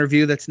about the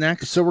interview that's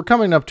next? So, we're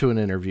coming up to an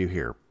interview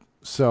here.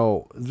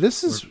 So,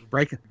 this is...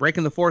 We're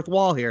breaking the fourth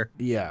wall here.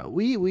 Yeah,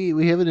 we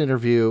have an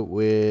interview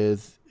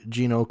with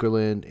Gene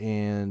Okerlund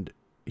and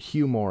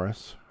Hugh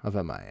Morris of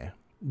MIA.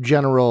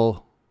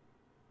 General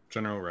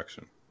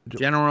Erection.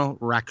 Huge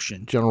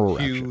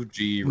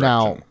erection.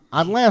 Now,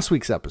 on last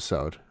week's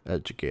episode,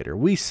 Educator,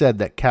 we said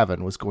that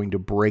Kevin was going to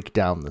break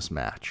down this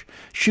match.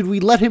 Should we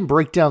let him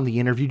break down the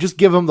interview? Just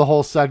give him the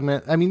whole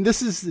segment? I mean,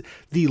 this is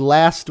the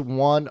last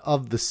one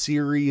of the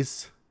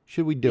series.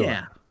 Should we do it?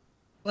 Yeah.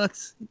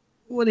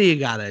 What do you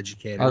got,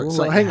 Educator?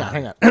 So hang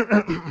on.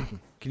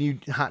 Can you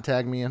hot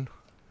tag me in?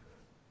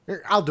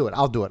 Here, I'll do it.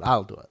 All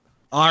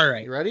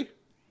right.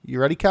 You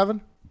ready,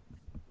 Kevin?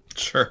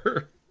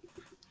 Sure.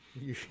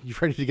 You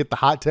ready to get the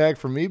hot tag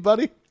from me,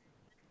 buddy?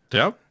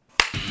 Yep.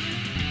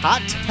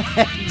 Hot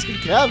tag to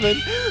Kevin.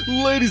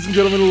 Ladies and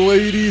gentlemen,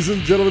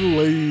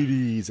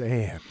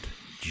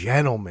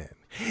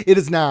 it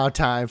is now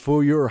time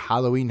for your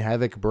Halloween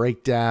Havoc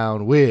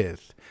breakdown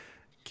with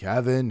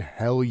Kevin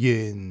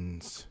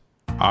Hellions.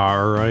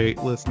 All right,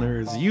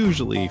 listeners.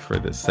 Usually for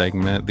this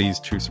segment, these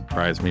two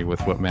surprise me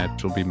with what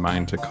match will be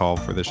mine to call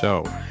for the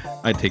show.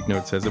 I take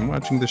notes as I'm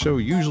watching the show.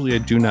 Usually I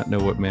do not know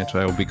what match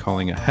I will be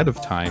calling ahead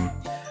of time,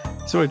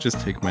 so I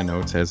just take my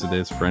notes as it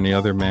is for any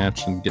other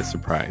match and get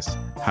surprised.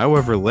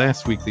 However,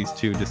 last week these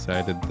two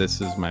decided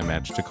this is my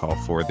match to call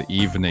for the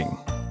evening.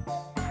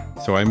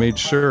 So I made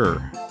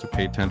sure to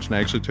pay attention. I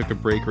actually took a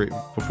break right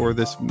before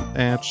this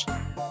match,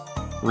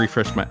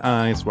 refreshed my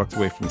eyes, walked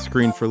away from the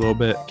screen for a little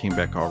bit, came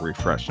back all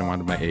refreshed and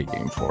wanted my A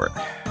game for it.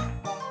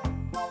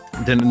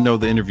 Didn't know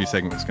the interview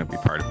segment was going to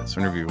be part of it.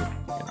 So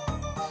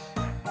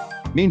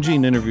me and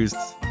Gene interviews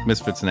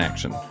Misfits in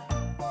Action,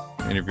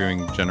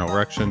 interviewing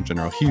General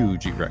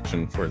Huge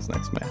Erection for his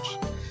next match.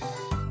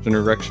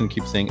 General Erection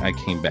keeps saying, I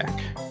came back.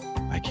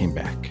 I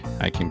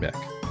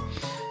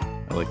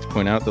like to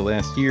point out that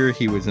last year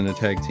he was in a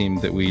tag team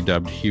that we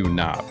dubbed Hugh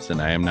Knobs,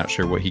 and I am not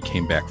sure what he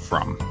came back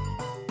from.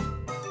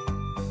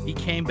 He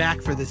came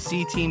back for the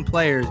C-Team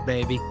players,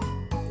 baby.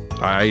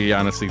 I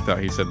honestly thought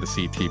he said the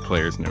CT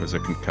players, and it was a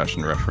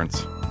concussion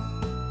reference.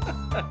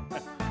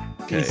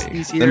 Okay.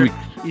 He's here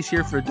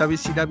for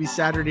WCW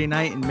Saturday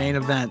Night and main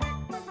event.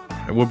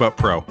 What about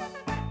Pro?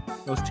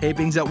 Those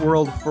tapings at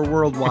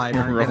Worldwide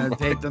aren't going to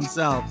tape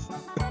themselves.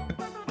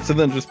 So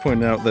then just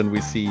point out, then we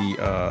see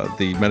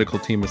the medical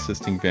team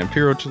assisting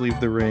Vampiro to leave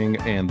the ring,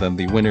 and then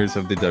the winners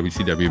of the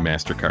WCW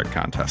MasterCard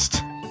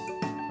contest.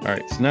 All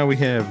right, so now we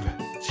have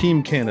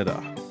Team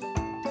Canada.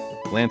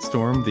 Lance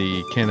Storm,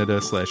 the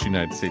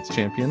Canada/United States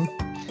champion.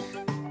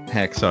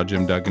 Hacksaw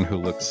Jim Duggan, who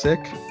looks sick.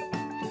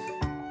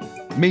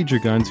 Major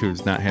Guns, who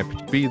is not happy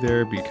to be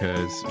there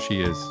because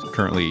she is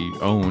currently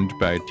owned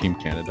by Team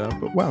Canada,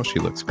 but wow, she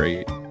looks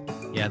great.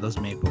 Yeah, those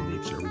maple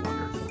leaves are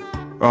wonderful.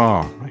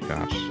 Oh my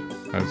gosh.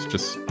 I was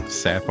just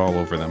sap all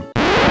over them.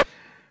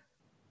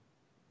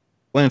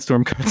 Lance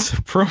Storm cuts a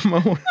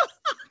promo.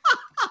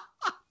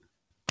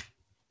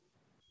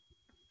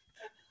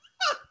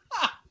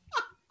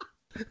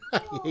 I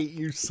hate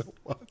you so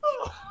much.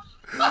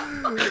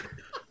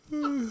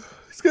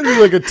 It's going to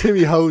be like a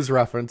Timmy Hose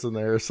reference in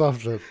there or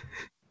something.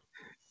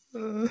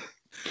 If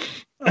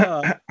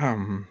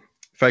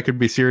I could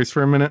be serious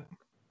for a minute.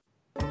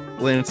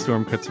 Lance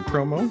Storm cuts a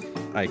promo.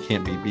 I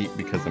can't be beat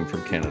because I'm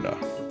from Canada.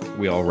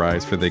 We all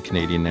rise for the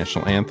Canadian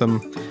national anthem,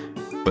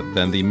 but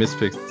then the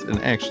Misfits in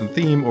Action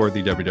theme, or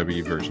the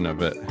WWE version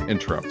of it,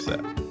 interrupts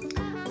that.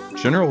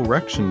 General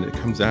Erection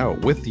comes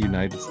out with the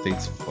United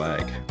States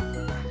flag.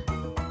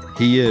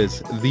 He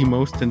is the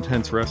most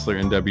intense wrestler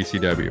in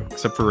WCW,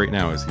 except for right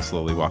now as he's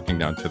slowly walking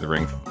down to the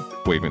ring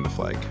waving the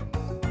flag.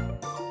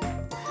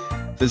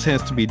 This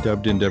has to be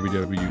dubbed in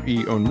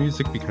WWE own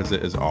music because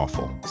it is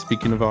awful.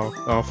 Speaking of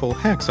awful,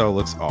 Hacksaw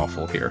looks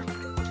awful here.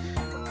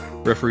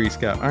 Referee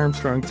Scott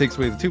Armstrong takes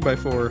away the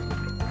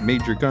 2x4.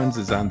 Major Guns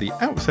is on the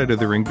outside of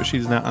the ring, but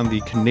she's not on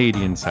the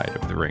Canadian side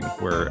of the ring,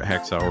 where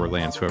Hacksaw or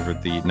Lance, whoever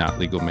the not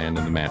legal man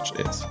in the match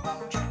is.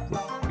 Which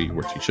would be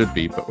where she should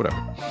be, but whatever.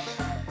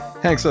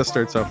 Hacksaw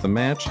starts off the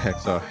match.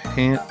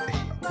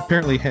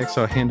 Apparently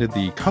Hacksaw handed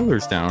the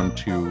colors down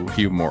to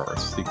Hugh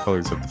Morris, the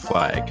colors of the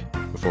flag,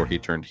 before he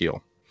turned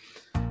heel.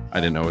 I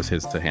didn't know it was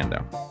his to hand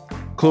down.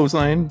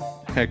 Clothesline,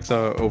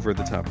 Hacksaw over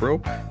the top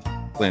rope.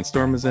 Lance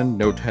Storm is in,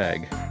 no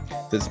tag.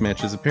 This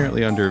match is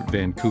apparently under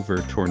Vancouver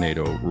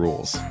Tornado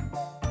rules.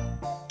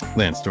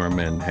 Lance Storm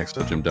and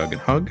Hacksaw Jim Duggan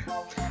hug.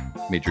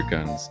 Major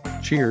Guns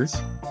cheers.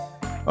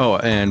 Oh,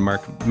 and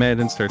Mark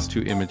Madden starts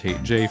to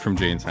imitate Jay from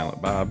Jay and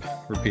Silent Bob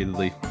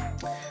repeatedly.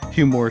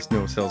 Hugh Morris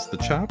no-sells the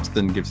chops,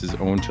 then gives his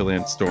own to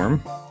Lance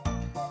Storm.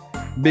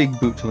 Big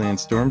boot to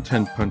Lance Storm,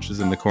 10 punches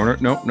in the corner.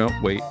 Nope,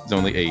 wait, it's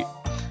only 8.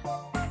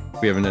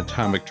 We have an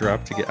atomic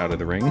drop to get out of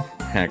the ring.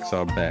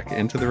 Hacksaw back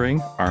into the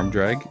ring, arm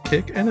drag,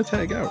 kick, and a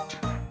tag out.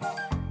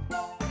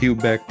 Hugh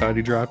back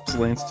body drops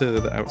Lance to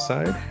the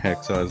outside.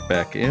 Hacksaw is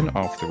back in,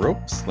 off the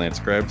ropes. Lance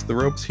grabs the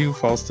ropes, Hugh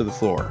falls to the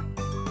floor.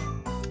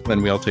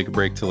 Then we all take a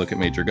break to look at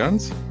Major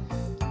Guns.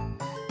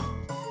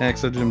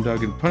 Hacksaw Jim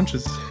Duggan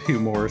punches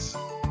Hugh Morris.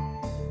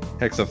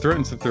 Hacksaw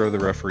threatens to throw the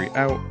referee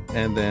out,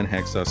 and then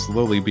Hacksaw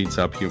slowly beats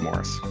up Hugh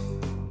Morris.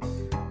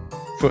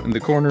 Foot in the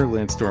corner,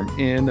 Lance Storm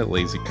in, a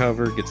lazy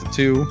cover, gets a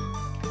 2.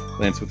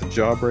 Lance with a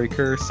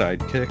jawbreaker,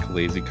 side kick,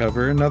 lazy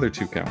cover, another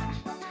 2 count.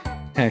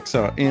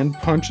 Hacksaw in,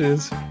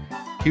 punches.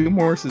 Hugh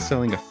Morris is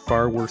selling a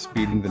far worse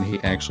beating than he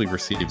actually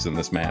receives in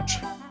this match.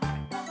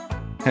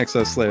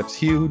 Hacksaw slaps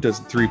Hugh, does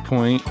a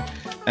 3-point,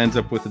 ends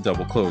up with a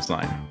double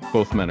clothesline.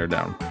 Both men are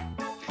down.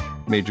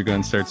 Major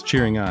Gun starts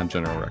cheering on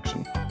General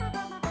Erection.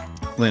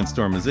 Lance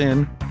Storm is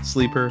in,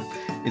 sleeper.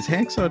 Is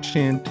Hacksaw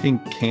chanting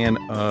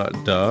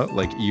Canada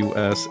like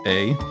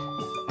USA?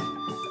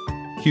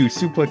 Hugh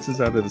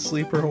suplexes out of the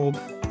sleeper hold.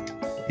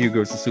 Hugh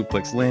goes to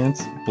suplex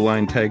Lance,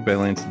 blind tag by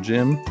Lance and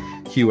Jim.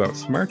 Hugh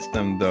outsmarts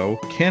them though.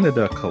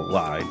 Canada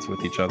collides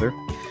with each other.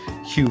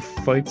 Hugh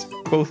fights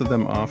both of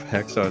them off.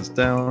 Hacksaw is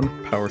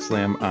down, power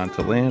slam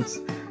onto Lance.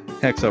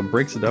 Hacksaw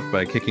breaks it up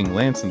by kicking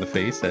Lance in the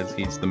face as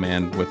he's the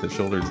man with his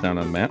shoulders down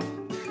on the mat.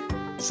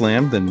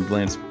 Slam, then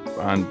Lance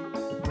on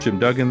Jim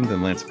Duggan,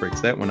 then Lance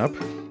breaks that one up.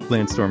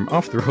 Lance Storm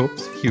off the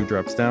ropes, Hugh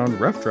drops down,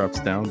 ref drops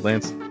down,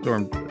 Lance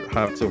Storm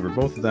hops over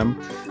both of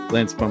them,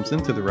 Lance bumps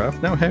into the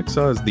ref. Now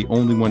Hacksaw is the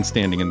only one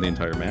standing in the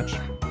entire match.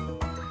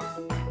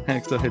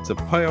 Hacksaw hits a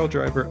pile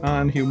driver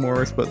on Hugh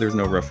Morris, but there's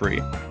no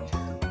referee.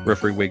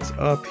 Referee wakes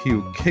up,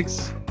 Hugh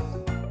kicks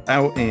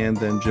out, and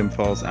then Jim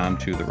falls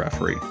onto the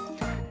referee.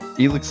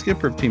 Elix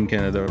Skipper of Team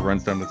Canada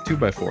runs down with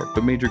 2x4,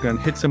 but Major Gun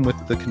hits him with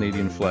the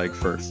Canadian flag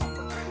first.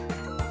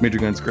 Major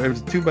Guns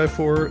grabs the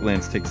 2x4,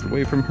 Lance takes it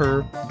away from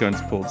her,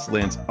 Guns pulls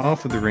Lance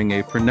off of the ring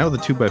apron. Now the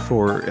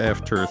 2x4,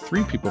 after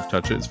 3 people have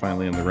touched it, is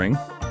finally in the ring.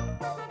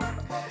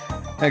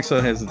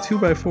 Hacksaw has the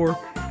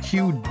 2x4,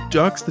 Hugh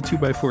ducks the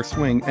 2x4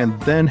 swing, and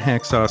then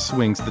Hacksaw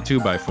swings the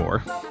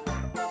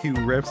 2x4. Hugh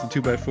wraps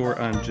the 2x4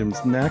 on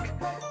Jim's neck,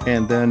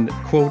 and then,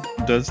 quote,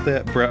 does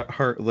that Bret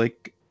Hart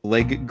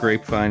leg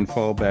grapevine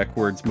fall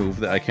backwards move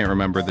that I can't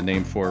remember the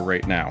name for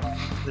right now.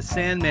 The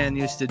Sandman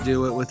used to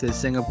do it with his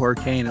Singapore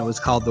cane. It was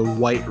called the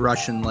White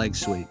Russian Leg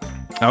Sweep.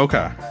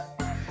 Okay.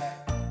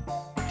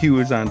 Hugh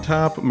is on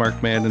top.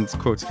 Mark Madden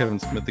quotes Kevin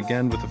Smith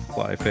again with a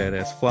fly, fat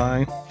ass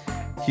fly.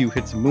 Hugh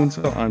hits a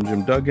moonsault on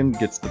Jim Duggan,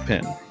 gets the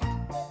pin.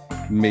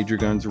 Major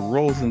Guns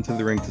rolls into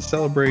the ring to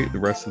celebrate. The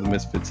rest of the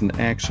Misfits in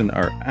action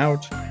are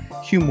out.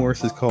 Hugh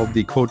Morris is called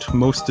the, quote,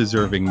 most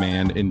deserving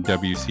man in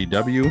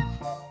WCW.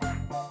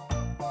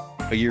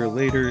 A year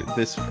later,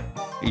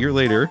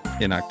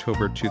 in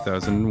October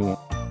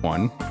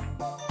 2001,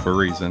 for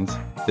reasons,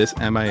 this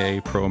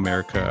MIA Pro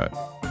America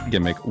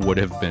gimmick would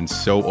have been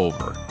so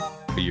over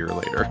a year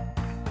later.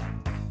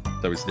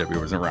 WCW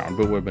wasn't around,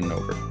 but would have been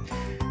over.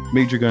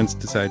 Major Guns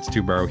decides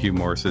to borrow Hugh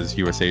Morris's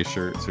USA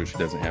shirt, so she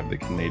doesn't have the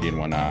Canadian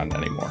one on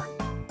anymore.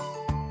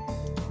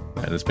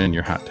 That has been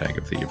your hot tag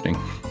of the evening.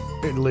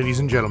 And ladies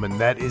and gentlemen,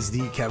 that is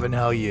the Kevin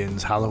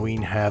Hellions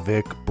Halloween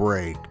Havoc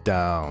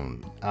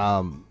breakdown.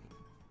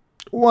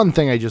 One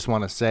thing I just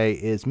want to say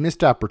is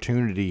missed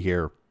opportunity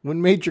here. When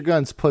Major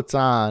Guns puts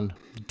on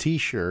the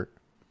t-shirt,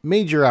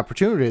 major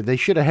opportunity. They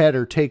should have had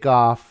her take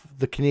off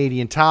the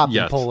Canadian top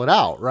and pull it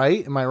out,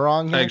 right? Am I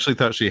wrong here? I actually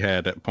thought she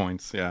had at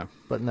points, yeah.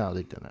 But no,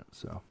 they didn't.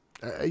 So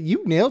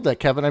you nailed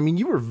that, Kevin. I mean,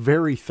 you were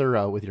very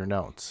thorough with your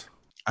notes.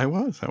 I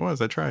was.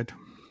 I tried.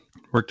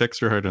 Worked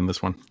extra hard on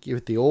this one. Give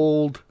it the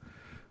old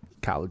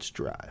college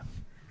drive.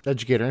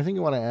 Educator, anything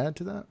you want to add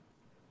to that?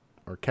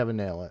 Or Kevin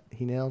nail it?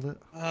 He nailed it?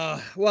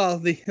 Well,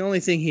 the only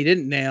thing he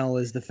didn't nail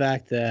is the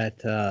fact that,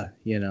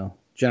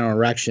 General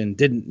Erection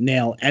didn't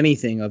nail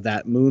anything of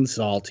that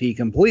moonsault. He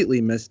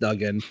completely missed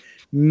Duggan.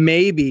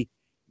 Maybe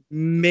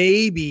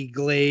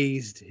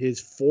glazed his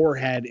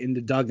forehead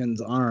into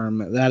Duggan's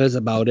arm. That is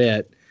about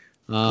it.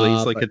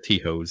 Glazed like a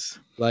T-hose.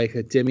 Like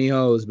a Timmy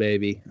hose,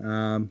 baby.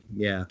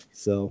 Yeah,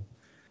 so...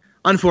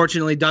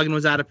 Unfortunately, Duggan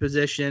was out of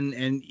position,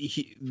 and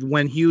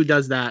when Hugh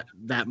does that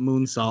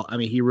moonsault, I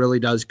mean, he really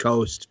does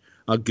coast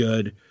a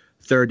good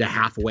third to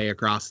halfway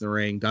across the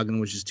ring. Duggan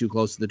was just too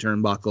close to the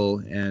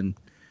turnbuckle, and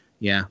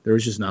yeah, there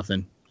was just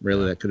nothing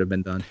really that could have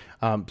been done.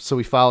 So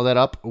we follow that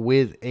up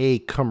with a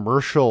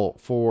commercial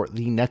for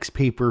the next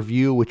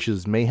pay-per-view, which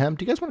is Mayhem.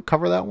 Do you guys want to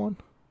cover that one?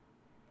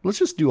 Let's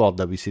just do all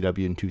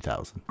WCW in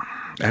 2000.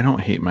 I don't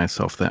hate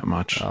myself that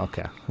much.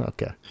 Okay.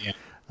 Yeah,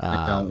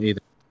 I don't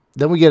either.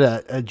 Then we get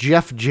a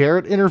Jeff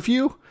Jarrett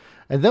interview,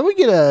 And then we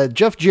get a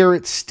Jeff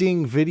Jarrett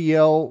Sting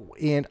video,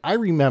 and I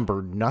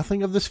remember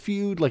nothing of this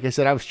feud. Like I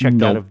said, I was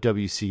checked out of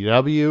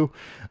WCW.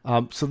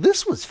 So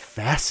this was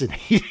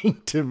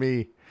fascinating to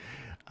me.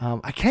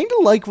 I kind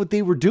of like what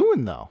they were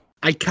doing, though.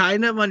 I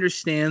kind of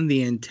understand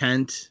the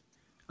intent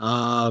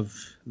of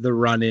the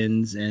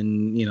run-ins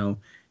and, you know,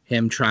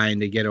 him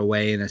trying to get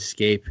away and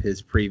escape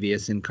his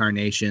previous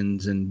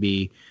incarnations and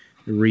be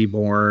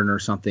reborn or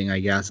something,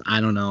 I guess.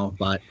 I don't know,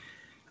 but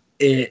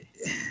it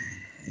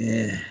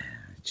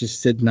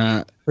just did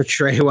not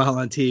portray well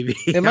on TV.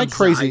 Am I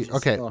crazy?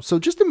 Okay, so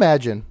just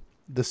imagine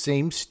the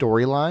same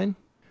storyline,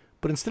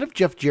 but instead of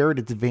Jeff Jarrett,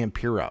 it's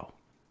Vampiro.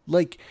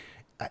 Like,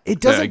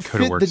 it doesn't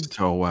fit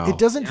so well. It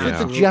doesn't fit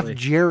the Jeff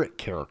Jarrett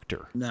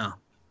character. No,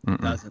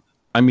 it doesn't.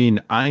 I mean,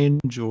 I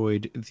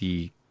enjoyed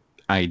the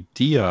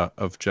idea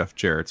of Jeff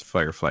Jarrett's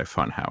Firefly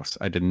Funhouse.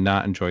 I did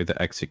not enjoy the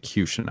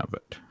execution of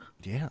it.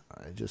 Yeah,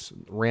 I just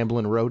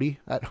rambling roadie.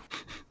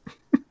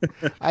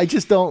 I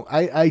just don't.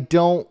 I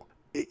don't.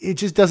 It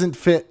just doesn't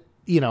fit.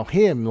 You know,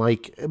 him.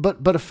 Like,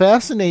 but a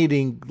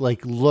fascinating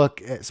like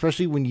look,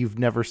 especially when you've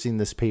never seen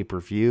this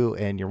pay-per-view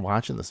and you're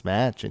watching this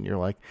match and you're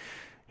like,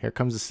 here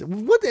comes this.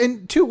 What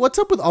and two? What's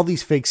up with all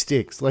these fake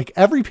Stings? Like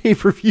every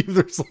pay-per-view,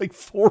 there's like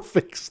 4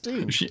 fake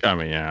Stings. I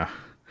mean, yeah.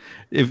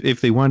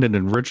 If they wanted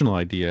an original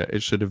idea,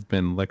 it should have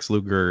been Lex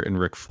Luger and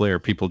Ric Flair,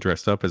 people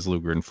dressed up as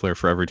Luger and Flair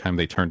for every time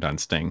they turned on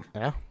Sting.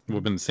 Yeah, it would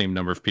have been the same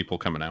number of people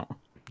coming out.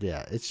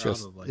 Yeah, it's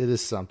probably. It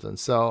is something.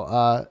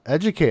 So,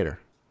 Educator,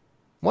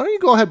 why don't you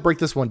go ahead and break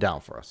this one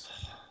down for us?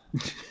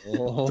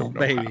 Oh,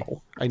 baby.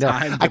 I know.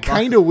 I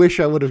kind of wish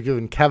I would have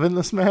given Kevin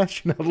this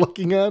match, not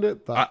looking at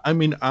it. But I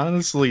mean,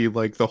 honestly,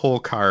 like the whole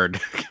card.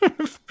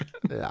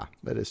 Yeah,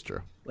 that is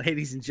true.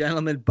 Ladies and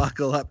gentlemen,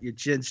 buckle up your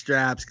chin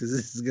straps because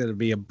this is going to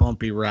be a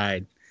bumpy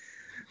ride.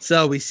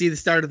 So we see the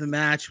start of the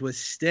match with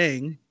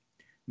Sting.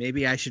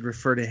 Maybe I should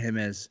refer to him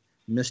as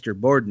Mr.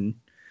 Borden.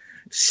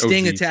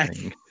 Sting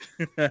attacking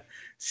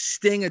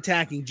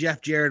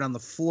Jeff Jarrett on the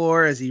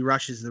floor as he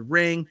rushes the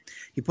ring.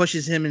 He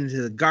pushes him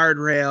into the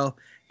guardrail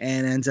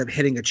and ends up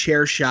hitting a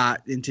chair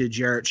shot into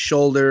Jarrett's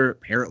shoulder.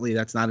 Apparently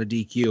that's not a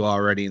DQ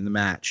already in the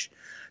match.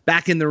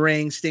 Back in the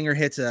ring, Stinger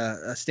hits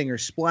a Stinger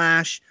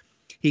splash.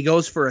 He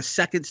goes for a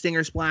second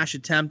Stinger splash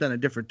attempt on a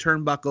different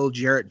turnbuckle.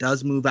 Jarrett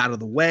does move out of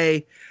the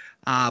way,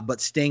 but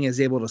Sting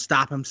is able to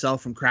stop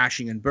himself from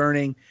crashing and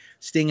burning.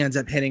 Sting ends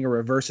up hitting a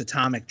reverse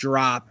atomic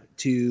drop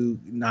to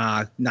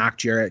knock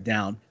Jarrett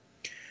down.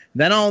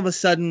 Then all of a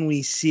sudden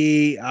we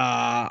see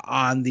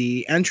on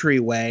the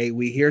entryway,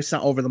 we hear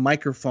some over the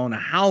microphone a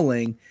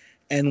howling,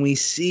 and we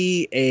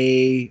see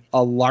a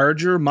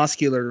larger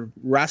muscular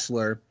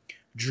wrestler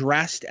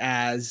dressed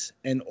as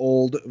an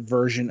old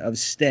version of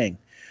Sting.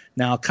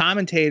 Now,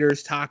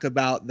 commentators talk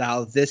about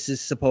how this is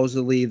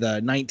supposedly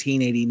the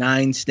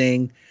 1989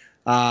 Sting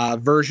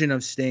version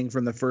of Sting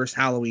from the first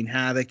Halloween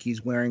Havoc.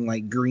 He's wearing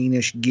like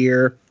greenish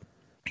gear.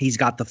 He's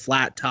got the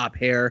flat top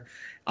hair.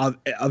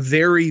 A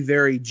very,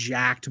 very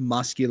jacked,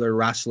 muscular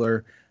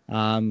wrestler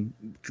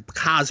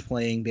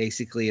cosplaying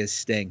basically as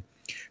Sting.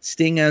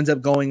 Sting ends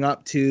up going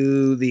up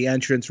to the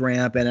entrance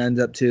ramp and ends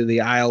up to the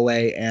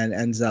aisleway and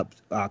ends up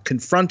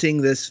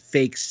confronting this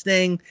fake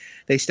Sting.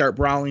 They start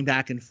brawling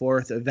back and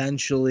forth.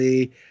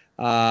 Eventually,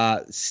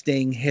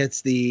 Sting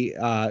hits the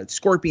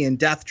Scorpion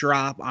Death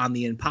Drop on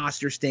the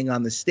imposter Sting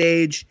on the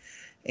stage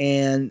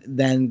and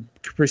then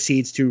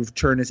proceeds to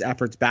turn his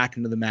efforts back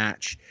into the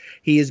match.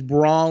 He is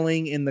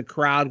brawling in the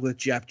crowd with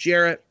Jeff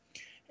Jarrett.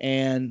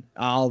 And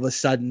all of a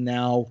sudden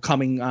now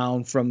coming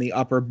down from the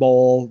upper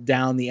bowl,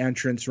 down the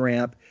entrance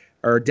ramp,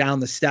 or down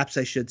the steps,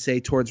 I should say,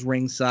 towards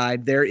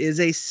ringside, there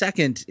is a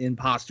second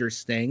imposter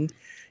Sting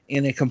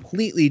in a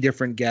completely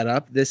different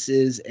getup. This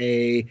is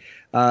a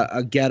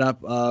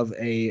getup of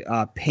a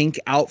pink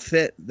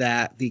outfit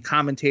that the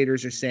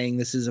commentators are saying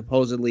this is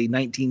supposedly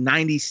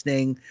 1990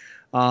 Sting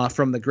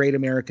from the Great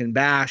American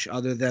Bash,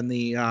 other than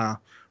the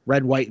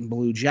red, white, and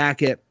blue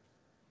jacket.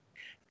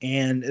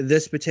 And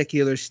this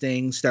particular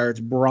Sting starts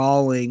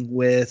brawling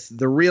with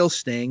the real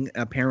Sting.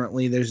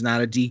 Apparently, there's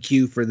not a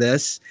DQ for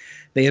this.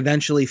 They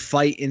eventually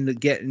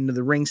get into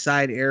the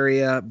ringside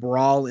area,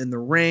 brawl in the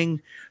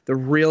ring. The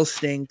real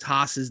Sting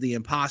tosses the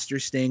imposter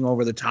Sting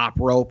over the top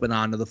rope and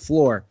onto the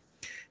floor.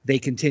 They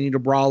continue to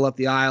brawl up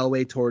the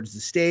aisleway towards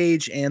the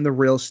stage, and the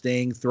real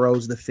Sting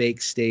throws the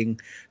fake Sting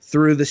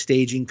through the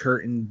staging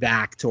curtain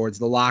back towards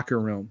the locker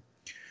room.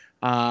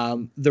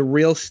 The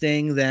real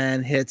Sting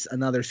then hits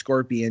another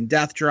Scorpion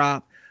Death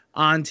Drop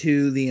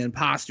onto the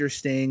imposter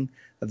Sting,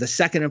 the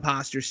second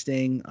imposter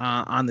Sting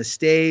on the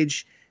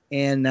stage.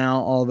 And now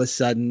all of a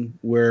sudden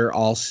we're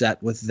all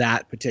set with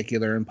that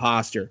particular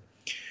imposter.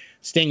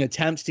 Sting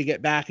attempts to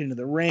get back into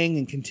the ring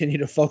and continue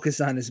to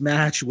focus on his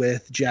match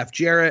with Jeff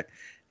Jarrett.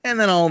 And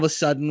then all of a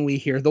sudden we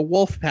hear the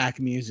Wolfpack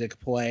music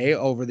play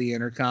over the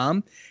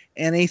intercom.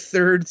 And a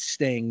third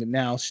Sting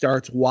now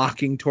starts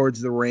walking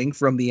towards the ring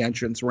from the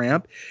entrance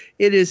ramp.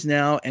 It is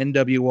now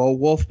NWO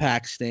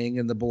Wolfpack Sting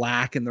in the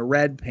black and the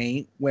red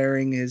paint,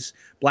 wearing his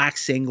black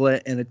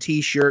singlet and a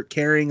t-shirt,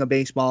 carrying a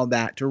baseball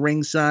bat to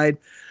ringside.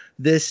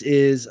 This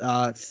is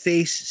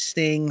face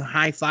Sting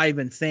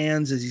high-fiving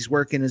fans as he's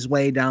working his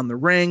way down the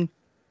ring.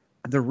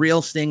 The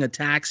real Sting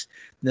attacks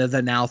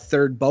the now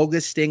third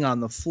bogus Sting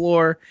on the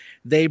floor.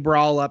 They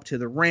brawl up to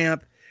the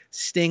ramp.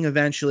 Sting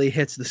eventually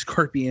hits the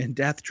Scorpion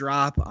Death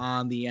Drop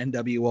on the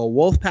NWO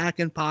Wolfpack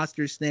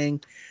imposter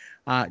Sting.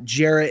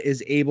 Jarrett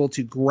is able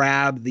to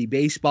grab the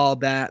baseball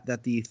bat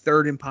that the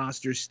third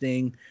imposter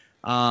Sting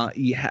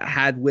he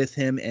had with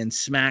him and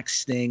smacks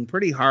Sting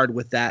pretty hard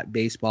with that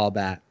baseball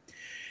bat.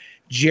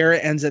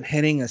 Jarrett ends up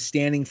hitting a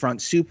standing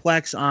front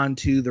suplex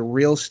onto the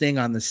real Sting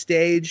on the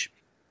stage.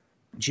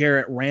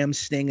 Jarrett rams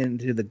Sting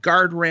into the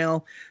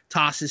guardrail,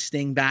 tosses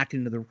Sting back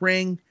into the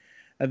ring.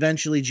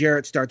 Eventually,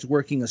 Jarrett starts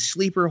working a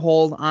sleeper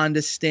hold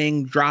onto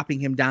Sting, dropping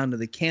him down to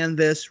the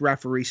canvas.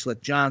 Referee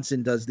Slick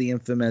Johnson does the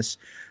infamous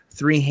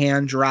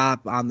 3-hand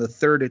drop on the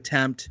third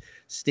attempt.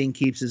 Sting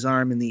keeps his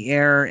arm in the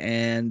air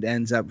and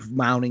ends up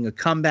mounting a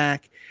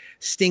comeback.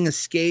 Sting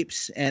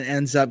escapes and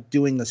ends up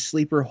doing a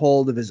sleeper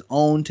hold of his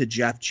own to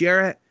Jeff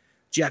Jarrett.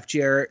 Jeff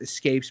Jarrett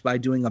escapes by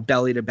doing a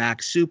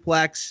belly-to-back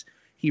suplex.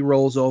 He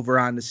rolls over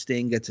onto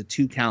Sting, gets a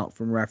 2 count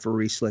from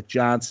referee Slick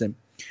Johnson.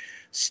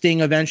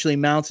 Sting eventually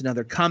mounts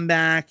another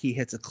comeback. He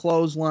hits a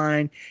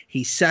clothesline.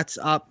 He sets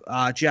up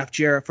Jeff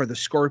Jarrett for the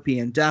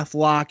Scorpion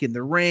Deathlock in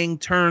the ring,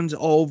 turns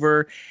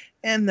over,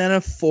 and then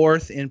a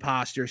fourth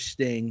imposter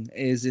Sting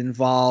is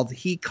involved.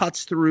 He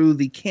cuts through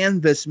the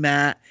canvas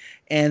mat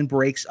and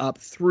breaks up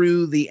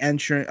through the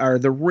entrance or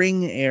the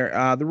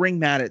ring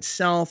mat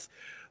itself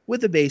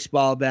with a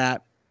baseball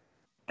bat.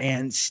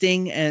 And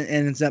Sting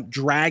ends up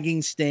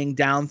dragging Sting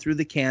down through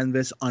the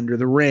canvas under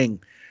the ring.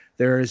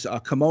 There's a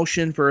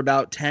commotion for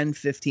about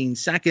 10-15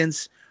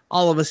 seconds.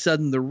 All of a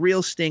sudden, the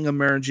real Sting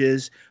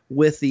emerges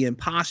with the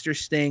imposter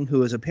Sting,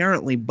 who is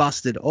apparently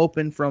busted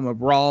open from a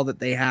brawl that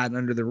they had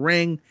under the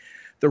ring.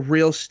 The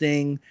real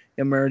Sting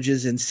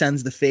emerges and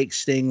sends the fake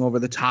Sting over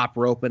the top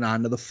rope and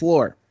onto the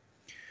floor.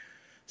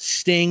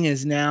 Sting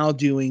is now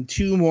doing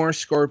 2 more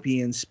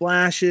Scorpion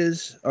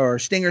splashes, or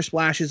Stinger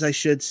splashes, I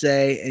should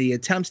say. And he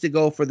attempts to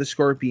go for the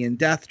Scorpion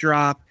Death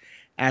Drop.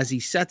 As he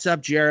sets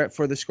up Jarrett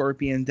for the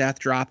Scorpion Death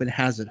Drop and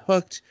has it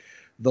hooked,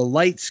 the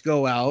lights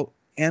go out,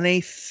 and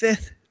a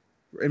 5th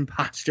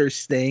imposter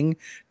Sting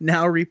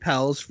now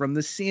repels from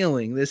the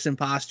ceiling. This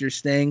imposter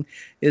Sting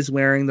is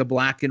wearing the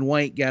black and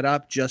white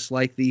getup, just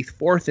like the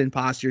 4th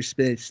imposter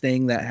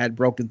Sting that had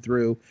broken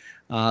through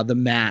the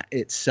mat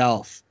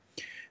itself.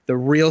 The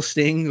real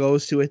Sting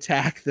goes to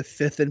attack the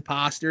 5th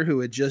imposter who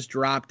had just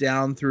dropped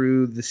down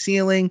through the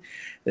ceiling.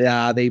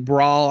 They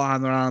brawl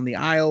on the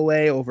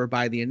aisleway over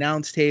by the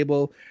announce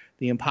table.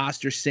 The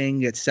imposter Sting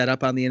gets set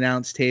up on the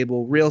announce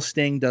table. Real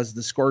Sting does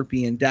the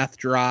Scorpion Death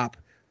Drop,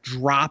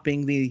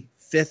 dropping the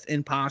 5th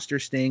imposter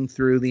Sting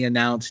through the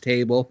announce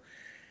table.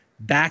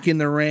 Back in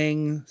the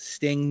ring,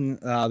 Sting,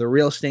 the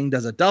real Sting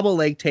does a double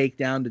leg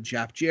takedown to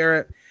Jeff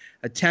Jarrett,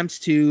 attempts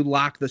to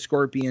lock the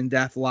Scorpion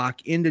Deathlock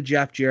into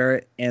Jeff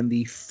Jarrett, and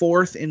the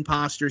 4th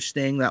imposter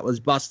Sting that was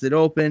busted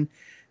open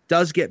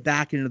does get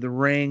back into the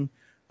ring,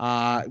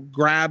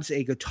 grabs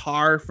a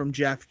guitar from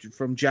Jeff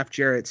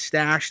Jarrett's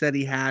stash that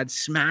he had,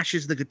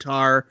 smashes the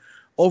guitar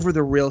over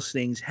the real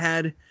Sting's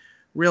head.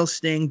 Real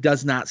Sting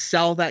does not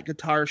sell that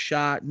guitar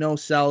shot, no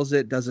sells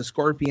it, does a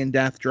Scorpion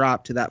Death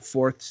Drop to that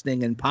 4th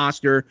Sting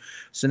imposter.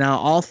 So now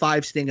all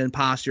 5 Sting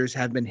imposters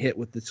have been hit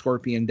with the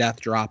Scorpion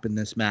Death Drop in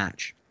this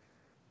match.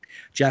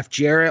 Jeff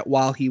Jarrett,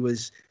 while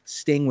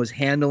Sting was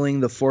handling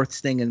the 4th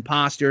Sting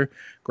imposter,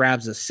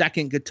 grabs a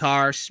second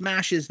guitar,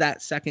 smashes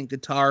that second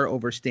guitar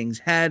over Sting's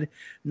head,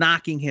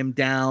 knocking him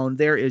down.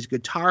 There is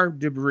guitar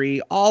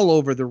debris all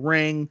over the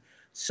ring.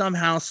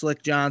 Somehow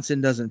Slick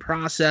Johnson doesn't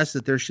process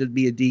that there should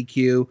be a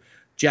DQ.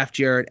 Jeff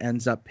Jarrett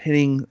ends up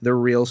pinning the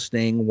real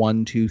Sting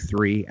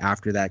 1-2-3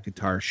 after that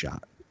guitar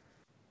shot.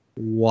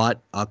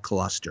 What a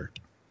cluster.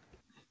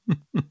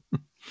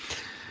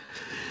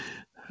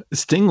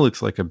 Sting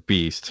looks like a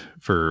beast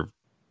for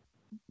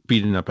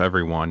beating up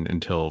everyone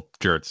until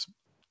Jarrett's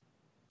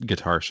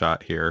guitar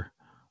shot here.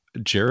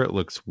 Jarrett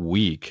looks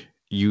weak.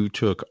 You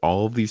took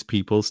all of these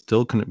people,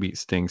 still couldn't beat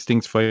Sting.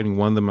 Sting's fighting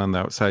one of them on the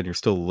outside. You're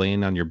still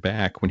laying on your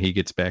back when he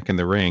gets back in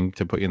the ring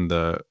to put in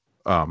the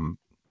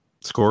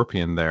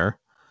Scorpion there.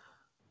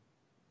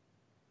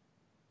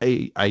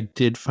 I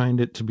did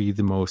find it to be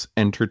the most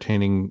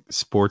entertaining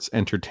sports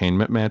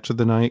entertainment match of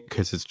the night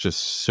because it's just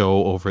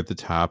so over the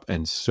top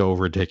and so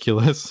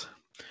ridiculous.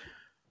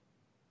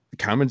 The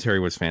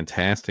commentary was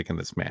fantastic in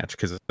this match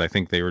because I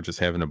think they were just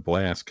having a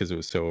blast because it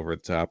was so over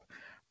the top.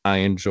 I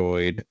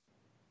enjoyed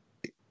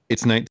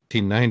it's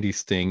 1990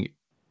 Sting.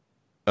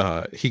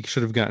 He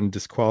should have gotten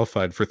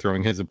disqualified for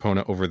throwing his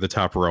opponent over the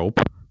top rope.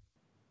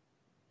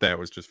 That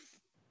was just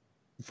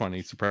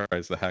funny.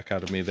 Surprised the heck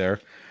out of me there.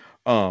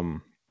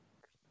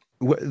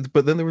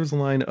 But then there was a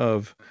line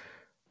of,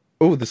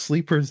 oh, the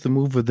sleeper is the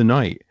move of the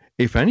night.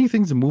 If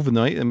anything's a move of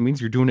the night, that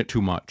means you're doing it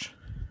too much.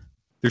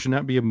 There should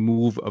not be a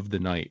move of the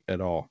night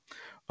at all.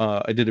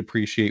 I did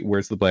appreciate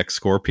Where's the Black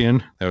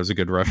Scorpion? That was a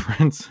good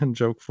reference and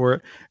joke for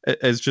it.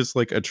 As just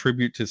like a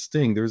tribute to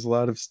Sting, there's a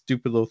lot of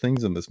stupid little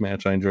things in this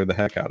match I enjoyed the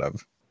heck out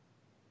of.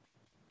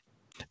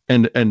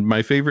 And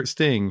my favorite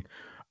Sting,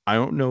 I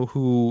don't know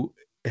who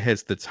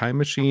has the time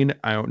machine.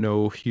 I don't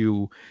know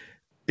who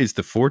is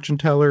the fortune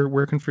teller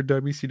working for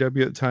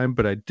WCW at the time,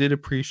 but I did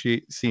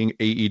appreciate seeing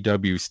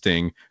AEW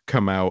Sting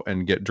come out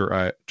and get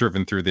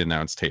driven through the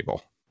announce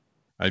table.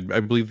 I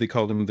believe they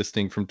called him the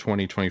Sting from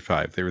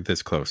 2025. They were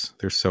this close.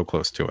 They're so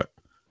close to it.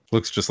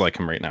 Looks just like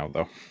him right now,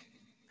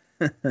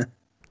 though.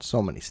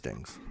 So many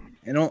Stings.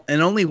 And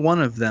only one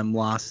of them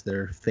lost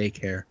their fake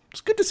hair.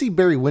 It's good to see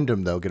Barry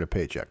Windham, though, get a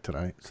paycheck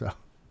tonight. So,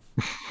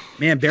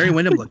 man, Barry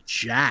Windham looked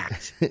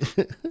jacked.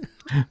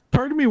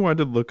 Part of me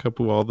wanted to look up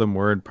who all of them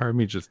were, and part of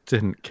me just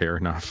didn't care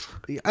enough.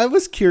 I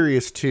was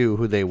curious, too,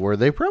 who they were.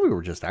 They probably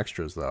were just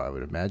extras, though, I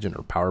would imagine,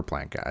 or power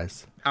plant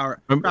guys.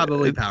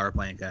 Probably power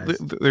plant guys.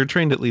 They're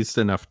trained at least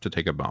enough to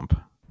take a bump.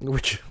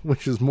 Which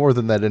is more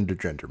than that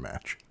intergender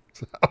match.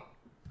 So,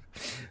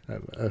 I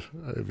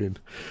mean,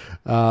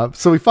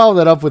 so we followed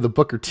that up with a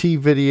Booker T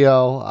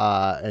video,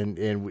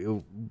 and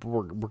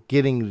we're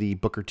getting the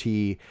Booker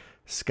T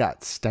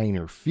Scott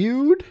Steiner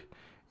feud,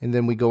 and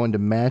then we go into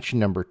match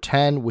number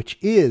 10, which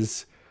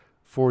is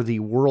for the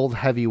World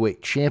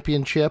Heavyweight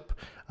Championship.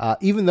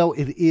 Even though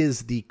it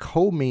is the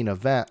co-main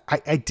event,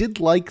 I did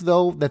like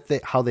though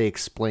how they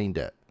explained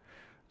it.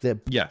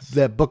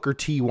 That Booker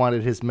T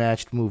wanted his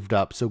match moved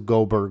up so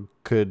Goldberg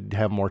could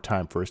have more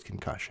time for his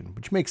concussion,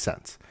 which makes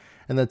sense.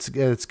 And that's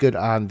good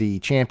on the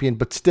champion,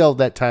 but still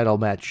that title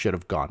match should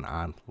have gone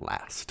on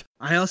last.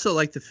 I also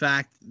like the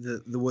fact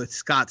that with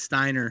Scott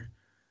Steiner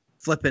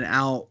flipping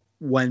out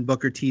when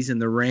Booker T's in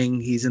the ring,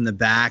 he's in the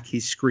back,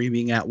 he's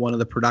screaming at one of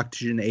the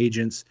production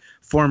agents,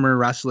 former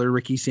wrestler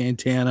Ricky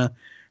Santana,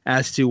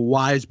 as to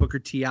why is Booker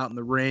T out in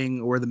the ring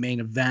or the main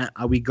event?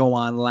 We go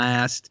on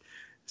last.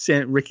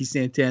 Ricky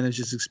Santana's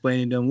just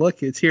explaining to him,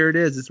 look, it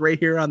is. It's right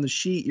here on the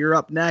sheet. You're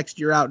up next.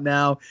 You're out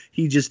now.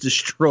 He just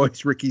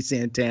destroys Ricky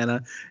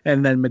Santana.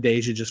 And then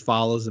Madeja just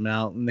follows him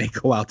out, and they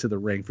go out to the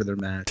ring for their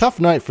match. Tough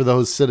night for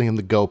those sitting in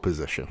the go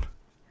position.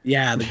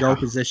 Yeah, the go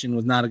position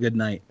was not a good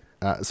night.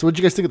 So what'd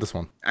you guys think of this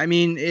one? I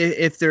mean,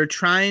 if they're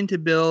trying to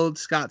build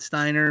Scott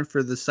Steiner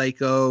for the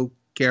psycho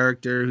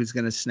character who's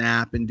going to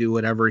snap and do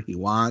whatever he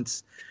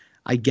wants,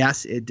 I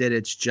guess it did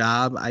its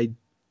job.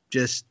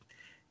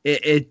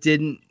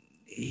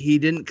 He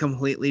didn't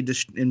completely,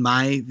 in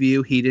my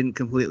view, he didn't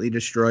completely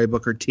destroy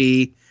Booker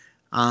T,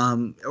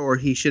 or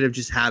he should have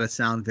just had a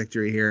sound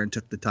victory here and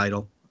took the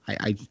title.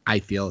 I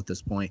feel at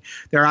this point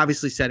they're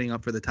obviously setting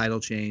up for the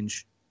title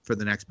change for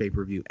the next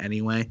pay-per-view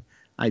anyway.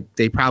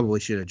 They probably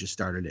should have just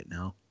started it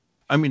now.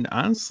 I mean,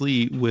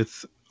 honestly,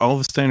 with all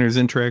of Steiner's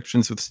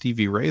interactions with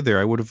Stevie Ray there,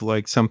 I would have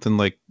liked something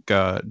like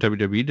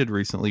WWE did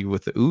recently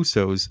with the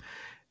Usos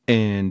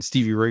and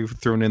Stevie Ray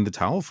thrown in the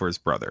towel for his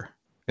brother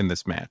in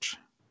this match.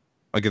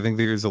 Like, I think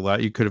there's a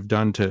lot you could have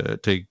done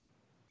to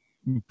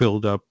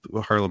build up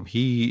Harlem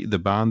Heat, the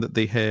bond that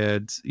they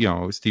had. You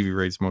know, Stevie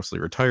Ray's mostly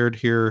retired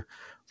here,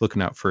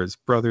 looking out for his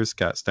brother.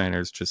 Scott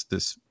Steiner's just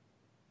this,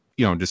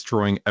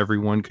 destroying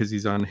everyone because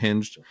he's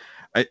unhinged.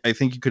 I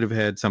think you could have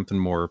had something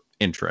more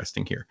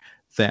interesting here.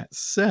 That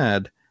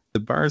said, the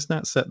bar's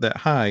not set that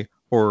high,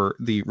 or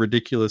the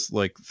ridiculous,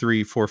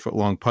 3-4 foot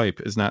long pipe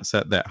is not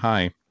set that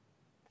high.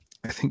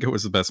 I think it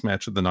was the best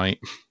match of the night.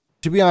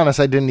 To be honest,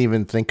 I didn't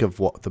even think of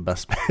what the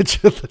best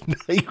match of the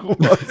night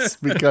was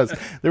because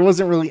there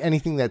wasn't really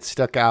anything that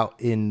stuck out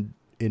in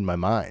my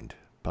mind.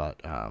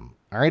 But all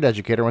right,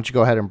 Educator, why don't you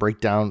go ahead and break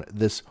down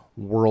this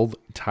world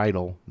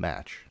title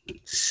match?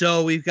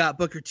 So we've got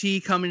Booker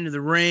T coming to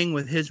the ring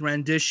with his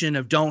rendition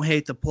of "Don't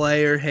Hate the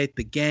Player, Hate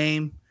the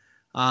Game,"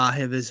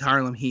 of his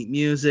Harlem Heat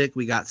music.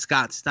 We got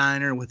Scott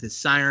Steiner with his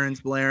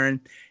sirens blaring,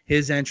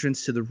 his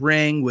entrance to the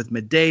ring with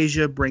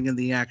Madeja bringing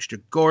the extra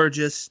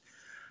gorgeous.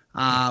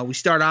 We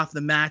start off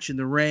the match in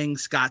the ring.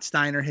 Scott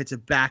Steiner hits a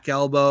back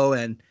elbow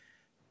and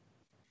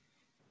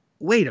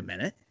wait a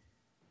minute.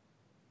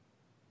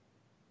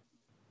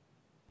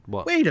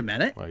 What? Wait a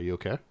minute. Are you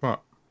okay?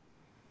 What?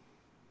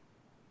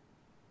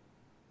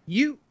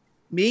 You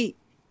did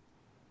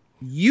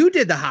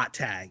the hot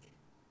tag.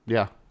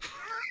 Yeah.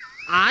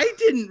 I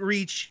didn't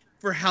reach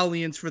for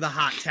Hellions for the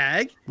hot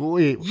tag.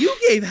 Wait. You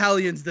gave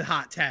Hellions the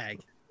hot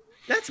tag.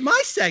 That's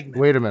my segment.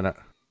 Wait a minute.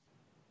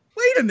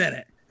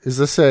 Is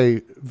this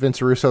a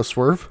Vince Russo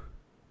swerve?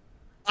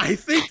 I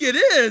think it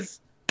is.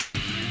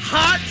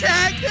 Hot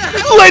tag.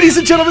 Ladies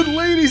and gentlemen,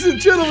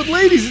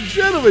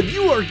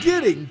 you are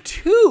getting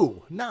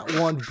 2, not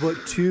 1, but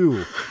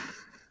 2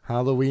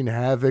 Halloween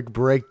Havoc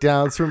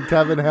breakdowns from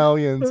Kevin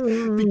Hellions.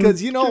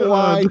 Because you know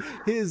why?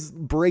 His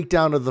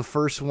breakdown of the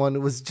first one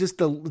was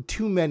just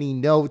too many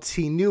notes.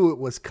 He knew it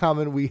was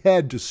coming. We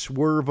had to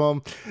swerve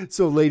him.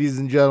 So, ladies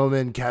and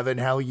gentlemen, Kevin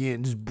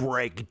Hellions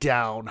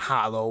breakdown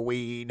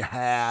Halloween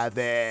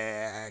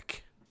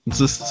Havoc. Was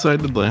this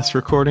decided last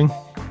recording?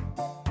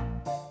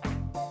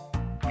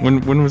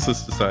 When was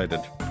this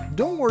decided?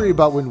 Don't worry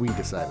about when we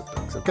decided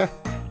things, okay?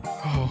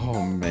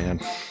 Oh,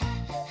 man.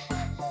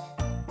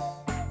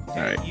 All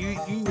right.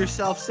 You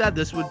yourself said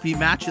this would be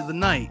match of the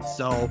night,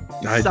 so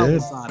I sell did.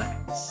 us on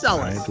it.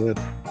 Sell us.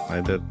 I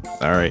did.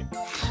 All right.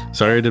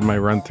 Sorry I did my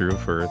run through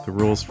for the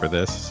rules for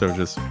this. So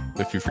just,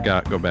 if you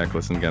forgot, go back,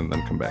 listen again,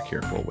 then come back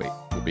here. We'll wait.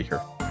 We'll be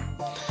here.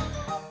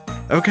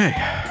 Okay.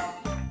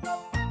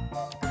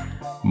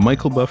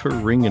 Michael Buffer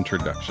ring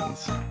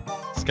introductions.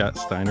 Scott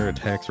Steiner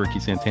attacks Ricky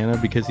Santana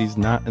because he's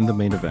not in the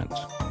main event.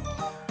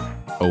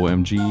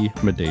 OMG,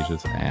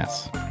 Medeja's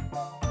ass.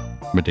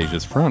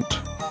 Medeja's front.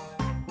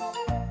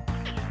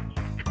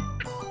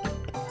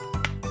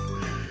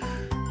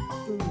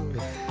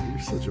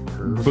 You're such a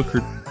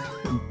perv.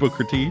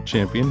 Booker T,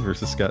 champion,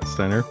 versus Scott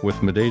Steiner with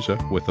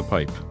Medeja with a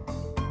pipe.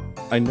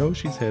 I know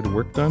she's had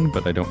work done,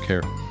 but I don't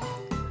care.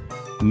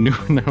 New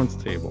announce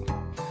table.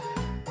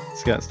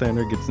 Scott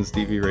Steiner gets in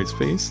Stevie Ray's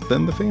face,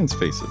 then the fans'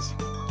 faces.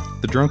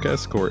 The drunk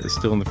escort is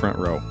still in the front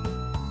row.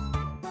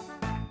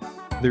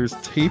 There's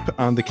tape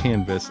on the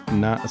canvas,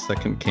 not a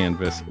second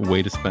canvas.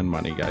 Way to spend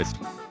money, guys.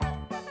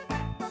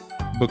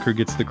 Booker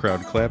gets the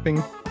crowd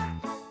clapping.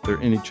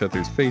 They're in each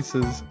other's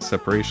faces.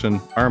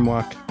 Separation, arm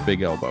lock,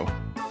 big elbow.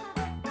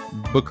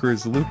 Booker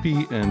is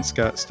loopy and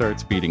Scott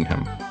starts beating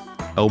him.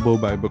 Elbow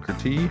by Booker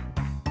T.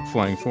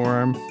 Flying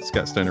forearm.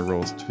 Scott Steiner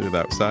rolls to the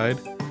outside.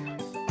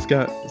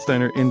 Scott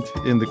Steiner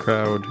in the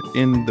crowd,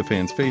 in the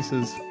fans'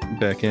 faces.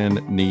 Back in,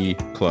 knee,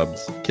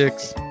 clubs,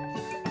 kicks.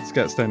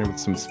 Scott Steiner with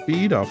some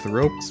speed off the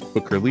ropes.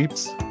 Booker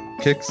leaps,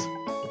 kicks.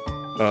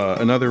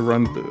 Another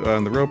run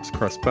on the ropes,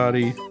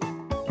 crossbody,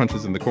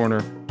 punches in the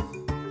corner.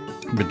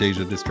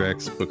 Medeja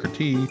distracts Booker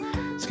T.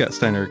 Scott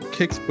Steiner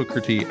kicks Booker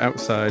T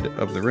outside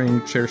of the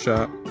ring, chair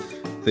shot.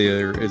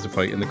 There is a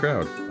fight in the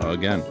crowd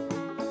again.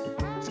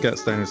 Scott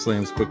Steiner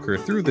slams Booker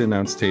through the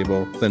announce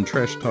table, then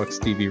trash talks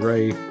Stevie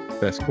Ray.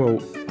 Best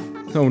quote,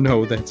 "Oh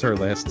no, that's our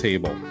last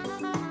table."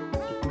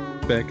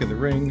 Back in the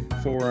ring,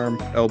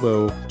 forearm,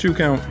 elbow, 2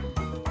 count.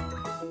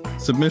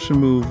 Submission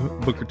move,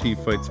 Booker T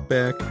fights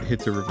back,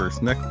 hits a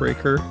reverse neck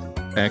breaker.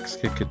 Axe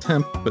kick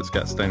attempt, but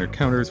Scott Steiner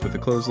counters with a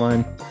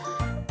clothesline.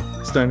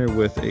 Steiner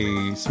with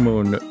a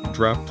Samoan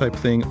drop type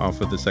thing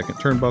off of the second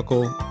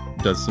turnbuckle.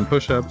 Does some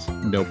push-ups,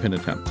 no pin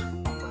attempt.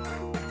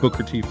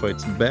 Booker T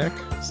fights back.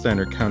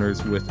 Steiner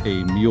counters with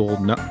a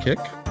mule nut kick.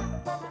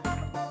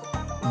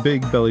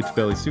 Big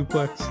belly-to-belly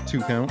suplex, 2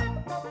 count.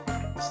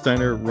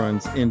 Steiner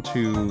runs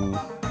into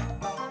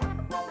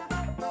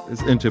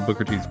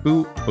Booker T's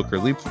boot. Booker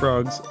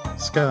leapfrogs.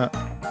 Scott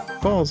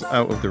falls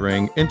out of the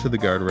ring into the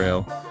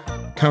guardrail.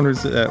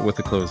 Counters that with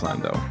a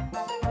clothesline, though.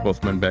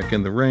 Both men back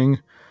in the ring.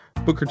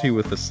 Booker T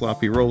with a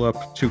sloppy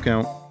roll-up, 2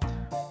 count.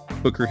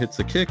 Booker hits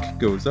a kick,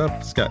 goes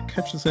up. Scott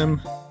catches him.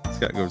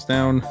 Scott goes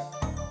down.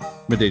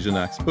 Medeja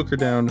knocks Booker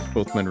down.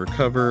 Both men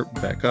recover,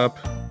 back up.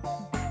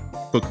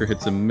 Booker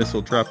hits a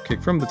missile drop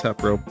kick from the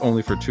top rope,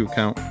 only for 2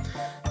 count.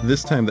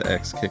 This time the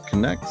X kick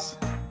connects.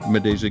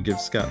 Medeja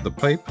gives Scott the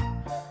pipe.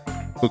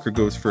 Booker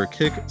goes for a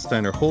kick.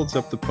 Steiner holds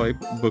up the pipe.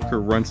 Booker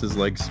runs his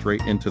leg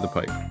straight into the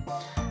pipe.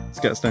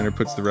 Scott Steiner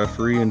puts the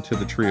referee into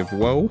the tree of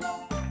woe.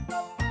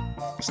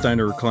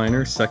 Steiner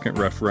recliner. Second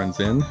ref runs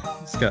in.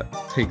 Scott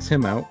takes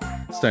him out.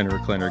 Steiner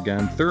recliner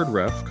again. Third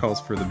ref calls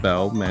for the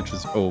bell. Match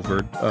is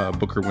over.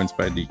 Booker wins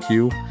by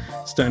DQ.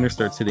 Steiner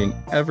starts hitting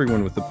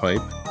everyone with the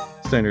pipe.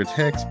 Steiner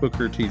attacks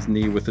Booker T's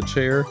knee with a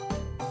chair.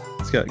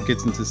 Scott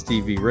gets into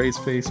Stevie Ray's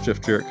face.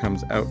 Jeff Jarrett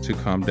comes out to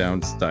calm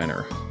down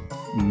Steiner.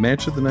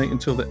 Match of the night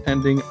until the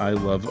ending. I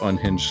love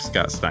unhinged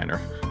Scott Steiner.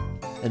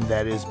 And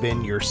that has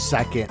been your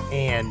second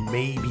and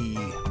maybe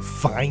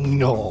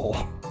final.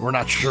 We're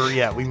not sure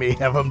yet. We may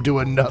have him do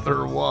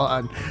another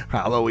one.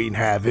 Halloween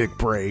Havoc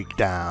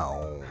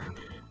breakdown.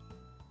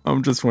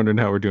 I'm just wondering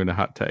how we're doing a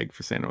hot tag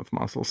for Santa with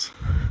Muscles.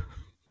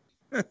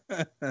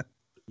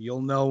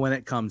 You'll know when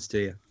it comes to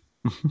you.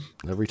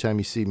 Every time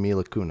you see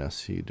Mila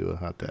Kunis, you do a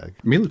hot tag.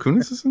 Mila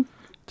Kunis isn't?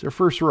 It's her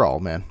first role,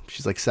 man.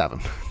 She's like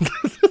 7.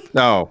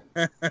 No.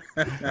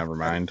 Never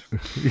mind.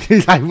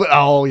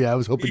 Oh, yeah, I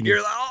was hoping You're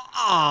like,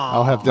 oh.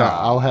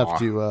 I'll have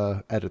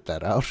to edit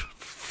that out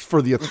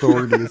for the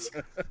authorities.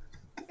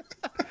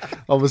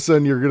 All of a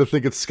sudden, you're going to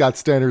think it's Scott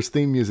Steiner's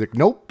theme music.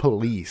 Nope,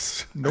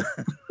 police. Nope.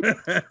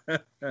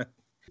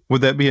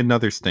 Would that be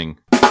another Sting?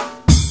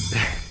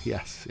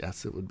 Yes,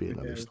 it would be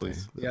another Sting.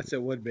 Yes,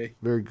 it would be.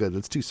 Very good.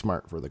 That's too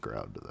smart for the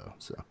crowd, though.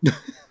 So,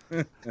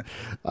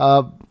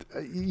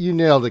 you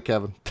nailed it,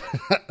 Kevin.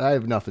 I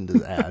have nothing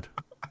to add.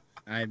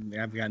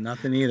 I've got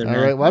nothing either. All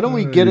right, why don't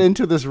we get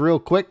into this real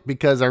quick,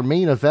 because our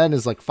main event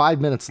is like 5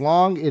 minutes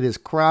long. It is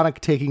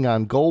Chronic taking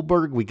on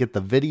Goldberg. We get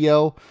the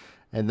video,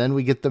 and then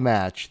we get the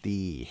match,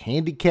 the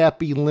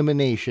handicap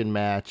elimination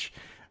match.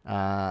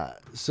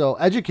 So,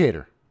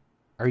 Educator,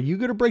 are you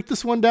going to break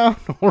this one down,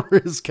 or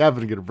is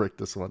Kevin going to break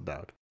this one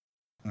down?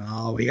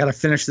 Oh, we got to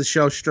finish the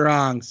show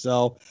strong.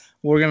 So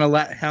we're gonna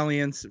let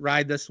Hellions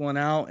ride this one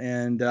out,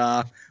 and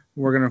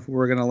we're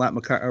gonna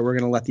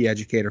let the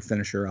Educator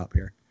finish her up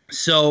here.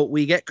 So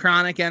we get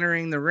Chronic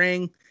entering the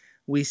ring.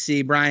 We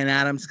see Bryan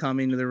Adams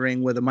coming to the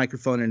ring with a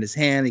microphone in his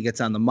hand. He gets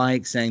on the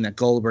mic saying that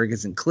Goldberg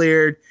isn't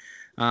cleared.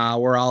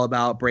 We're all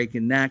about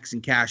breaking necks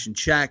and cashing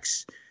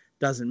checks.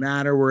 Doesn't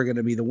matter. We're going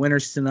to be the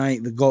winners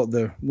tonight.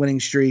 The winning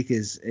streak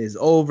is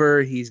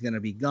over. He's going to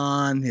be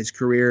gone. His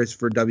career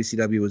for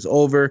WCW is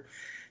over.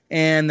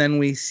 And then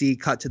we see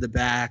cut to the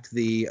back,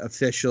 the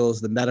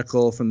officials, the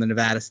medical from the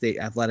Nevada State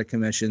Athletic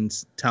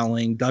Commission's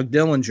telling Doug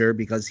Dillinger,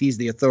 because he's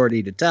the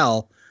authority to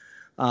tell,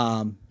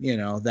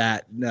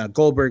 that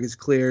Goldberg is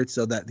cleared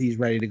so that he's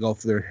ready to go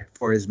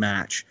for his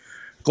match.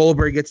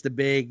 Goldberg gets the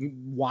big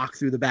walk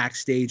through the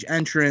backstage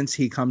entrance.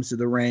 He comes to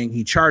the ring.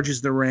 He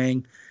charges the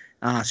ring,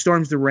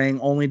 storms the ring,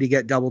 only to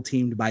get double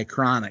teamed by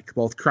Chronic.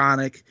 Both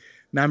Chronic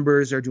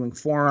members are doing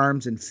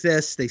forearms and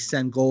fists. They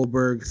send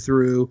Goldberg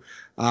through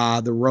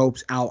the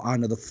ropes out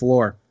onto the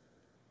floor.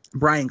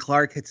 Brian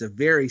Clark hits a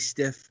very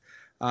stiff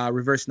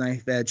reverse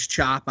knife edge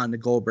chop onto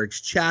Goldberg's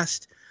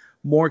chest.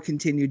 More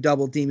continued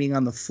double teaming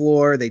on the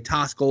floor. They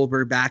toss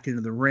Goldberg back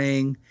into the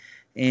ring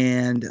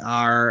and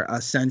are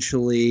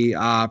essentially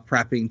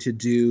prepping to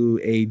do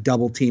a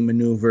double team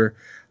maneuver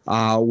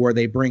where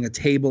they bring a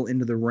table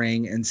into the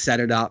ring and set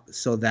it up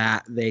so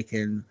that they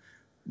can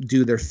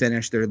do their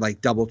finish, their like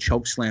double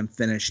choke slam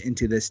finish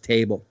into this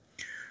table.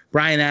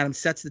 Brian Adams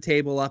sets the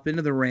table up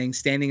into the ring,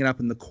 standing it up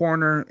in the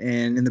corner,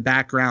 and in the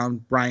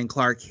background, Brian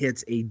Clark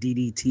hits a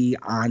DDT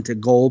onto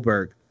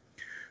Goldberg.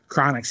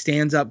 Chronic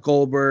stands up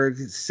Goldberg,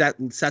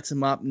 sets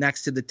him up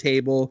next to the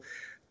table,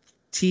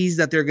 tease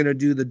that they're going to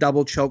do the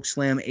double choke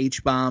slam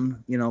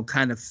H-bomb,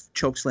 kind of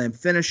choke slam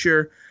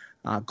finisher.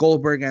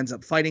 Goldberg ends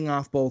up fighting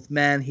off both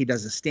men. He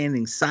does a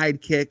standing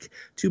sidekick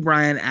to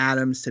Brian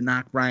Adams to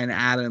knock Brian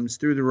Adams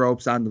through the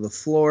ropes onto the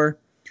floor.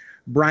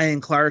 Brian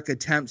Clark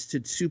attempts to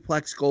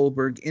suplex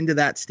Goldberg into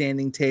that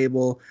standing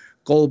table.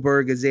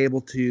 Goldberg is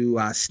able to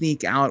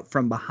sneak out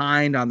from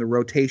behind on the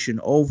rotation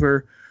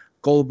over.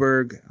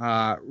 Goldberg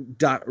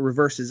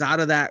reverses out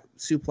of that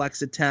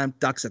suplex attempt,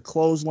 ducks a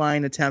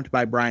clothesline attempt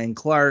by Brian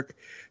Clark,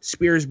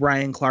 spears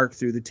Brian Clark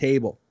through the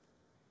table.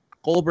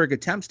 Goldberg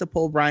attempts to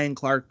pull Brian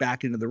Clark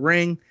back into the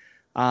ring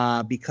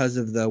because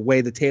of the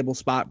way the table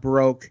spot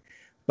broke,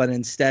 but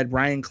instead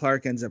Brian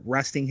Clark ends up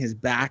resting his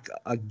back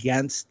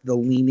against the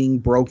leaning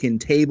broken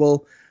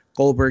table.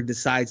 Goldberg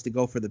decides to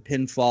go for the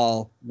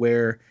pinfall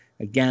where,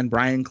 again,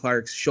 Brian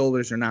Clark's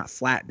shoulders are not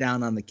flat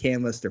down on the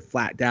canvas. They're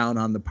flat down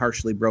on the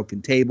partially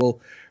broken table.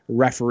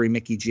 Referee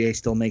Mickey J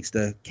still makes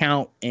the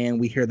count, and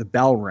we hear the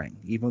bell ring.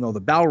 Even though the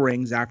bell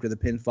rings after the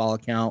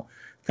pinfall count,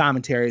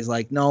 commentary is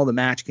like, no, the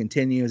match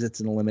continues. It's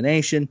an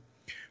elimination.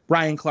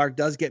 Brian Clark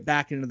does get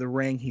back into the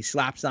ring. He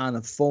slaps on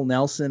a full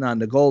Nelson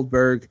onto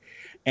Goldberg,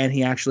 and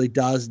he actually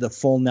does the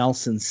full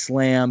Nelson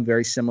slam,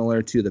 very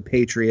similar to the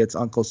Patriots'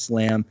 Uncle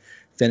Slam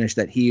finish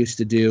that he used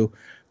to do.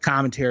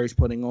 Commentary's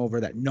putting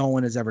over that no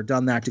one has ever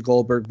done that to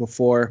Goldberg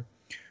before.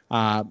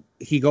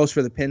 He goes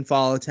for the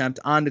pinfall attempt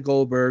onto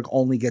Goldberg,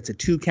 only gets a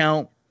 2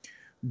 count.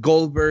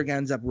 Goldberg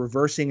ends up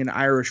reversing an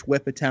Irish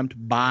whip attempt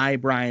by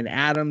Brian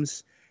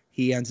Adams.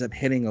 He ends up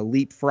hitting a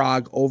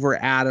leapfrog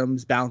over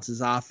Adams,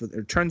 bounces off,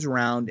 or turns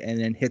around, and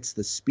then hits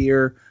the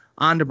spear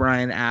onto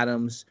Brian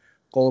Adams.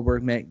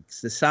 Goldberg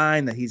makes the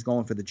sign that he's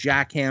going for the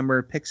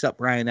jackhammer, picks up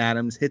Brian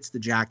Adams, hits the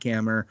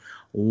jackhammer,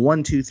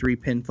 1-2-3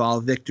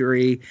 pinfall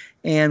victory.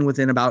 And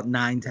within about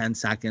 9-10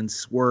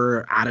 seconds,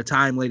 we're out of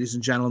time, ladies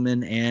and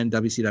gentlemen, and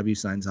WCW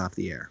signs off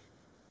the air.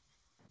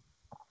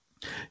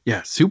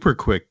 Yeah, super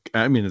quick.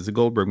 I mean, it's a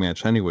Goldberg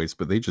match anyways,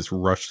 but they just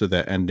rushed to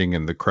that ending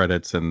and the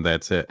credits, and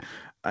that's it.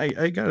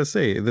 I gotta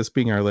say, this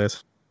being our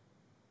last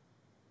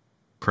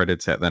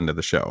credits at the end of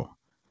the show,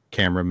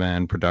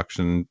 cameraman,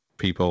 production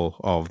people,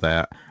 all of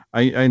that,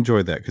 I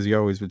enjoyed that, because you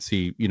always would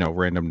see,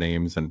 random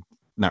names and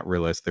not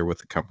realize they're with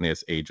the company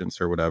as agents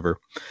or whatever.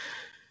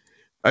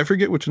 I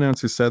forget which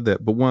announcer said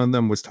that, but one of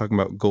them was talking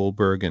about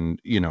Goldberg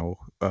and,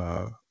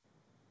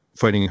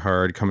 fighting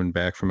hard, coming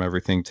back from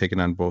everything,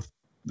 taking on both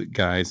the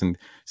guys and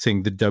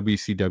saying the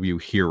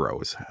WCW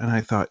heroes. And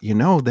I thought,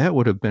 that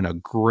would have been a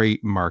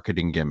great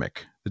marketing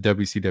gimmick. The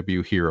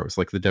WCW heroes,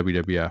 like the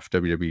WWF,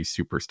 WWE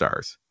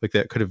superstars. Like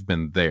that could have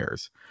been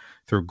theirs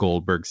through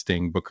Goldberg,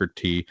 Sting, Booker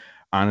T.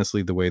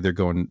 Honestly, the way they're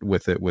going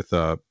with it with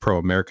a Pro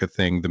America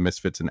thing, the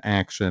Misfits in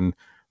Action,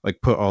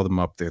 like put all them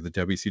up there, the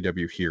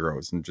WCW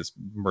heroes, and just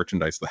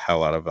merchandise the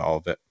hell out of all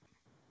of it.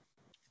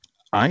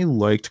 I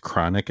liked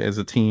Chronic as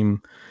a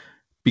team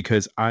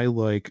because I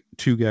like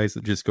two guys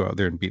that just go out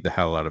there and beat the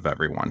hell out of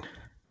everyone.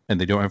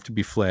 And they don't have to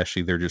be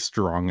flashy. They're just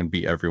strong and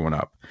beat everyone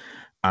up.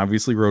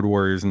 Obviously, Road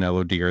Warriors and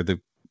LOD are the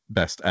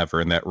best ever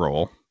in that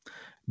role.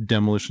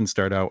 Demolition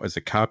started out as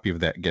a copy of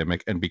that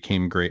gimmick and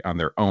became great on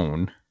their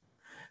own.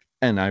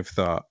 And I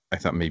thought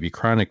maybe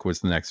Chronic was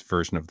the next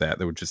version of that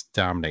would just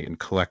dominate and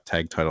collect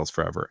tag titles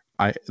forever.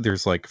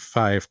 There's like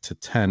 5 to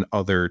 10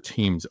 other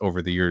teams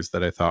over the years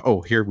that I thought,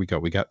 oh, here we go.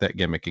 We got that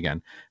gimmick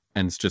again.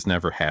 And it's just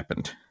never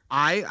happened.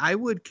 I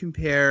would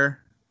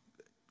compare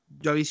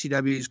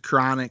WCW's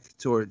Chronic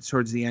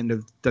towards the end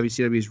of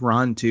WCW's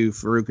run to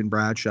Farouk and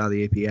Bradshaw,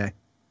 the APA.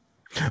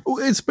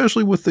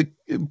 Especially with the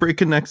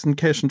breaking necks and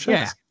cashing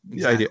checks. Yeah,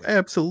 exactly. Idea.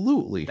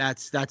 Absolutely.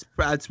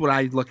 That's what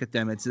I look at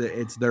them.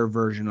 It's their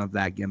version of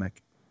that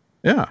gimmick.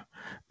 Yeah.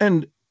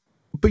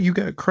 But you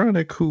got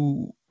Chronic,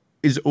 who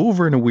is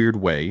over in a weird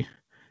way,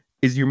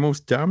 is your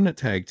most dominant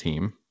tag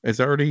team,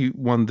 has already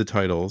won the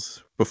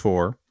titles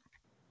before,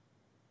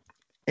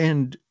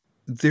 and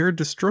they're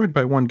destroyed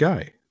by one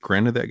guy.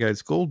 Granted, that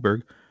guy's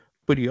Goldberg,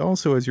 but he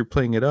also, as you're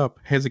playing it up,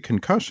 has a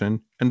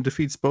concussion and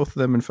defeats both of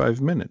them in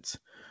 5 minutes.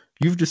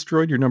 You've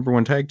destroyed your number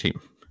one tag team.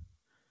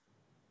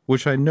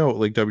 Which I know,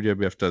 like,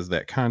 WWF does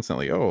that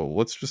constantly. Oh,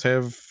 let's just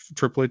have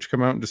Triple H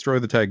come out and destroy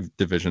the tag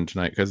division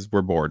tonight because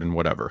we're bored and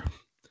whatever.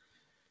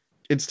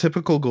 It's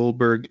typical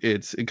Goldberg.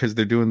 It's because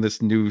they're doing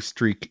this new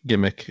streak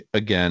gimmick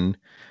again.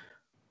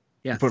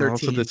 Yeah, but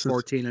 13, also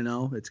 14 and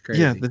 0. It's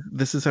crazy. Yeah,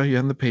 this is how you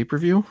end the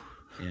pay-per-view?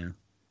 Yeah.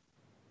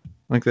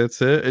 Like,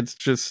 that's it? It's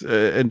just...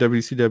 and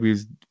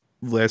WCW's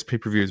last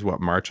pay-per-view is,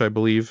 what, March, I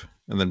believe?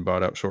 And then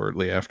bought out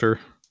shortly after.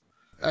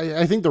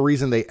 I think the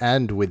reason they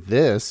end with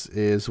this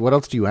is, what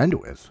else do you end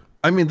with?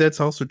 I mean,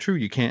 that's also true.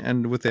 You can't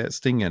end with that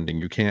Sting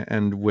ending. You can't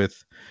end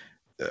with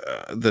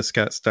the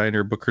Scott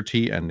Steiner Booker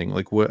T ending.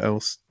 Like, what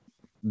else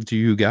do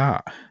you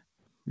got?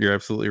 You're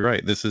absolutely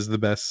right. This is the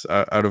best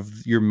out of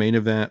your main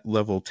event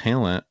level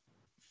talent.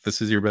 This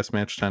is your best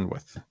match to end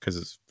with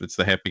because it's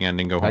the happy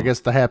ending. Go home. I guess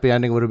the happy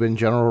ending would have been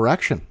General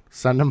Erection.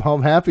 Send him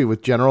home happy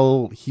with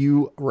General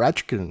Hugh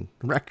Erection.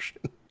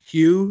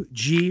 Hugh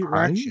G.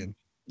 Erection.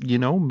 You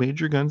know,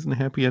 Major Guns and the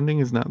happy ending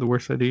is not the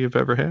worst idea you've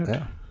ever had.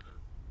 Yeah.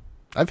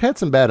 I've had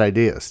some bad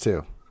ideas,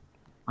 too.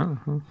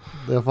 Uh-huh.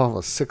 They'll have a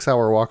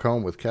 6-hour walk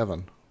home with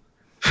Kevin.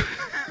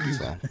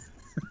 So.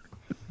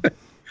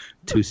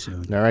 Too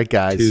soon. All right,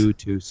 guys.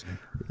 Too soon.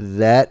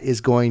 That is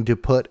going to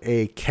put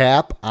a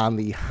cap on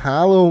the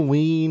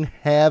Halloween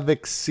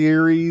Havoc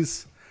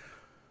series.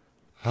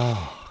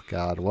 Oh,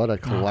 God, what a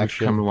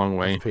collection come a long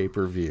way. of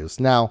pay-per-views.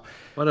 Now,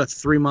 what a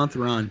 3-month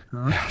run.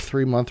 Huh?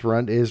 3-month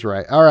run is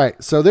right. All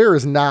right, so there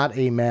is not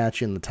a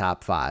match in the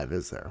top 5,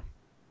 is there?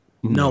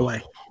 No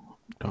way.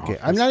 Okay,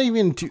 I'm not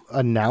even to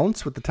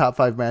announce what the top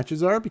 5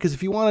 matches are, because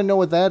if you want to know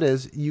what that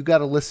is, you got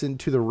to listen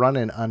to the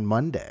run-in on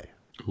Monday.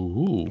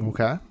 Ooh.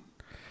 Okay?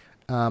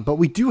 But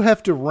we do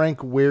have to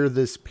rank where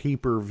this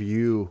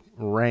pay-per-view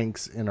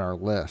ranks in our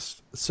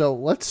list. So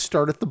let's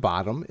start at the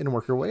bottom and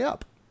work our way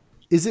up.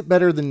 Is it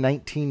better than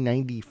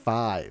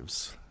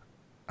 1995's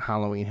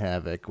Halloween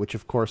Havoc, which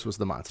of course was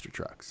the Monster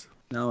Trucks?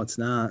 No, it's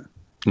not.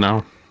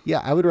 No.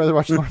 Yeah, I would rather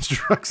watch the Monster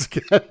Trucks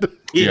again.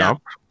 Yeah.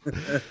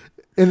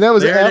 And that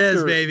was There it after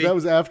is, baby. that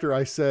was after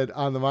I said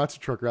on the Monster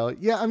Truck Rally,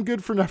 yeah, I'm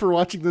good for never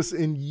watching this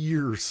in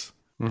years.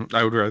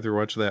 I would rather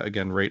watch that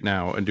again right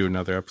now and do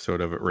another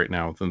episode of it right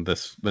now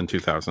than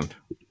 2000.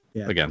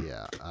 Yeah. Again.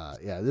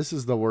 Yeah, this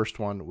is the worst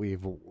one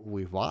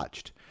we've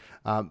watched.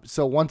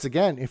 So once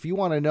again, if you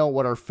want to know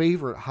what our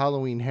favorite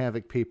Halloween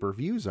Havoc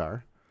pay-per-views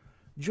are,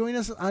 join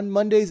us on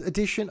Monday's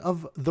edition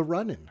of The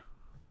Run-In.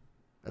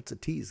 That's a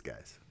tease,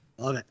 guys.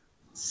 Love it.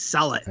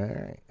 Sell it. All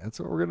right, that's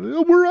what we're gonna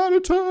do. We're out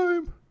of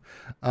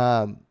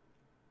time.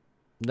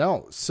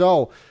 No,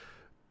 so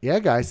yeah,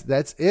 guys,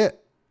 that's it.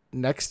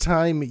 Next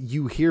time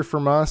you hear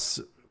from us,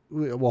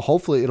 well,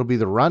 hopefully it'll be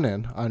the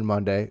run-in on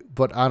Monday,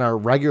 but on our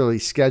regularly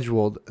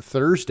scheduled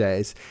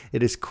Thursdays,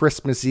 it is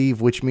Christmas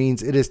Eve, which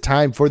means it is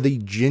time for the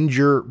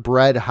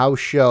Gingerbread House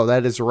Show.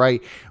 That is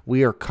right.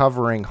 We are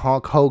covering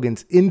Hulk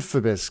Hogan's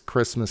infamous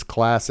Christmas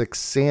classic,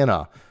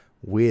 Santa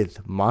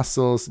with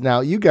Muscles.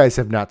 Now, you guys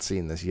have not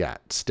seen this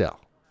yet, still.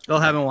 Still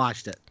haven't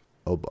watched it.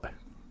 Oh, boy.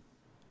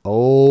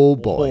 Oh,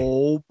 boy.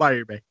 Oh,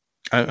 baby.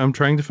 I'm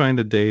trying to find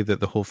a day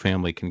that the whole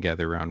family can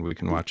gather around. We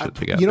can watch it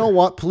together. You know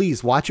what?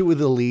 Please watch it with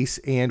Elise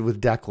and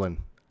with Declan.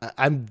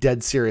 I'm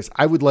dead serious.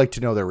 I would like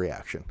to know their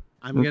reaction.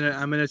 I'm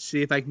gonna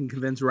see if I can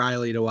convince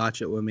Riley to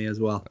watch it with me as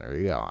well. There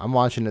you go. I'm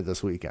watching it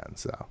this weekend.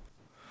 So,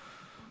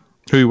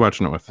 who are you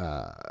watching it with?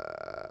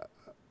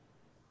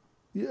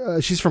 Yeah,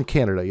 she's from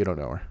Canada. You don't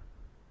know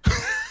her.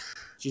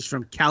 She's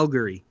from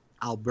Calgary,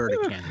 Alberta,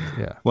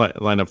 Canada. Yeah.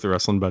 Line up the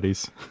wrestling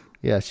buddies.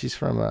 Yeah, she's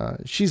from.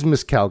 She's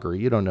Miss Calgary.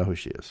 You don't know who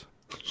she is.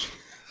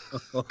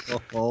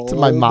 It's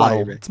my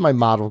model. It's my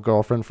model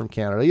girlfriend from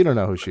Canada. You don't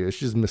know who she is.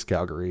 She's Miss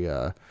Calgary.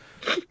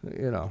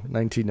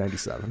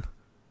 1997.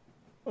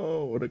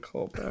 Oh, what a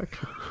callback!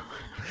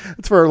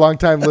 It's for our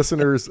longtime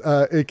listeners,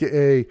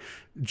 aka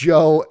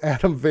Joe,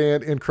 Adam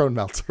Van, and Crone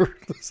Meltzer.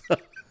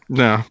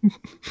 No,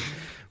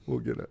 we'll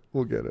get it.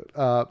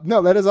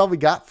 No, that is all we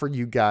got for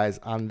you guys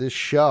on this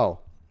show.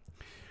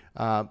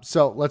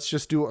 So let's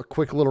just do a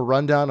quick little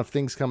rundown of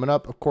things coming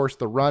up. Of course,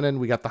 the run-in.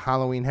 We got the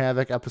Halloween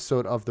Havoc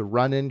episode of the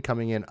run-in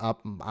coming in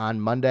up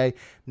on Monday.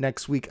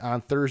 Next week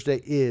on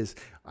Thursday is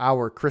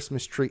our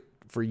Christmas treat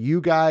for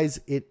you guys.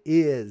 It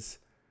is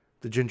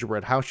the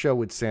Gingerbread House Show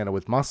with Santa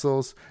with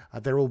Muscles.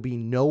 There will be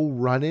no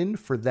run-in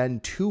for then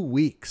 2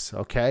 weeks,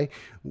 okay?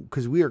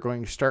 Because we are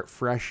going to start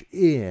fresh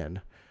in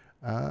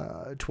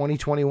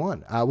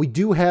 2021. We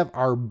do have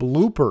our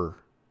blooper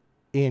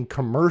in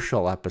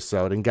commercial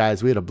episode, and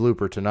guys, we had a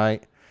blooper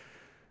tonight.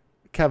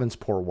 Kevin's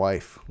poor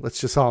wife. That's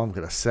just all I'm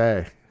gonna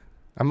say.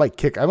 I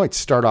might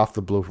start off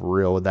the blooper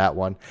reel with that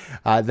one.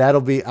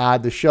 That'll be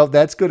on the show.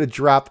 That's going to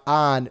drop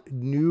on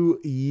New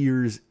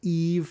Year's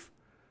Eve,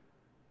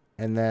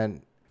 and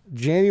then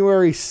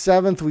January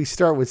 7th we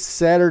start with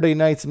Saturday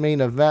night's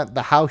main event.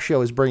 The house show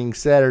is bringing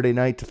Saturday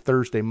night to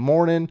Thursday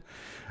morning.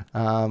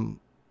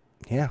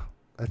 Yeah,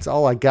 that's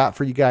all I got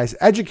for you guys.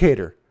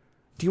 Educator,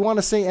 do you want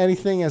to say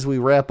anything as we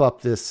wrap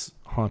up this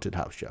haunted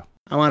house show?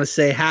 I want to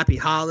say happy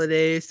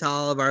holidays to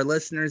all of our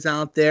listeners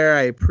out there.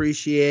 I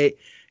appreciate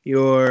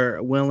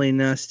your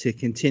willingness to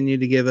continue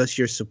to give us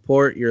your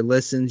support, your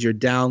listens, your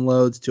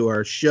downloads to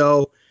our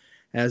show.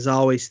 As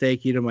always,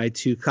 thank you to my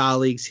two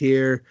colleagues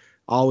here.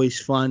 Always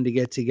fun to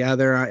get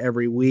together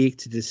every week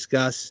to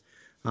discuss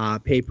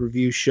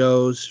pay-per-view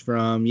shows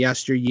from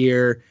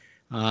yesteryear.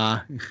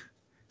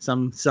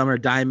 Some are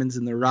diamonds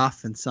in the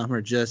rough, and some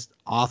are just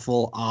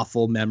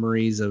awful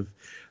memories of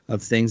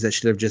things that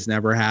should have just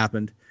never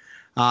happened.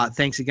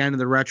 Thanks again to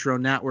the Retro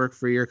Network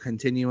for your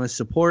continuous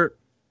support,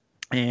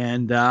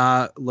 and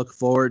look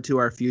forward to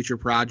our future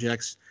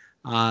projects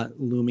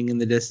looming in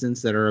the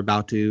distance that are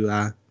about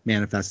to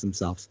manifest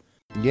themselves.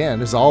 Yeah,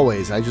 and as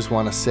always, I just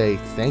want to say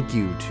thank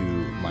you to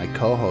my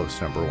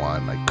co-host, number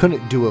one. I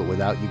couldn't do it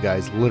without you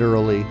guys,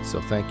 literally, so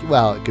thank you.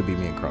 Well, it could be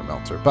me and Crow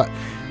Meltzer, but,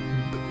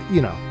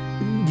 you know,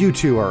 you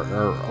two are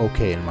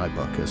okay in my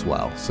book as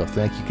well, so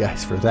thank you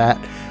guys for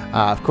that.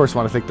 Of course, I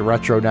want to thank the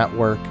Retro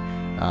Network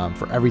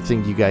for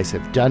everything you guys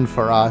have done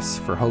for us,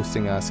 for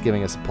hosting us,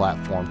 giving us a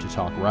platform to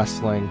talk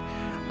wrestling.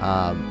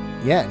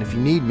 Yeah, and if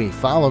you need me,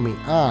 follow me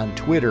on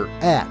Twitter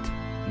at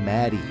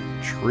Maddie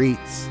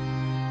Treats.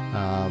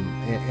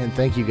 And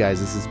thank you guys.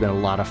 This has been a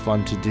lot of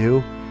fun to do,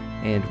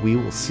 and we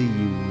will see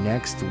you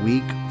next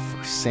week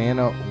for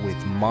Santa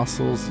with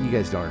Muscles. You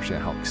guys don't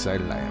understand how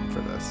excited I am for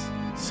this.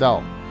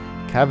 So,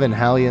 Kevin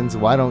Hellions,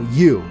 why don't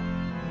you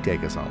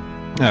take us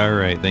home? All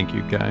right. Thank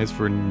you guys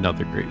for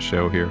another great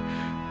show here.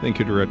 Thank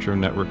you to Retro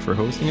Network for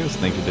hosting us.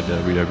 Thank you to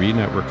WWE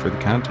Network for the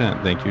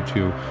content. Thank you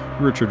to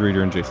Richard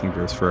Reeder and Jason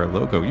Gross for our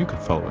logo. You can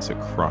follow us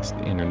across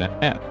the internet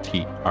at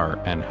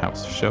TRN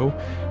House Show.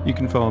 You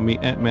can follow me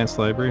at Matt's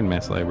Library, and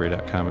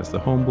mattslibrary.com is the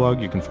home blog.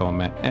 You can follow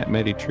Matt at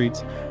Matty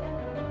Treats.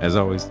 As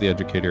always, the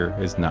educator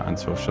is not on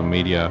social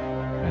media,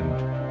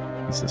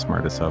 and he's the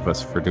smartest of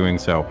us for doing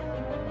so.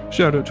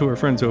 Shout out to our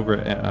friends over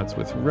at Odds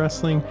with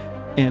Wrestling,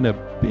 and a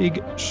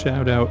big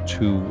shout out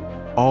to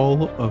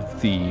all of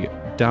the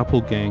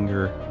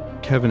doppelganger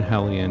Kevin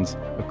Hellions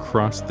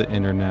across the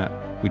internet.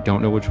 We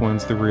don't know which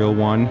one's the real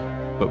one,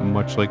 but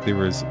much like there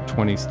was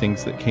 20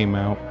 Stings that came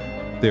out,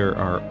 there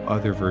are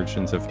other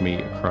versions of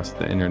me across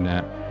the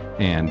internet,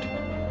 and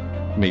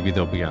maybe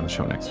they'll be on the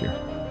show next year.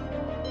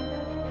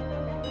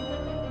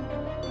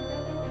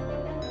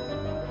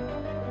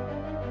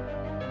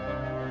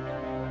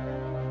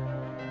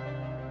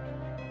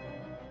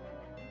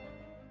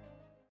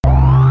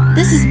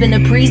 This has been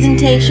a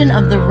presentation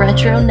of the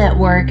Retro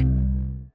Network.